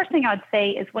 So the first thing I'd say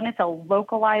is when it's a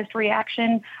localized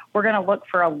reaction, we're going to look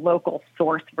for a local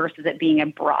source versus it being a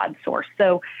broad source.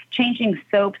 So changing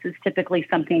soaps is typically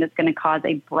something that's going to cause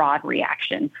a broad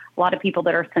reaction. A lot of people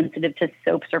that are sensitive to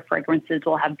soaps or fragrances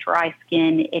will have dry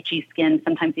skin, itchy skin,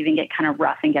 sometimes even get kind of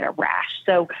rough and get a rash.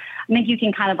 So I think you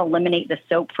can kind of eliminate the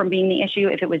soap from being the issue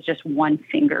if it was just one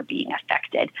finger being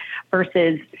affected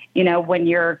versus, when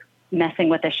you're messing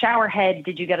with a shower head,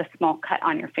 did you get a small cut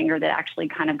on your finger that actually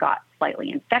kind of got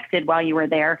slightly infected while you were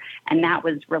there? And that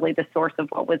was really the source of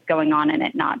what was going on and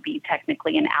it not be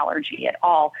technically an allergy at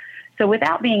all. So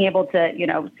without being able to,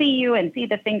 see you and see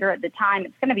the finger at the time,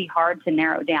 it's going to be hard to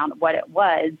narrow down what it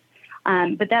was.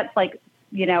 But that's like,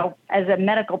 as a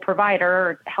medical provider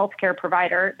or healthcare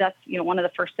provider, that's, one of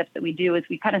the first steps that we do is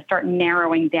we kind of start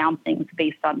narrowing down things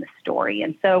based on the story.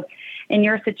 And so in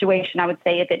your situation, I would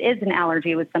say if it is an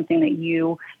allergy, it was something that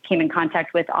you came in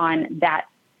contact with on that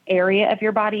area of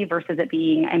your body versus it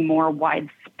being a more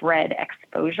widespread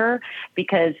exposure,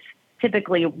 because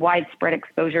typically widespread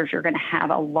exposures, you're going to have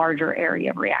a larger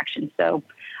area of reaction. So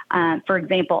for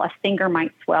example, a finger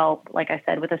might swell, like I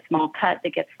said, with a small cut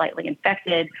that gets slightly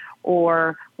infected,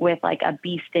 or with like a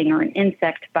bee sting or an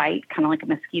insect bite, kind of like a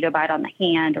mosquito bite on the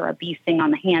hand or a bee sting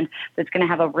on the hand, that's going to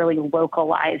have a really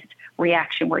localized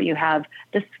reaction where you have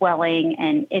the swelling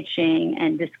and itching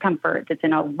and discomfort that's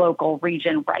in a local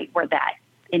region right where that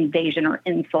invasion or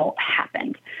insult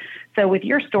happened. So with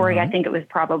your story, I think it was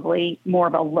probably more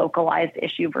of a localized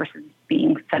issue versus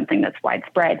being something that's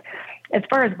widespread. As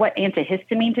far as what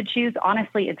antihistamine to choose,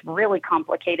 honestly, it's really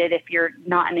complicated if you're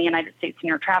not in the United States and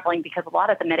you're traveling, because a lot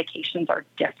of the medications are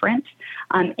different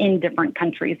in different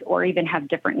countries or even have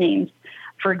different names.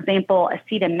 For example,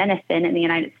 acetaminophen in the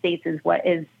United States is what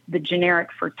is the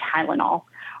generic for Tylenol,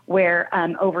 where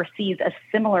overseas a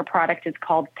similar product is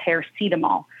called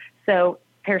paracetamol. So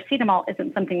paracetamol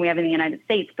isn't something we have in the United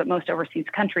States, but most overseas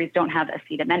countries don't have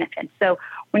acetaminophen. So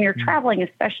when you're traveling,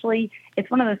 especially, it's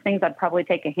one of those things I'd probably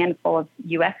take a handful of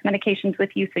U.S. medications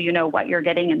with you so you know what you're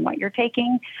getting and what you're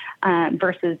taking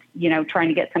versus, trying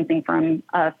to get something from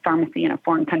a pharmacy in a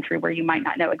foreign country where you might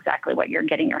not know exactly what you're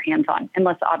getting your hands on,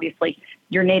 unless obviously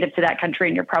you're native to that country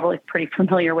and you're probably pretty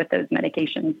familiar with those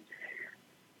medications.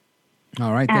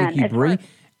 All right. Thank you, Bree.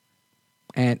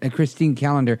 And Christine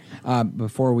Callander,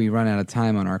 before we run out of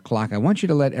time on our clock, I want you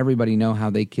to let everybody know how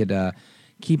they could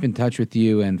keep in touch with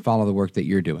you and follow the work that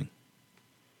you're doing.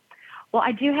 Well,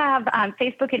 I do have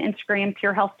Facebook and Instagram,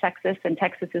 Pure Health Texas, and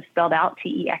Texas is spelled out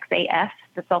TEXAS.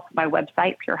 That's also my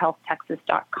website,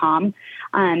 purehealthtexas.com.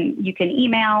 You can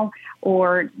email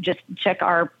or just check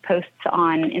our posts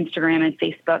on Instagram and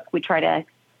Facebook. We try to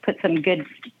put some good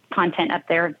content up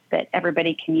there that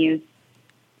everybody can use.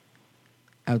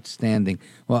 Outstanding.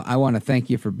 Well, I want to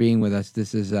thank you for being with us.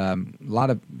 This is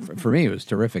for me, it was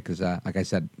terrific because, like I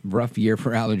said, rough year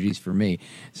for allergies for me.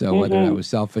 So whether I was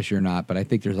selfish or not, but I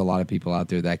think there's a lot of people out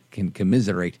there that can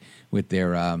commiserate with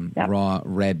their raw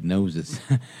red noses.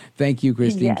 Thank you,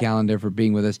 Christine Callander, for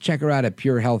being with us. Check her out at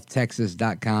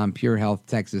purehealthtexas.com,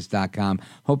 purehealthtexas.com.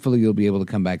 Hopefully you'll be able to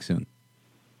come back soon.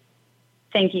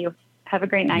 Thank you. Have a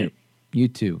great night. You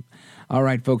too. All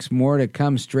right, folks, more to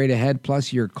come straight ahead,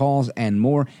 plus your calls and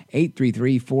more.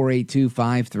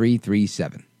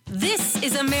 833-482-5337. This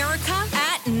is America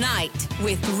at Night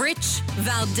with Rich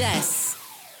Valdez.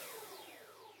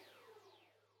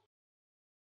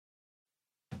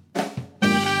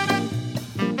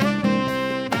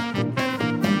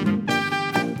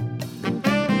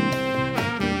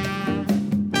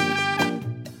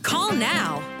 Call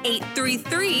now,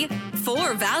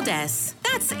 833-4VALDEZ.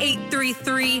 That's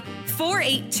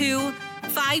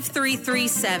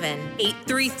 833-482-5337.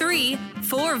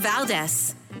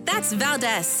 833-4VALDEZ. That's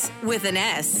Valdez with an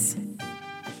S.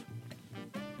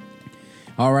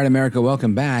 All right, America,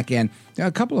 welcome back. And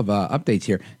a couple of updates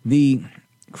here. The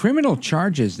criminal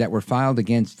charges that were filed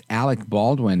against Alec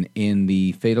Baldwin in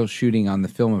the fatal shooting on the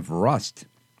film of Rust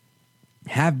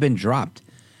have been dropped.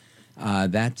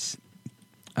 That's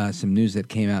some news that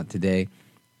came out today.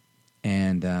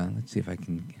 And let's see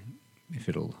if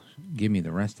it'll give me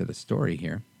the rest of the story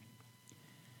here.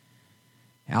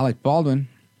 Alec Baldwin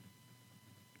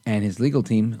and his legal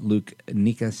team, Luke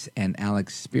Nikas and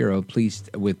Alex Spiro, pleased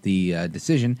with the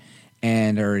decision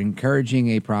and are encouraging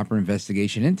a proper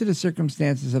investigation into the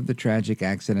circumstances of the tragic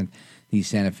accident. The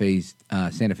Santa Fe's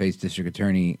district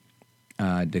attorney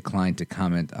declined to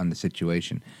comment on the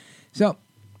situation. So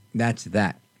that's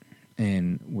that.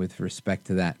 And with respect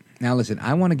to that, now listen,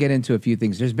 I want to get into a few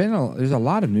things. There's a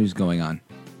lot of news going on,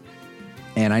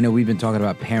 and I know we've been talking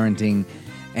about parenting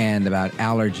and about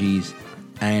allergies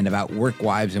and about work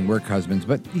wives and work husbands,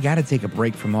 but you got to take a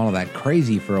break from all of that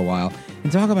crazy for a while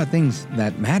and talk about things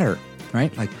that matter,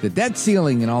 right? Like the debt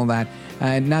ceiling and all that.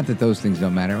 Not that those things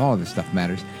don't matter. All of this stuff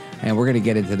matters. And we're going to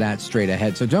get into that straight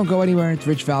ahead. So don't go anywhere. It's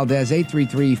Rich Valdez,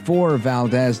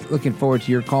 833-4-VALDEZ. Looking forward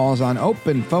to your calls on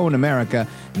Open Phone America.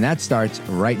 And that starts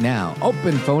right now.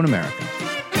 Open Phone America.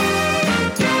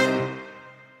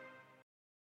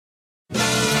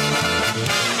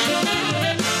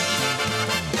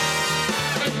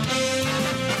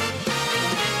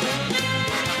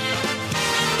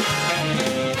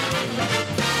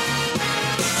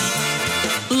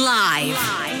 Live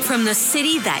from the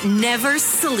city that never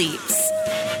sleeps.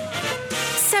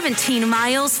 17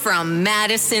 miles from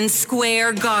Madison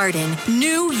Square Garden,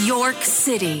 New York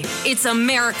City. It's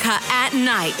America at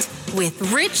Night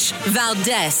with Rich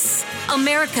Valdez.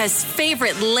 America's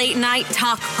favorite late night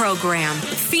talk program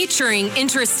featuring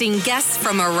interesting guests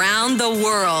from around the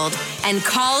world and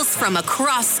calls from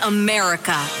across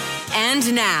America.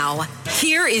 And now,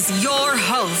 here is your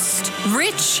host,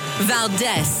 Rich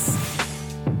Valdez.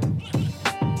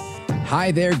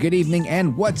 Hi there, good evening,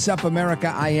 and what's up, America?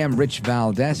 I am Rich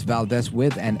Valdez, Valdez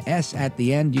with an S at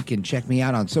the end. You can check me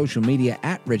out on social media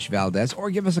at Rich Valdez or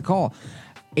give us a call,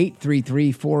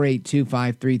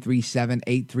 833-482-5337,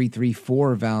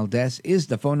 833-4-VALDEZ is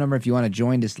the phone number if you want to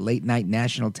join this late-night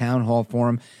national town hall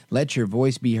forum. Let your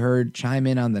voice be heard, chime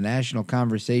in on the national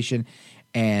conversation,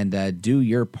 and do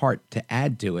your part to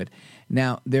add to it.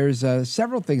 Now, there's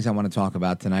several things I want to talk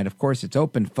about tonight. Of course, it's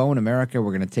Open Phone America.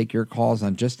 We're going to take your calls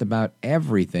on just about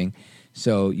everything,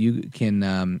 so you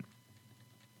can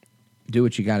do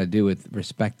what you got to do with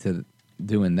respect to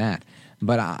doing that.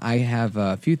 But I have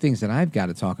a few things that I've got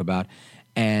to talk about,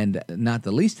 and not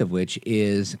the least of which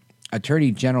is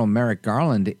Attorney General Merrick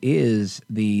Garland is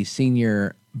the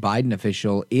senior Biden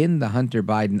official in the Hunter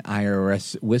Biden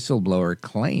IRS whistleblower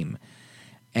claim.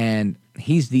 And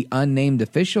he's the unnamed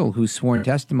official whose sworn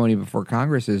testimony before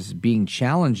Congress is being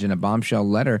challenged in a bombshell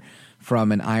letter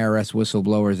from an IRS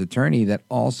whistleblower's attorney that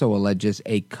also alleges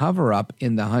a cover-up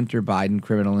in the Hunter Biden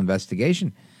criminal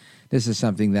investigation. This is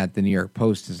something that the New York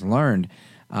Post has learned.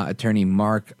 Attorney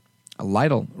Mark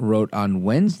Lytle wrote on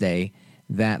Wednesday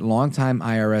that longtime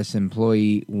IRS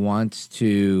employee wants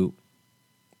to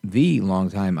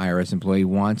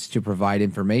provide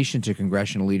information to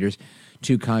congressional leaders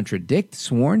to contradict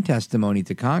sworn testimony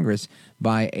to Congress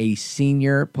by a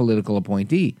senior political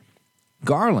appointee,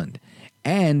 Garland,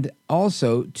 and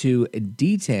also to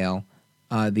detail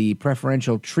the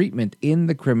preferential treatment in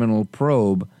the criminal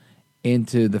probe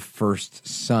into the first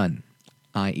son,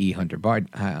 i.e. Hunter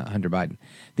Biden.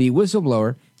 The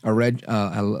whistleblower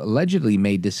allegedly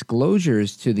made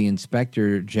disclosures to the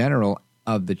Inspector General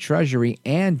of the Treasury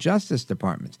and Justice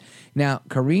Departments. Now,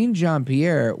 Karine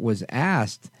Jean-Pierre was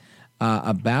asked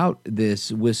about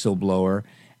this whistleblower,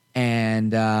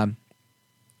 and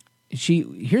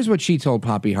here's what she told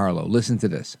Poppy Harlow. Listen to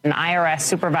this. An IRS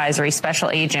supervisory special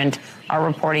agent, our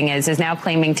reporting is now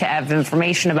claiming to have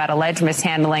information about alleged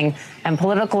mishandling and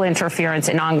political interference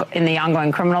in the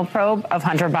ongoing criminal probe of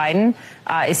Hunter Biden.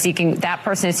 That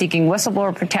person is seeking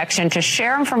whistleblower protection to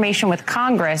share information with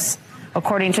Congress,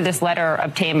 according to this letter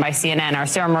obtained by CNN. Our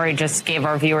Sarah Murray just gave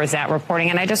our viewers that reporting,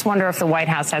 and I just wonder if the White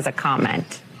House has a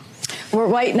comment. Well,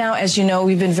 right now, as you know,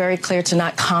 we've been very clear to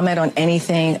not comment on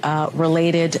anything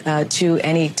related to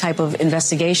any type of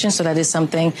investigation. So that is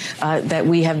something that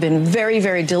we have been very,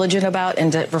 very diligent about,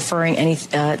 and referring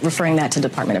that to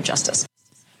Department of Justice.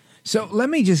 So let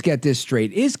me just get this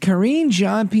straight. Is Karine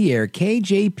Jean-Pierre,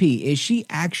 KJP, is she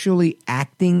actually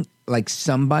acting like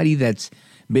somebody that's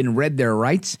been read their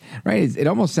rights, right? It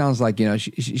almost sounds like,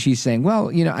 she's saying, well,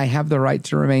 I have the right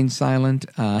to remain silent.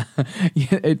 To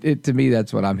me,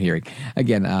 that's what I'm hearing.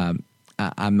 Again,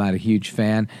 I'm not a huge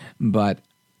fan, but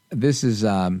this is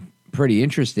pretty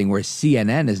interesting, where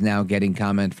CNN is now getting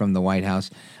comment from the White House.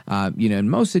 In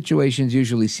most situations,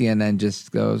 usually CNN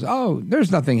just goes, oh,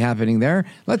 there's nothing happening there.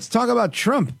 Let's talk about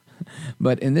Trump.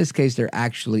 But in this case, they're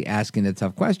actually asking the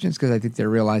tough questions because I think they're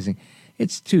realizing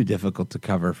it's too difficult to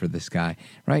cover for this guy,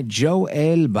 right?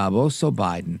 Joel Baboso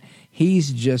Biden.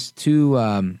 He's just too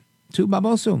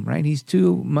baboso, right? He's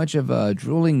too much of a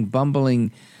drooling,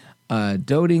 bumbling,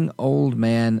 doting old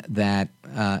man that,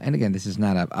 and again, this is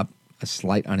not a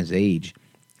slight on his age.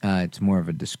 It's more of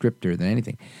a descriptor than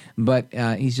anything. But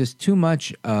he's just too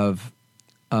much of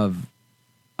a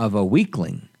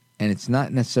weakling. And it's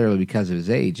not necessarily because of his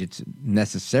age. It's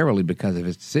necessarily because of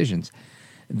his decisions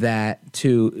that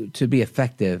to be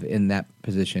effective in that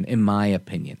position, in my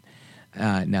opinion.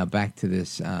 Now back to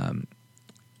this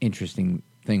interesting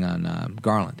thing on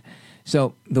Garland.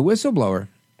 So the whistleblower,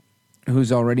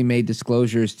 who's already made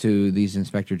disclosures to these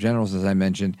inspector generals, as I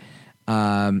mentioned,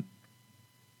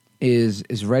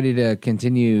 is ready to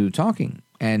continue talking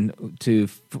and to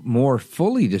more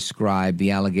fully describe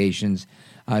the allegations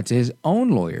to his own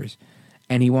lawyers.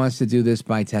 And he wants to do this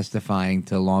by testifying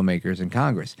to lawmakers in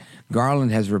Congress.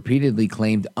 Garland has repeatedly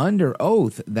claimed under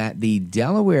oath that the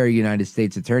Delaware United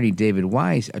States Attorney David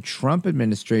Weiss, a Trump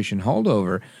administration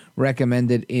holdover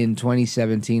recommended in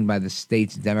 2017 by the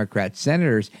state's Democrat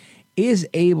senators, is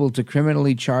able to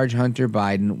criminally charge Hunter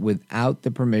Biden without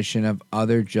the permission of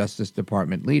other Justice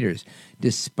Department leaders,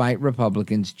 despite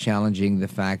Republicans challenging the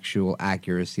factual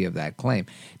accuracy of that claim.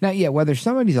 Now, yeah, whether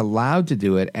somebody's allowed to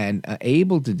do it and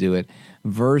able to do it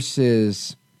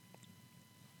versus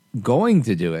going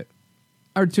to do it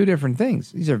are two different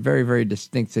things. These are very, very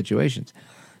distinct situations.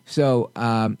 So,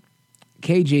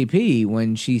 KJP,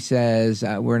 when she says,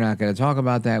 we're not going to talk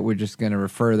about that, we're just going to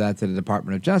refer that to the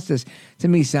Department of Justice, to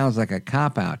me sounds like a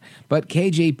cop-out. But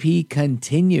KJP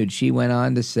continued. She went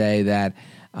on to say that,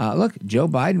 look, Joe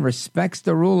Biden respects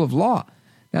the rule of law.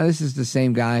 Now, this is the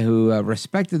same guy who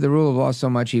respected the rule of law so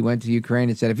much he went to Ukraine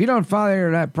and said, if you don't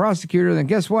fire that prosecutor, then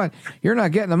guess what? You're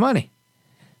not getting the money.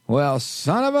 Well,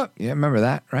 son of a... Yeah, remember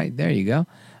that, right? There you go.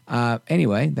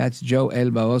 Anyway, that's Joe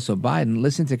Baboso Biden.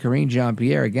 Listen to Karine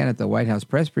Jean-Pierre again at the White House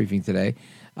press briefing today,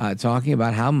 talking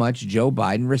about how much Joe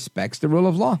Biden respects the rule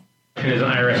of law. As an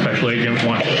IRS special agent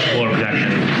wants whistleblower protection,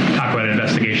 talk about an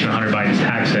investigation of Hunter Biden's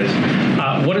taxes.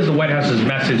 What is the White House's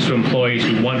message to employees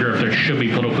who wonder if there should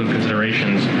be political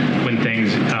considerations when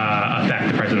things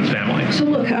affect the president's family? So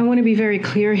look, I want to be very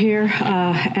clear here.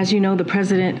 As you know, the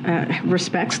president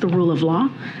respects the rule of law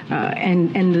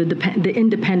and the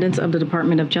independence of the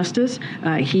Department of Justice.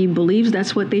 He believes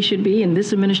that's what they should be. In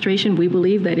this administration, we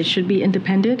believe that it should be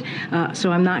independent.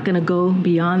 So I'm not going to go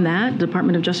beyond that. The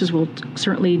Department of Justice will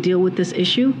certainly deal with this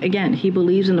issue. Again, he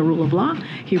believes in the rule of law.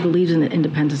 He believes in the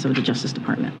independence of the Justice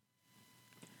Department.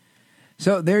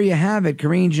 So there you have it.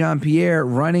 Karine Jean-Pierre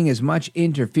running as much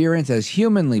interference as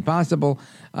humanly possible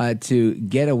to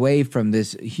get away from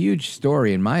this huge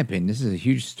story, in my opinion. This is a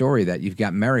huge story that you've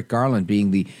got Merrick Garland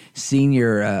being the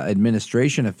senior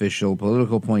administration official,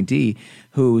 political appointee,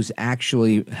 who's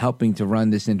actually helping to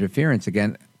run this interference,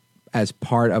 again, as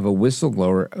part of a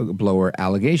whistleblower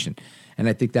allegation. And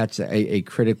I think that's a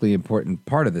critically important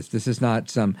part of this. This is not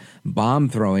some bomb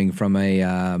throwing from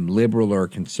a liberal or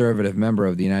conservative member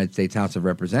of the United States House of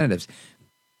Representatives.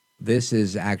 This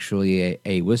is actually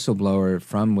a whistleblower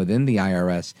from within the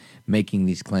IRS making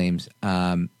these claims.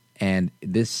 And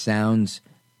this sounds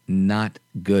not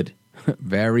good.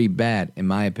 Very bad, in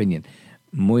my opinion.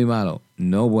 Muy malo.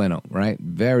 No bueno, right?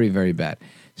 Very, very bad.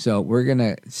 So we're going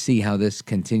to see how this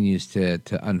continues to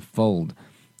unfold.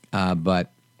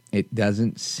 But it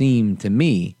doesn't seem to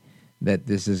me that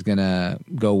this is going to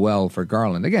go well for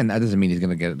Garland. Again, that doesn't mean he's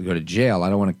going to go to jail. I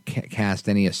don't want to cast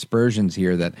any aspersions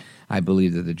here that I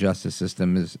believe that the justice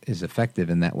system is effective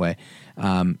in that way.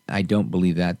 I don't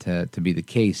believe that to be the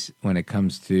case when it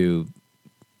comes to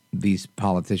these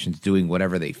politicians doing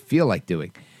whatever they feel like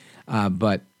doing.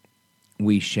 But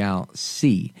we shall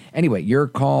see. Anyway, your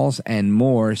calls and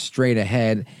more straight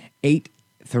ahead.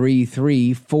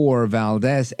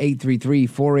 833-4-VALDEZ,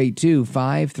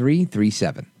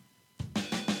 833-482-5337.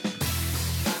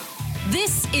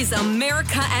 This is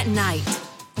America at Night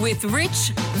with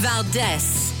Rich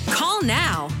Valdez. Call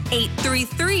now,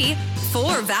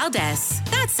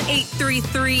 833-4-VALDEZ. That's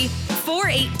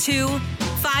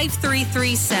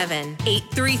 833-482-5337.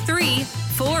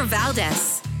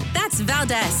 833-4-VALDEZ. That's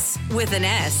Valdez with an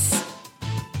S.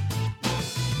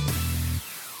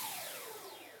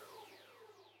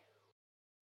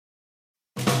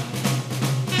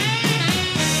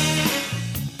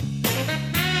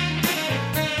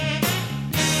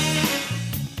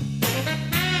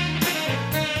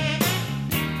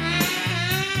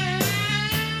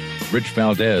 Rich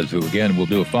Valdez, who, again, will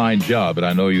do a fine job, and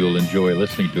I know you'll enjoy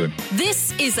listening to him.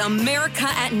 This is America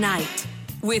at Night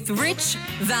with Rich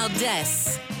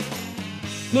Valdez.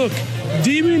 Look,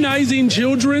 demonizing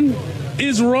children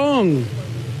is wrong.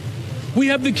 We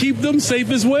have to keep them safe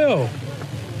as well.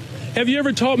 Have you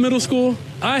ever taught middle school?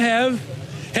 I have.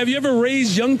 Have you ever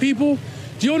raised young people?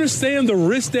 Do you understand the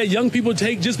risk that young people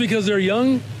take just because they're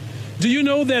young? Do you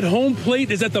know that home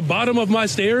plate is at the bottom of my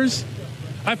stairs?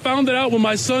 I found that out when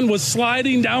my son was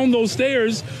sliding down those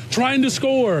stairs trying to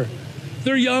score.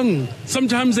 They're young.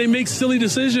 Sometimes they make silly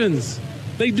decisions.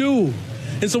 They do.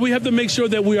 And so we have to make sure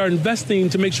that we are investing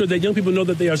to make sure that young people know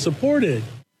that they are supported.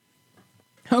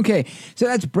 Okay, so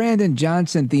that's Brandon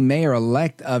Johnson, the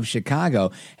mayor-elect of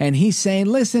Chicago, and he's saying,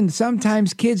 listen,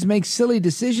 sometimes kids make silly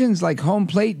decisions like home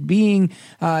plate being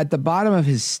at the bottom of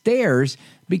his stairs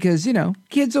because,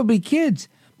 kids will be kids.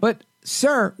 But,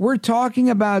 sir, we're talking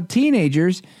about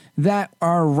teenagers that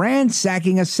are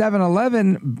ransacking a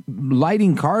 7-Eleven,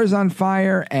 lighting cars on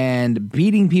fire and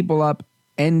beating people up,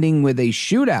 ending with a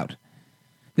shootout.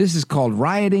 This is called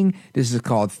rioting. This is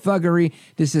called thuggery.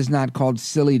 This is not called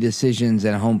silly decisions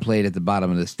at home plate at the bottom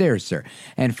of the stairs, sir.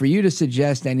 And for you to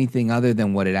suggest anything other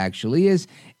than what it actually is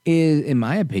in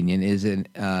my opinion, is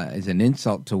an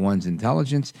insult to one's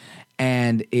intelligence.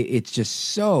 And it's just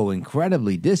so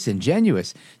incredibly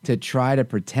disingenuous to try to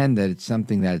pretend that it's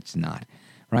something that it's not,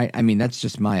 right? I mean, that's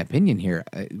just my opinion here.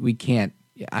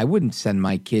 I wouldn't send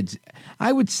my kids.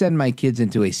 I would send my kids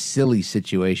into a silly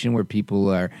situation where people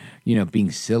are,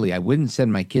 being silly. I wouldn't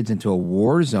send my kids into a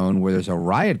war zone where there's a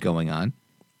riot going on.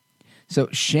 So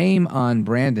shame on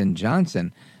Brandon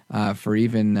Johnson for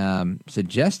even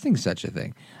suggesting such a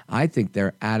thing. I think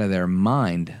they're out of their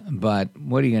mind. But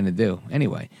what are you going to do?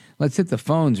 Anyway, let's hit the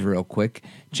phones real quick.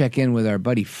 Check in with our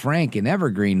buddy Frank in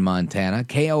Evergreen, Montana.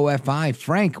 KOFI.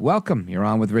 Frank, welcome. You're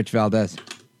on with Rich Valdez.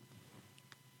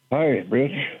 Hi,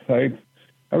 Rich.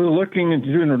 I was looking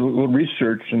into doing a little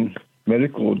research in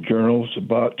medical journals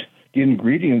about the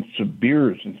ingredients of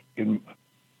beers in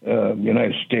the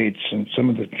United States, and some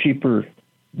of the cheaper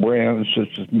brands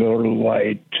such as Miller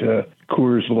Lite,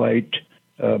 Coors Light,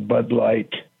 Bud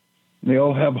Light, they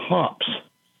all have hops.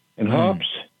 And hops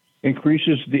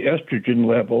increases the estrogen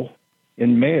level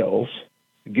in males,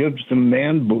 gives them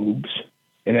man boobs,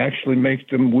 and actually makes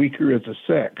them weaker as a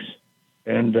sex.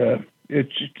 And there's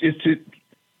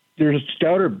a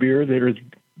stouter beer that is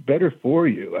better for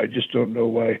you. I just don't know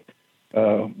why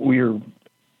we're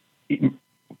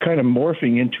kind of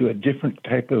morphing into a different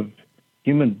type of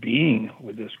human being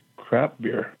with this crap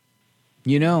beer.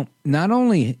 Not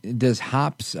only does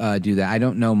hops do that, I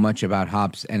don't know much about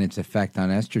hops and its effect on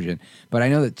estrogen, but I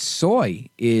know that soy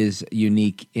is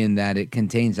unique in that it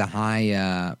contains a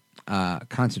high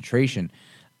concentration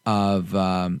of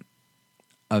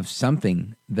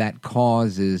something that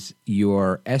causes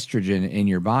your estrogen in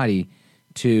your body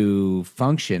to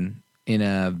function in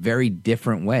a very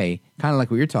different way, kind of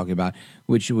like what you're talking about,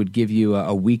 which would give you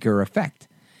a weaker effect.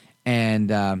 And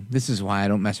this is why I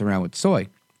don't mess around with soy,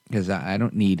 because I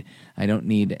don't need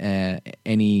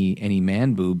any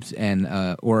man boobs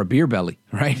and or a beer belly,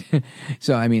 right?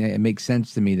 So I mean, it makes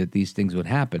sense to me that these things would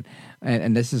happen,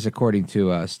 and this is according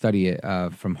to a study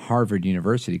from Harvard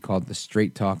University called "The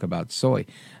Straight Talk About Soy."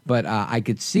 But I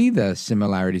could see the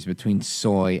similarities between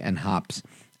soy and hops,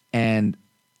 and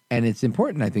it's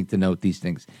important, I think, to note these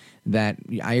things. That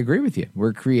I agree with you.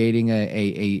 We're creating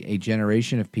a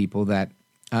generation of people that,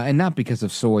 and not because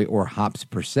of soy or hops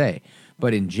per se,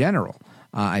 but in general,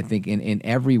 I think in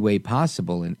every way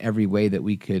possible, in every way that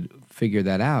we could figure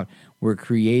that out, we're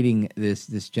creating this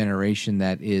generation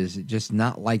that is just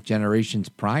not like generations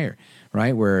prior,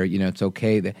 right? Where, it's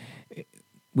okay that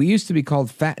we used to be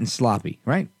called fat and sloppy,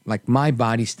 right? Like my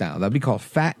body style, that'd be called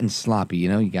fat and sloppy.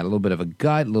 You got a little bit of a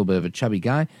gut, a little bit of a chubby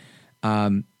guy.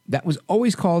 That was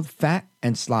always called fat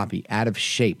and sloppy, out of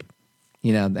shape.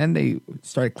 Then they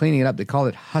started cleaning it up. They call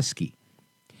it husky.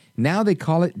 Now they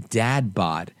call it dad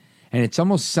bod, and it's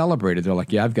almost celebrated. They're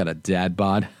like, yeah, I've got a dad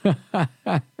bod.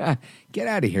 Get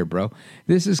out of here, bro.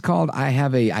 This is called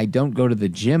I don't go to the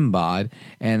gym bod,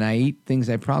 and I eat things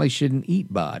I probably shouldn't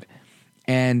eat bod.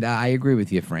 And I agree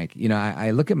with you, Frank.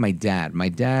 I look at my dad. My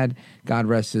dad, God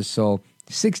rest his soul,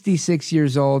 66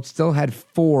 years old, still had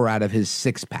 4 out of his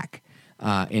 6-pack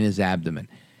in his abdomen.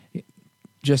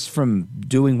 Just from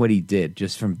doing what he did,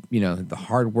 just from, the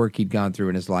hard work he'd gone through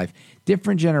in his life.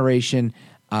 Different generation,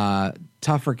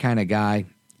 tougher kind of guy.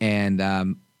 And,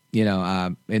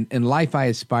 in life, I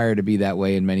aspire to be that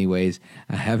way in many ways.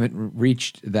 I haven't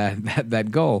reached that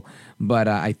goal. But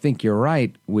I think you're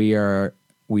right.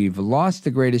 We've lost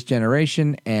the greatest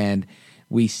generation, and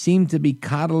We seem to be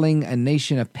coddling a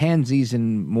nation of pansies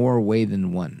in more way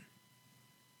than one.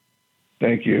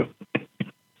 Thank you.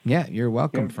 Yeah, you're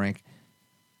welcome, Frank.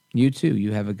 You too.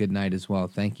 You have a good night as well.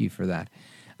 Thank you for that.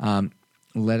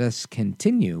 Let us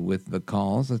continue with the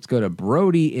calls. Let's go to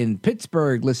Brody in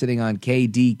Pittsburgh, listening on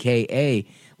KDKA.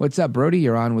 What's up, Brody?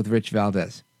 You're on with Rich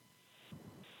Valdez.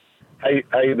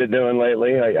 How you been doing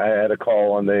lately? I had a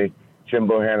call on the Jim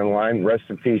Bohannon line. Rest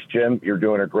in peace, Jim. You're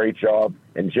doing a great job.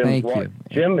 And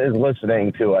Jim is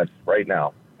listening to us right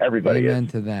now. Everybody Amen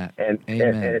is. to that. And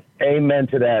amen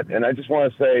to that. And I just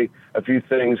want to say a few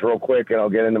things real quick, and I'll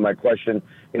get into my question.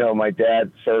 My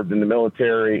dad served in the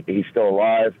military. He's still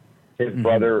alive. His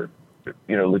brother,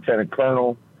 Lieutenant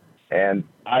Colonel. And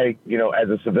I, as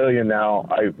a civilian now,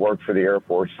 I work for the Air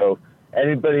Force. So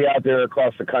anybody out there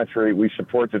across the country, we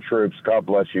support the troops. God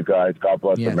bless you guys. God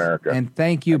bless America. And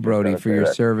thank you, Brody, for your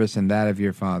service and that of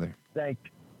your father.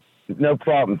 No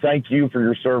problem. Thank you for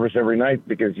your service every night,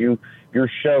 because your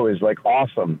show is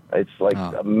awesome. It's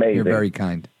amazing. You're very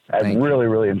kind. I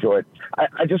really enjoy it.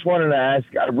 I just wanted to ask,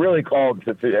 I really called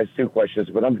to ask two questions,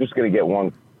 but I'm just going to get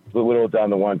one, a little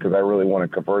down the one, because I really want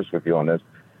to converse with you on this.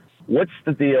 What's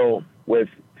the deal with,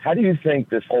 how do you think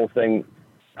this whole thing,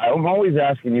 I'm always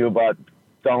asking you about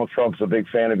Donald Trump's a big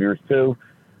fan of yours too.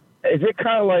 Is it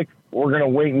kind of like we're going to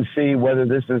wait and see whether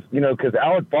this is, because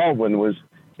Alec Baldwin was,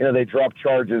 they dropped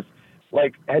charges.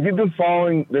 Have you been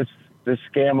following this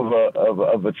scam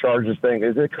of a charges thing?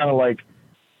 Is it kind of like,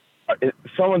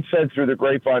 someone said through the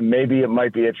grapevine, maybe it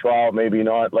might be a trial, maybe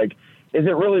not. Is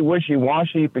it really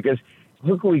wishy-washy? Because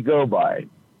who can we go by?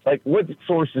 What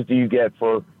sources do you get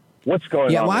for what's going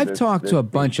on? Yeah, well, I've talked to a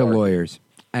bunch of lawyers,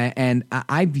 and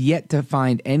I've yet to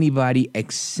find anybody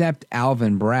except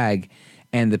Alvin Bragg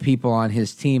and the people on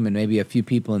his team, and maybe a few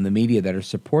people in the media that are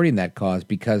supporting that cause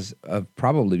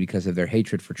probably because of their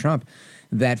hatred for Trump,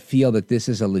 that feel that this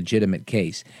is a legitimate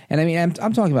case. And I mean,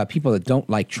 I'm talking about people that don't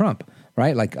like Trump,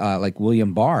 right? Like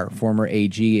William Barr, former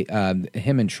AG.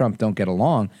 Him and Trump don't get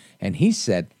along, and he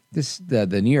said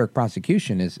the New York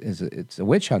prosecution it's a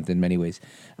witch hunt in many ways.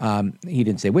 He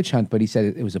didn't say witch hunt, but he said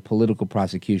it was a political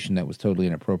prosecution that was totally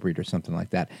inappropriate or something like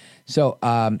that. So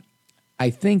I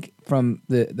think from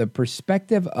the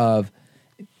perspective of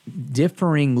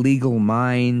differing legal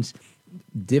minds,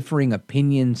 differing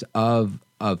opinions of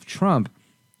Trump,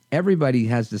 everybody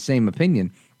has the same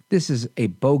opinion. This is a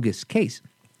bogus case.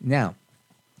 Now,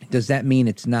 does that mean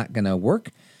it's not going to work?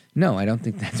 No, I don't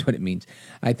think that's what it means.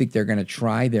 I think they're going to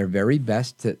try their very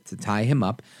best to tie him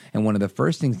up. And one of the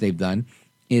first things they've done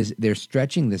is they're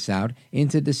stretching this out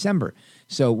into December.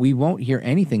 So we won't hear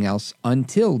anything else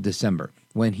until December,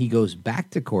 when he goes back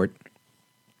to court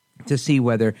to see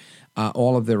whether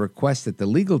all of the requests that the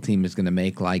legal team is going to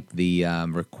make, like the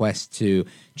request to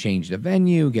change the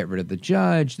venue, get rid of the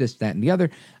judge, this, that, and the other,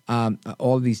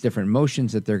 all of these different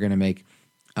motions that they're going to make,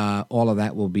 all of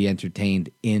that will be entertained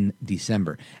in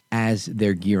December as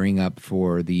they're gearing up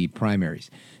for the primaries.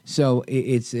 So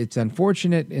it's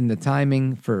unfortunate in the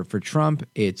timing for Trump.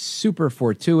 It's super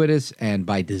fortuitous and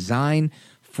by design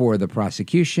for the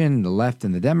prosecution, the left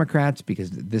and the Democrats,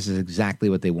 because this is exactly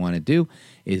what they want to do,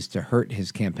 is to hurt his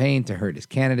campaign, to hurt his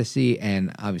candidacy,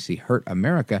 and obviously hurt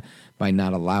America by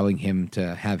not allowing him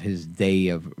to have his day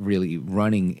of really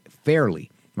running fairly,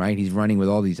 right? He's running with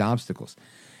all these obstacles.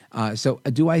 So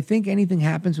do I think anything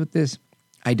happens with this?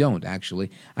 I don't, actually.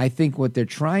 I think what they're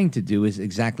trying to do is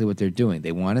exactly what they're doing.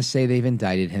 They want to say they've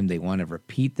indicted him. They want to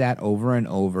repeat that over and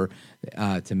over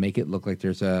to make it look like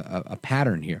there's a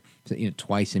pattern here. So,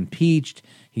 twice impeached.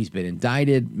 He's been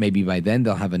indicted. Maybe by then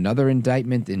they'll have another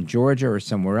indictment in Georgia or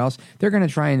somewhere else. They're going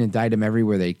to try and indict him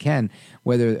everywhere they can.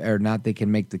 Whether or not they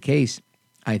can make the case,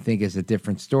 I think, is a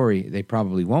different story. They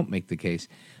probably won't make the case,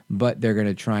 but they're going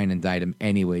to try and indict him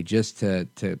anyway, just to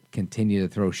continue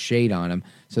to throw shade on him,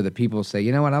 so that people say,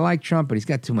 you know what, I like Trump, but he's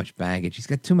got too much baggage. He's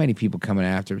got too many people coming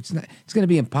after him. It's going to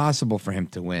be impossible for him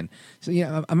to win. So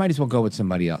I might as well go with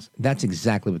somebody else. That's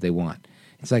exactly what they want.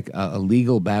 It's like a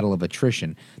legal battle of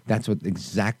attrition. That's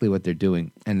exactly what they're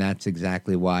doing, and that's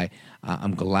exactly why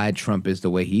I'm glad Trump is the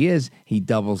way he is. He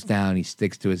doubles down, he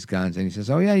sticks to his guns, and he says,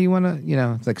 oh yeah, you want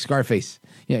to, it's like Scarface.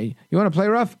 Yeah, you want to play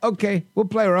rough? Okay, we'll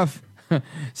play rough.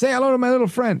 Say hello to my little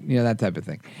friend, that type of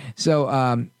thing.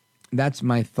 So that's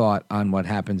my thought on what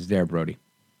happens there, Brody.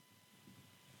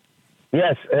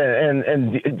 Yes,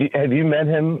 and have you met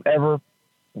him ever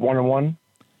one-on-one?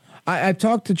 I've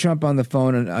talked to Trump on the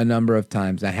phone a number of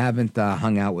times. I haven't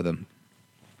hung out with him.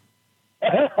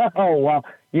 Oh, wow.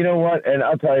 You know what? And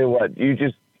I'll tell you what,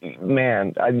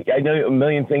 I know a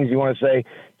million things you want to say.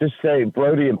 Just say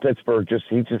Brody in Pittsburgh,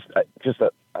 he's just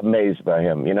amazed by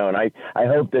him, and I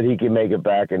hope that he can make it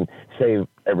back and save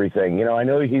everything. I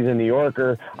know he's a New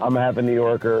Yorker. I'm half a New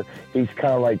Yorker. He's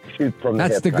kind of like shoot from the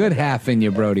hip. That's the good half in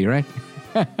you, Brody, right?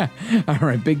 All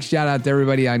right, big shout out to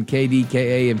everybody on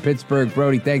KDKA in Pittsburgh.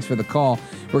 Brody, thanks for the call.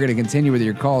 We're going to continue with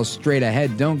your calls straight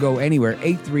ahead. Don't go anywhere.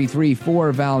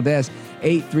 833-4-VALDEZ,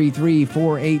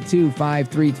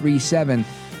 833-482-5337.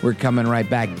 We're coming right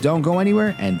back. Don't go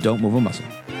anywhere and don't move a muscle.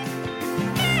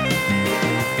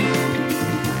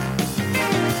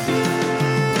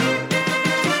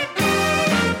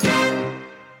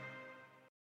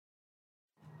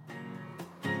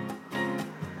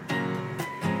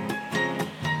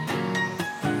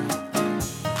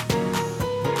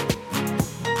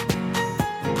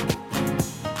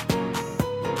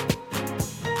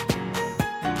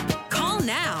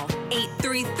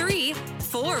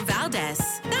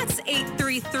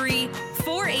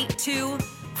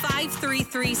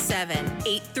 Seven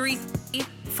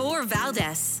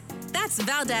 833-4-VALDEZ. That's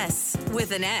Valdez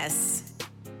with an S.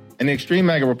 And the extreme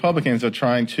MAGA Republicans are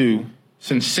trying to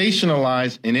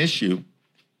sensationalize an issue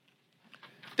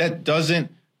that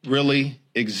doesn't really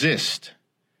exist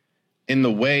in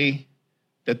the way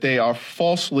that they are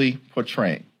falsely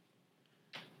portraying.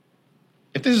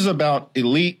 If this is about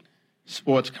elite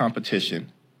sports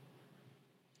competition,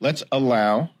 let's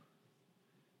allow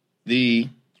the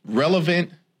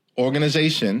relevant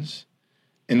organizations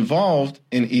involved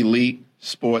in elite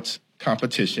sports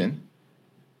competition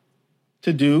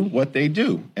to do what they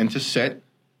do and to set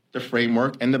the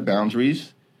framework and the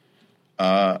boundaries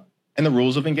and the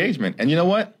rules of engagement. And you know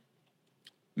what?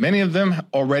 Many of them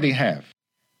already have.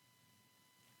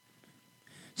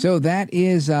 So that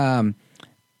is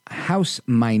House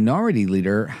Minority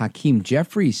Leader Hakeem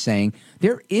Jeffries saying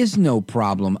there is no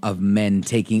problem of men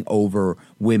taking over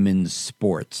women's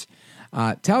sports.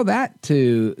 Tell that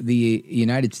to the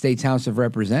United States House of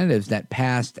Representatives that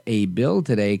passed a bill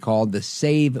today called the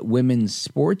Save Women's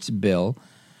Sports Bill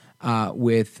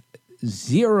with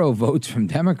 0 votes from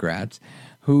Democrats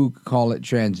who call it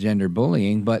transgender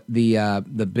bullying. But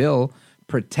the bill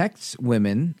protects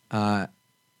women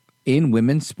in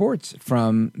women's sports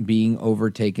from being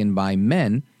overtaken by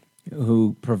men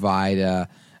who provide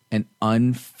an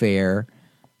unfair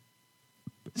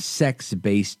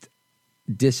sex-based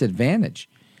disadvantage,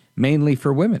 mainly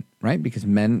for women, right? Because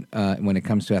men, when it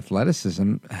comes to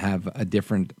athleticism, have a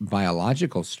different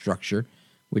biological structure,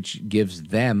 which gives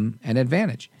them an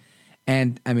advantage.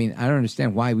 And, I mean, I don't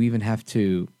understand why we even have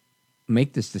to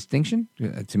make this distinction.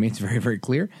 To me, it's very, very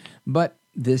clear. But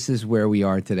this is where we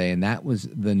are today, and that was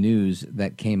the news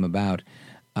that came about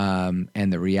and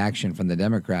the reaction from the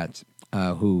Democrats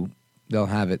who they'll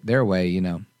have it their way.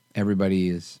 Everybody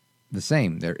is the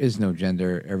same. There is no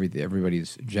gender.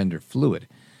 Everybody's gender fluid.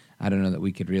 I don't know that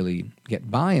we could really get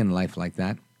by in life like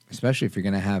that, especially if you're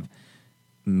going to have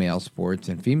male sports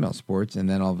and female sports and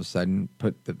then all of a sudden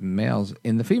put the males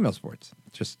in the female sports.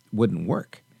 It just wouldn't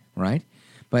work, right?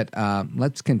 But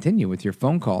let's continue with your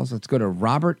phone calls. Let's go to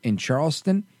Robert in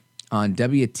Charleston on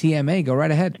WTMA. Go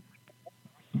right ahead.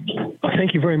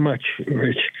 Thank you very much,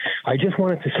 Rich. I just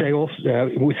wanted to say also,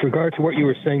 with regard to what you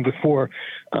were saying before,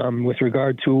 with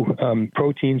regard to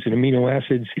proteins and amino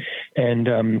acids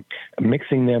and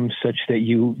mixing them such that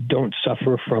you don't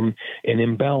suffer from an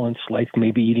imbalance, like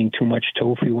maybe eating too much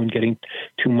tofu and getting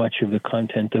too much of the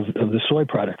content of the soy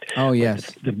product. Oh,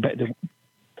 yes.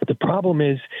 But the problem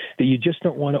is that you just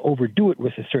don't want to overdo it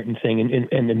with a certain thing.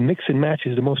 And the mix and match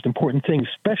is the most important thing,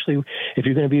 especially if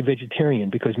you're going to be a vegetarian,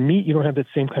 because meat, you don't have that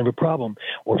same kind of a problem,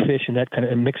 or fish and that kind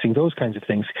of, and mixing those kinds of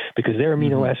things, because their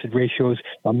amino acid ratios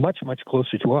are much, much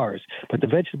closer to ours. But the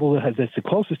vegetable that's the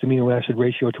closest amino acid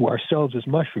ratio to ourselves is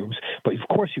mushrooms. But of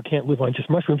course, you can't live on just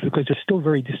mushrooms because they're still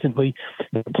very distantly,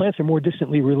 the plants are more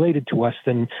distantly related to us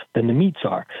than the meats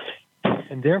are.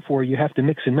 And therefore, you have to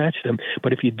mix and match them.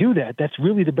 But if you do that, that's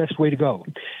really the best way to go,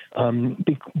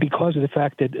 because of the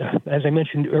fact that, as I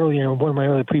mentioned earlier in one of my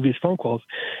other previous phone calls,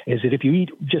 is that if you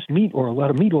eat just meat or a lot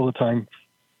of meat all the time,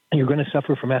 you're going to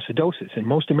suffer from acidosis. And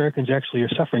most Americans actually are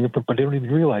suffering, but they don't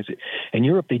even realize it. In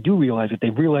Europe, they do realize it. They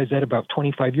realized that about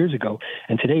 25 years ago.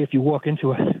 And today, if you walk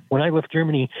into when I left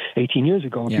Germany 18 years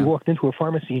ago, if you walked into a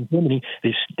pharmacy in Germany,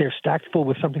 they're stacked full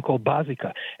with something called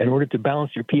Basica in order to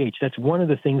balance your pH. That's one of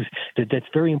the things that's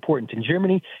very important. In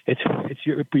Germany, it's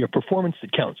your performance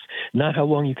that counts, not how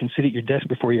long you can sit at your desk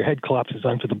before your head collapses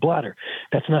onto the bladder.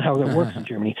 That's not how that works in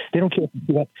Germany. They don't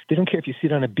care if you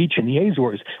sit on a beach in the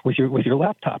Azores with your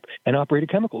laptop and operate a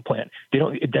chemical plant.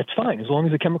 That's fine as long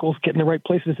as the chemicals get in the right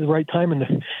places at the right time and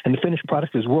the finished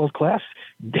product is world class.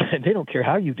 They don't care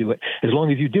how you do it as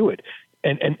long as you do it,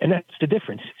 and that's the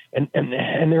difference. And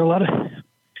there are a lot of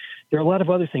there are a lot of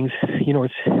other things,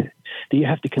 that you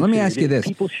have to consider. Let me ask you this.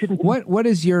 People shouldn't. What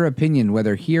is your opinion,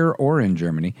 whether here or in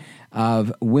Germany,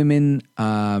 of women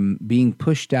being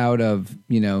pushed out of,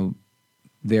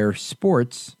 their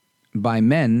sports by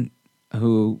men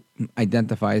who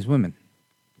identify as women?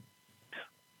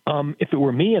 If it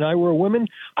were me and I were a woman,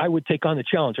 I would take on the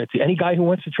challenge. I'd say, any guy who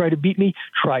wants to try to beat me,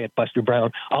 try it, Buster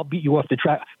Brown. I'll beat you off the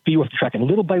track, and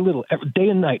little by little, day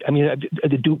and night. I mean, I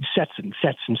do sets and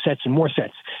sets and sets and more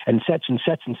sets, and sets and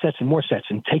sets and sets and more sets,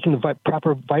 and taking the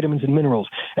proper vitamins and minerals,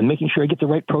 and making sure I get the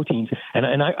right proteins.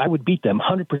 And I would beat them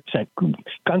 100%.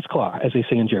 Ganz klar, as they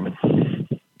say in German.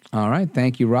 All right.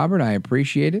 Thank you, Robert. I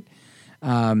appreciate it.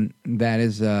 That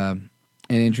is an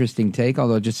interesting take,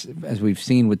 although just as we've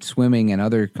seen with swimming and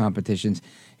other competitions,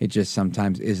 it just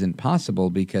sometimes isn't possible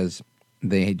because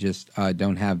they just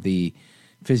don't have the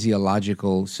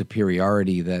physiological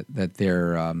superiority that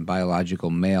their biological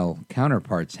male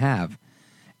counterparts have.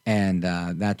 And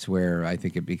that's where I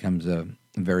think it becomes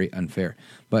very unfair.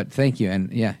 But thank you.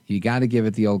 And yeah, you got to give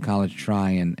it the old college try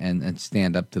and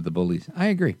stand up to the bullies. I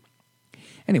agree.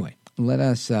 Anyway, let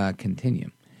us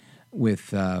continue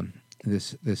with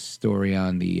this story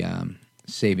on the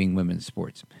saving women's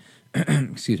sports.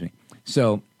 Excuse me.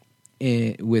 So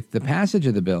with the passage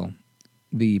of the bill,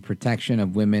 the Protection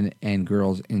of Women and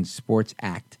Girls in Sports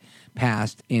Act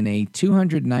passed in a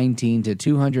 219 to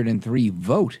 203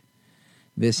 vote.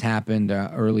 This happened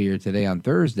earlier today on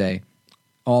Thursday.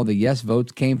 All the yes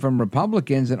votes came from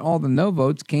Republicans and all the no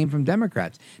votes came from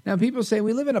Democrats. Now, people say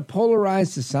we live in a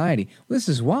polarized society. This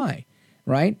is why,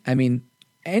 right? I mean,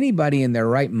 anybody in their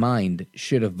right mind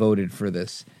should have voted for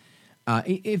this.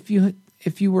 If you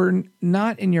were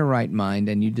not in your right mind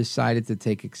and you decided to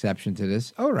take exception to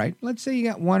this, all right, let's say you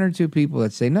got one or two people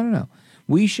that say, no,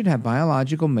 we should have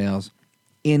biological males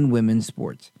in women's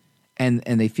sports. And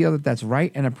they feel that that's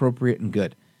right and appropriate and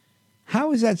good.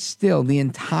 How is that still the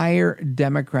entire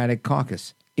Democratic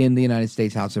caucus in the United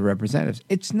States House of Representatives?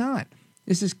 It's not.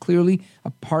 This is clearly a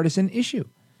partisan issue.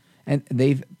 And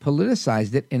they've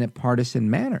politicized it in a partisan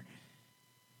manner.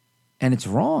 And it's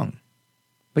wrong.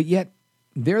 But yet,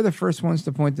 they're the first ones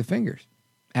to point the fingers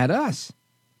at us,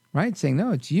 right? Saying,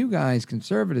 no, it's you guys,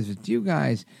 conservatives. It's you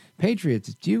guys, patriots.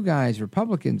 It's you guys,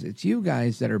 Republicans. It's you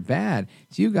guys that are bad.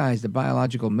 It's you guys, the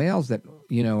biological males that,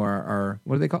 are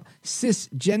what do they call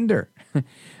cisgender,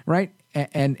 right?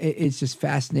 And it's just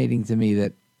fascinating to me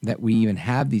that we even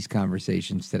have these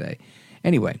conversations today.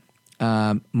 Anyway.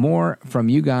 More from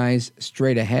you guys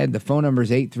straight ahead. The phone number is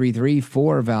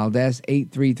 833-4-VALDEZ,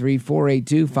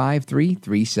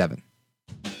 833-482-5337.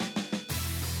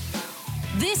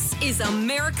 This is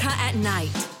America at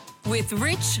Night with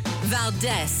Rich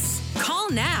Valdez. Call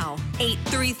now,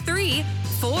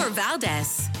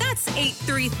 833-4-VALDEZ. That's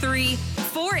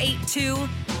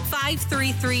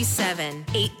 833-482-5337.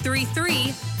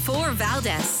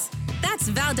 833-4-VALDEZ. That's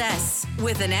Valdez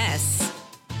with an S.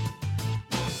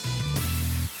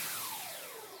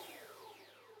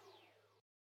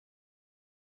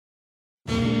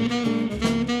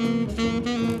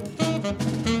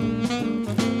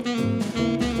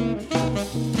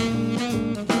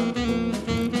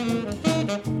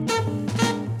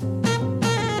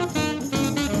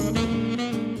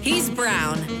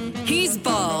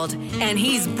 And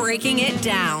he's breaking it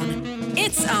down.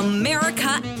 It's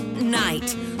America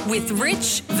Night with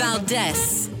Rich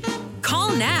Valdez.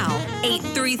 Call now,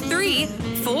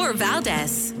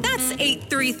 833-4-VALDEZ. That's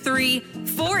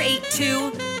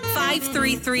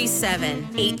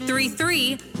 833-482-5337.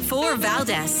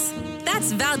 833-4-VALDEZ.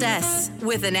 That's Valdez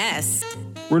with an S.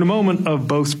 We're in a moment of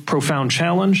both profound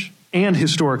challenge and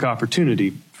historic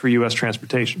opportunity for U.S.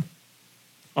 transportation.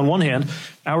 On one hand,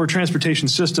 our transportation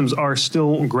systems are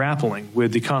still grappling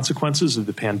with the consequences of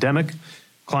the pandemic,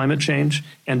 climate change,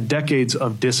 and decades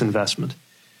of disinvestment.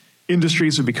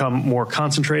 Industries have become more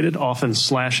concentrated, often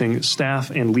slashing staff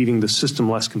and leaving the system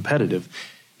less competitive.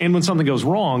 And when something goes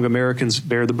wrong, Americans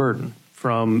bear the burden,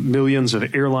 from millions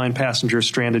of airline passengers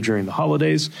stranded during the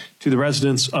holidays to the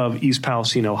residents of East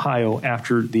Palestine, Ohio,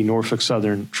 after the Norfolk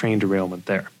Southern train derailment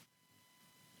there.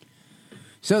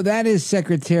 So that is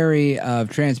Secretary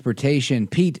of Transportation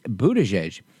Pete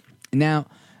Buttigieg. Now,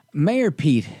 Mayor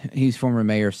Pete, he's former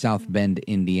mayor of South Bend,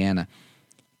 Indiana.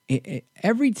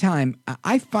 Every time,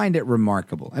 I find it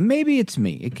remarkable, and maybe it's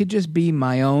me. It could just be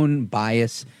my own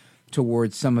bias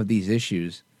towards some of these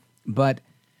issues. But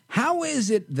how is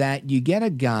it that you get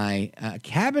a guy, a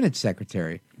cabinet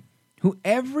secretary, who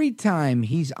every time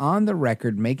he's on the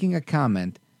record making a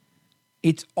comment,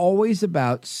 it's always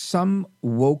about some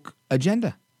woke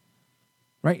agenda,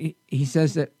 right? He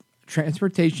says that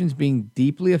transportation is being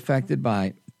deeply affected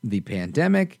by the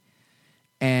pandemic,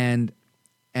 And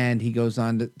he goes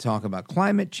on to talk about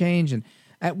climate change. And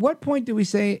at what point do we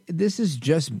say this is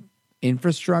just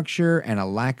infrastructure and a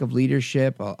lack of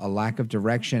leadership, a lack of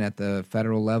direction at the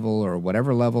federal level or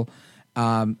whatever level,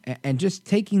 and just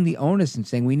taking the onus and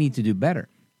saying we need to do better?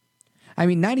 I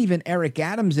mean, not even Eric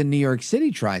Adams in New York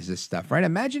City tries this stuff, right?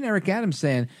 Imagine Eric Adams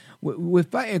saying, we're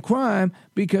fighting crime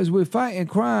because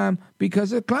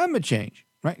of climate change,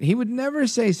 right? He would never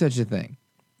say such a thing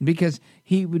because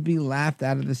he would be laughed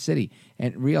out of the city.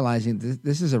 And realizing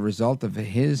this is a result of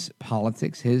his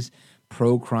politics, his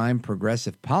pro-crime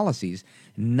progressive policies,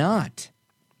 not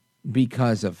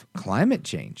because of climate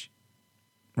change,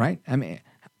 right? I mean,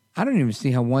 I don't even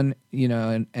see how one,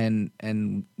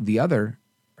 and the other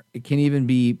it can even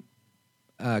be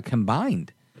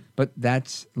combined, but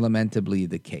that's lamentably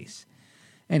the case.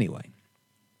 Anyway,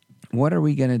 what are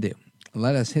we going to do?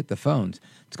 Let us hit the phones.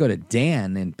 Let's go to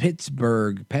Dan in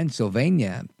Pittsburgh,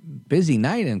 Pennsylvania. Busy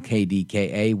night in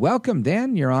KDKA. Welcome,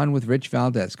 Dan. You're on with Rich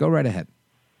Valdez. Go right ahead.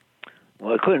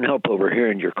 Well, I couldn't help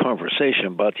overhearing your conversation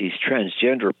about these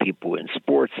transgender people in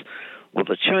sports. Well,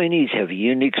 the Chinese have a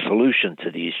unique solution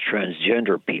to these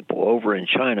transgender people. Over in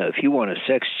China, if you want a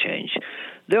sex change,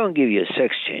 they don't give you a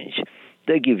sex change.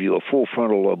 They give you a full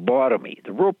frontal lobotomy.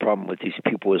 The real problem with these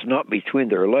people is not between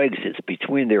their legs, it's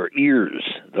between their ears.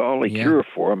 The only cure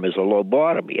for them is a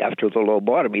lobotomy. After the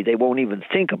lobotomy, they won't even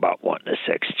think about wanting a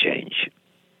sex change.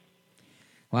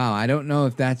 Wow, I don't know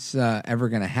if that's ever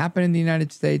going to happen in the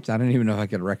United States. I don't even know if I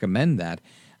could recommend that.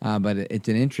 But it's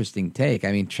an interesting take.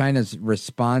 I mean, China's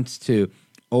response to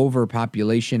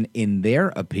overpopulation, in their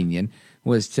opinion,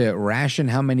 was to ration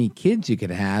how many kids you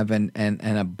could have and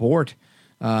abort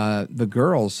the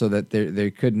girls so that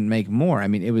they couldn't make more. I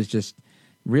mean, it was just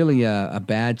really a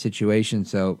bad situation.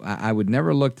 So I would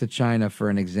never look to China for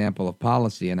an example of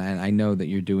policy, and I know that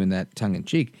you're doing that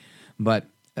tongue-in-cheek. But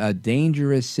a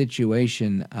dangerous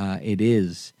situation it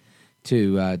is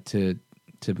to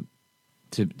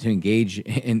engage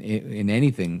in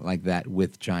anything like that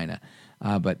with China.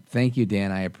 But thank you,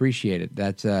 Dan. I appreciate it.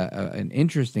 That's an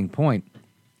interesting point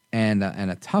and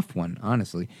a tough one,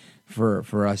 honestly,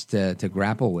 for us to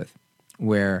grapple with,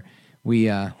 where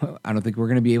I don't think we're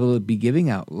going to be able to be giving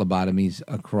out lobotomies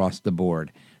across the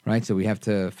board, right? So we have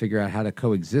to figure out how to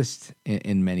coexist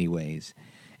in many ways.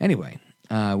 Anyway,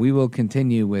 we will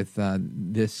continue with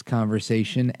this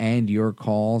conversation and your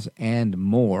calls and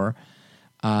more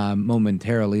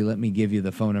momentarily. Let me give you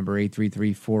the phone number,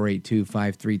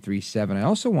 833-482-5337. I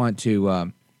also want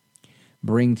to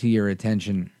bring to your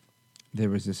attention, there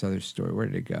was this other story. Where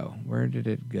did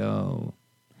it go?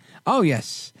 Oh,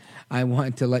 yes. I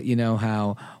want to let you know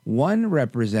how one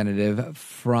representative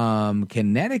from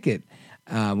Connecticut,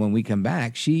 when we come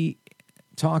back, she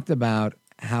talked about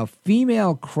how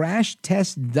female crash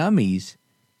test dummies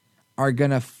are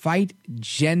going to fight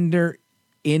gender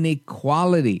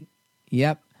inequality.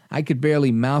 Yep, I could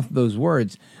barely mouth those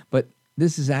words, but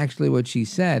this is actually what she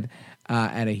said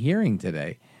at a hearing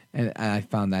today, and I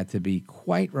found that to be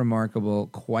quite remarkable,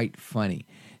 quite funny.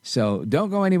 So don't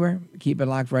go anywhere. Keep it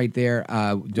locked right there.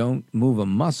 Don't move a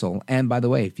muscle. And by the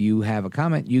way, if you have a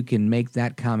comment, you can make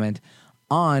that comment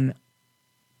on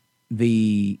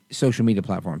the social media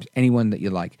platforms, anyone that you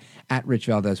like, at Rich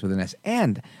Valdez with an S.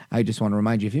 And I just want to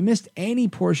remind you, if you missed any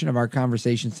portion of our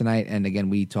conversations tonight, and again,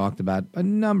 we talked about a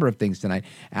number of things tonight,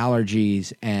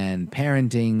 allergies and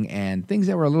parenting and things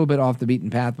that were a little bit off the beaten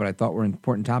path, but I thought were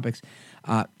important topics,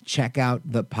 check out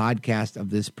the podcast of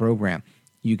this program.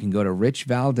 You can go to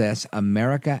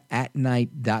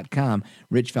richvaldezamericatnight.com.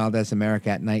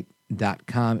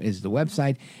 richvaldezamericatnight.com is the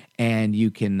website, and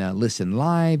you can listen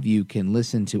live, you can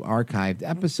listen to archived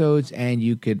episodes, and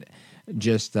you could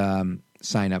just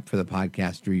sign up for the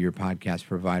podcast through your podcast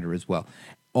provider as well.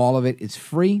 All of it is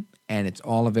free, and it's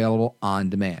all available on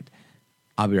demand.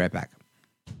 I'll be right back.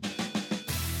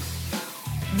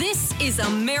 This is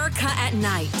America at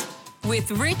Night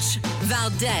with Rich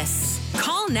Valdez.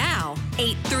 Call now,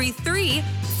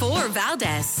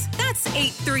 833-4VALDEZ. That's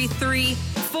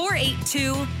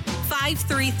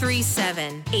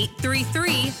 833-482-5337.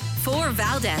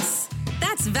 833-4VALDEZ.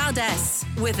 That's Valdez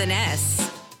with an S.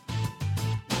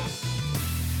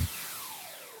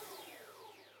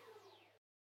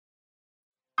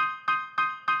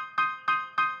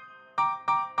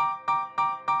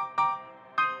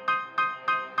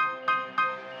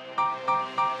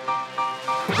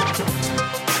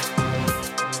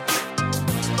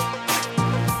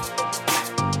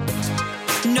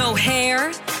 No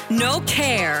hair, no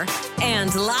care,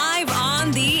 and live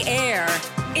on the air,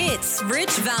 it's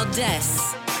Rich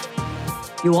Valdez.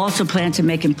 You also plan to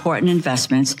make important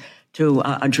investments to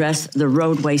address the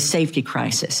roadway safety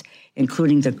crisis.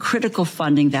 including the critical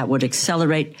funding that would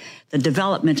accelerate the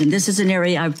development. And this is an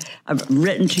area I've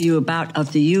written to you about,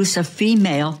 of the use of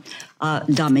female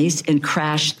dummies in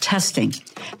crash testing.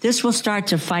 This will start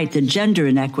to fight the gender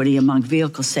inequity among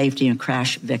vehicle safety and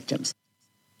crash victims.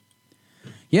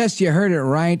 Yes, you heard it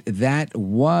right. That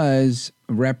was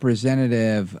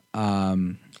Representative,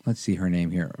 let's see her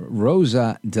name here,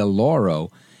 Rosa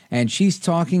DeLauro. And she's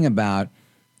talking about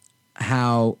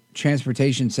how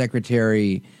Transportation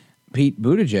Secretary Pete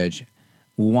Buttigieg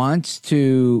wants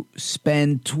to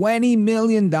spend $20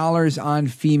 million on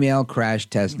female crash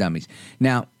test dummies.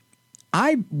 Now,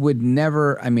 I would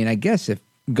never, I guess if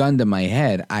gun to my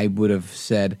head, I would have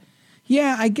said,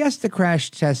 yeah, I guess the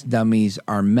crash test dummies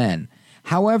are men.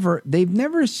 However, they've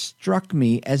never struck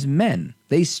me as men.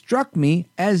 They struck me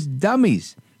as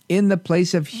dummies in the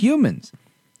place of humans,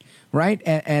 right?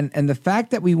 And the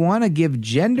fact that we want to give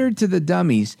gender to the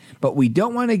dummies, but we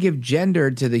don't want to give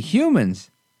gender to the humans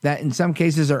that in some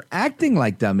cases are acting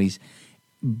like dummies,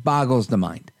 boggles the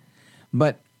mind.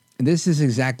 But this is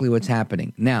exactly what's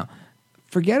happening. Now,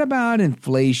 forget about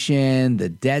inflation, the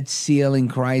debt ceiling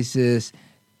crisis.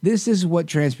 This is what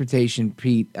Transportation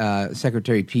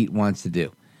Secretary Pete wants to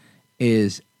do,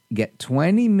 is get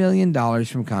 $20 million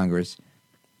from Congress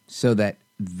so that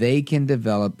they can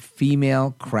develop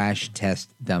female crash test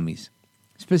dummies.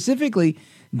 Specifically,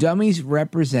 dummies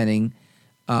representing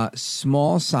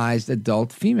small-sized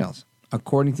adult females,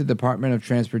 according to the Department of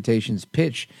Transportation's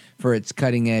pitch for its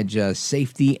cutting-edge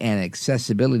safety and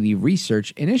accessibility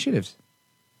research initiatives.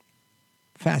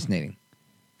 Fascinating,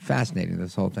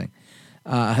 this whole thing.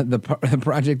 The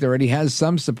project already has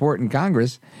some support in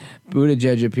Congress.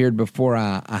 Buttigieg appeared before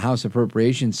a House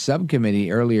Appropriations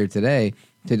Subcommittee earlier today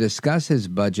to discuss his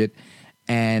budget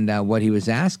and what he was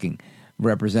asking.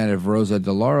 Representative Rosa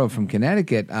DeLauro from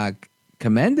Connecticut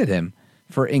commended him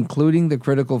for including the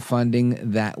critical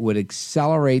funding that would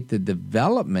accelerate the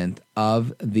development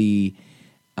of the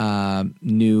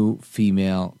new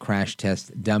female crash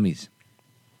test dummies.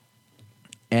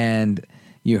 And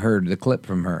you heard the clip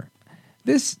from her.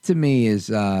 This, to me, is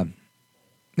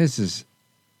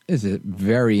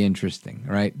very interesting,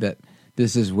 right? That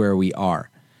this is where we are.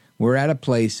 We're at a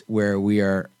place where we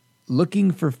are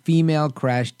looking for female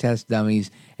crash test dummies,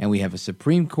 and we have a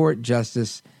Supreme Court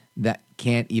justice that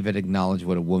can't even acknowledge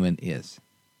what a woman is.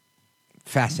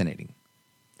 Fascinating.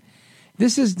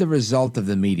 This is the result of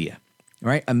the media,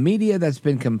 right? A media that's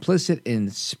been complicit in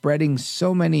spreading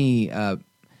so many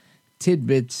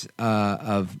tidbits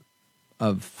of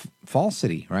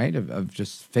falsity, right? Of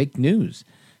just fake news,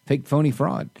 fake phony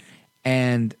fraud.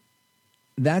 And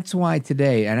that's why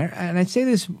today, and I say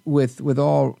this with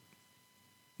all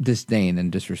disdain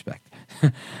and disrespect,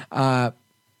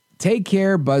 take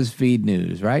care, BuzzFeed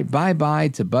News, right? Bye-bye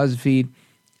to BuzzFeed.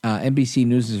 NBC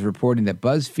News is reporting that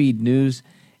BuzzFeed News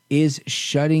is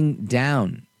shutting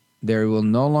down. They will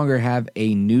no longer have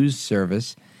a news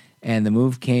service, and the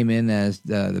move came in as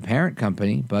the parent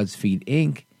company, BuzzFeed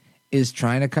Inc., is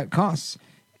trying to cut costs.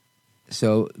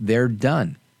 So they're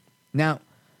done. Now,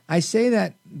 I say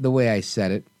that the way I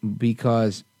said it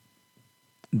because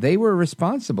they were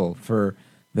responsible for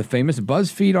the famous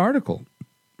BuzzFeed article,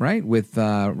 right, with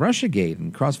Russiagate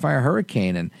and Crossfire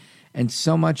Hurricane and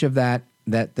so much of that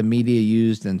the media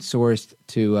used and sourced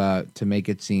to make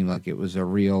it seem like it was a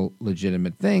real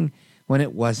legitimate thing when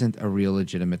it wasn't a real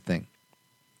legitimate thing.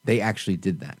 They actually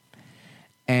did that.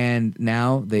 And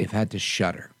now they've had to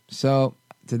shutter. So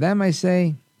to them, I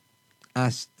say,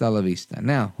 hasta la vista.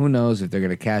 Now, who knows if they're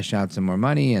going to cash out some more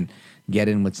money and get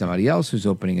in with somebody else who's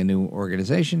opening a new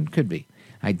organization? Could be.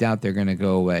 I doubt they're going to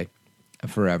go away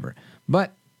forever.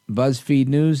 But BuzzFeed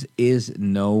News is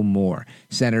no more.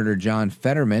 Senator John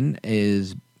Fetterman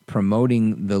is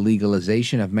promoting the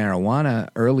legalization of marijuana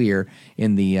earlier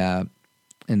in the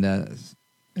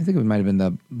I think it might have been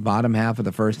the bottom half of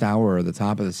the first hour or the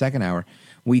top of the second hour.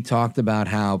 We talked about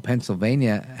how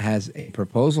Pennsylvania has a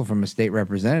proposal from a state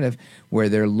representative where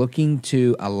they're looking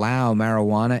to allow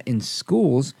marijuana in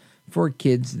schools for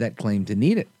kids that claim to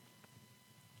need it.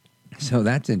 So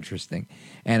that's interesting.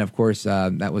 And, of course,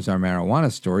 that was our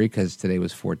marijuana story because today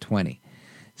was 420.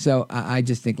 So I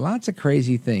just think lots of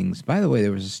crazy things. By the way,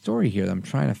 there was a story here that I'm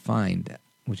trying to find,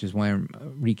 which is why I'm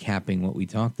recapping what we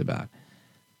talked about.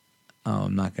 Oh,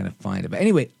 I'm not going to find it. But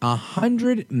anyway,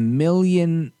 $100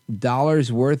 million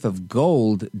worth of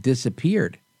gold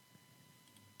disappeared.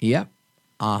 Yep,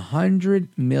 $100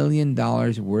 million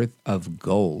worth of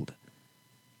gold.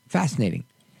 Fascinating.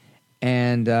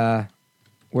 And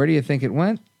where do you think it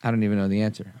went? I don't even know the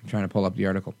answer. I'm trying to pull up the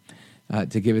article.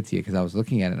 to give it to you because I was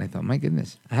looking at it and I thought, my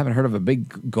goodness, I haven't heard of a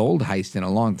big gold heist in a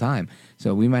long time.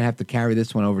 So we might have to carry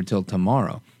this one over till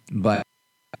tomorrow. But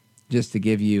just to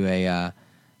give you an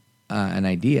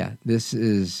idea,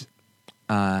 this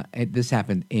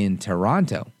happened in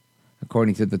Toronto.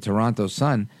 According to the Toronto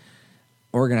Sun,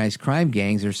 organized crime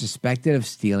gangs are suspected of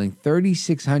stealing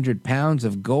 3,600 pounds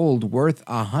of gold worth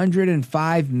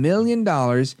 $105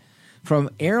 million from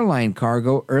airline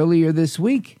cargo earlier this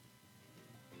week.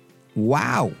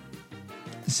 Wow.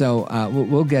 So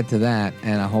we'll get to that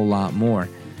and a whole lot more.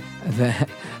 The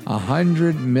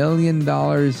 $100 million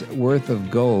worth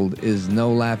of gold is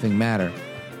no laughing matter.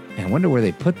 I wonder where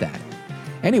they put that.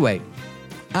 Anyway,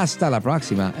 hasta la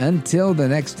próxima. Until the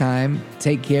next time,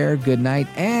 take care, good night,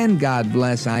 and God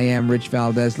bless. I am Rich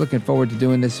Valdez. Looking forward to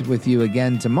doing this with you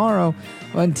again tomorrow.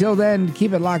 Until then,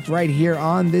 keep it locked right here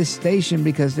on this station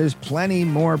because there's plenty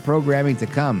more programming to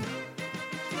come.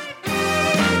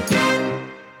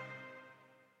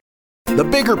 The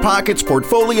Bigger Pockets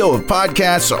portfolio of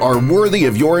podcasts are worthy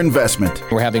of your investment.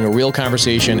 We're having a real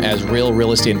conversation as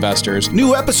real estate investors.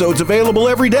 New episodes available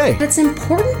every day. It's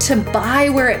important to buy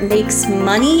where it makes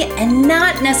money and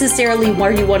not necessarily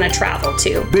where you want to travel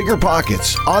to. Bigger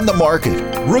Pockets, On the Market,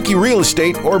 Rookie Real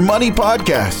Estate, or Money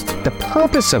Podcast. The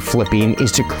purpose of flipping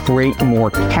is to create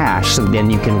more cash so then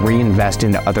you can reinvest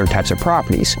into other types of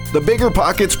properties. The Bigger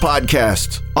Pockets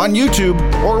Podcast on YouTube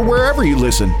or wherever you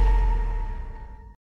listen.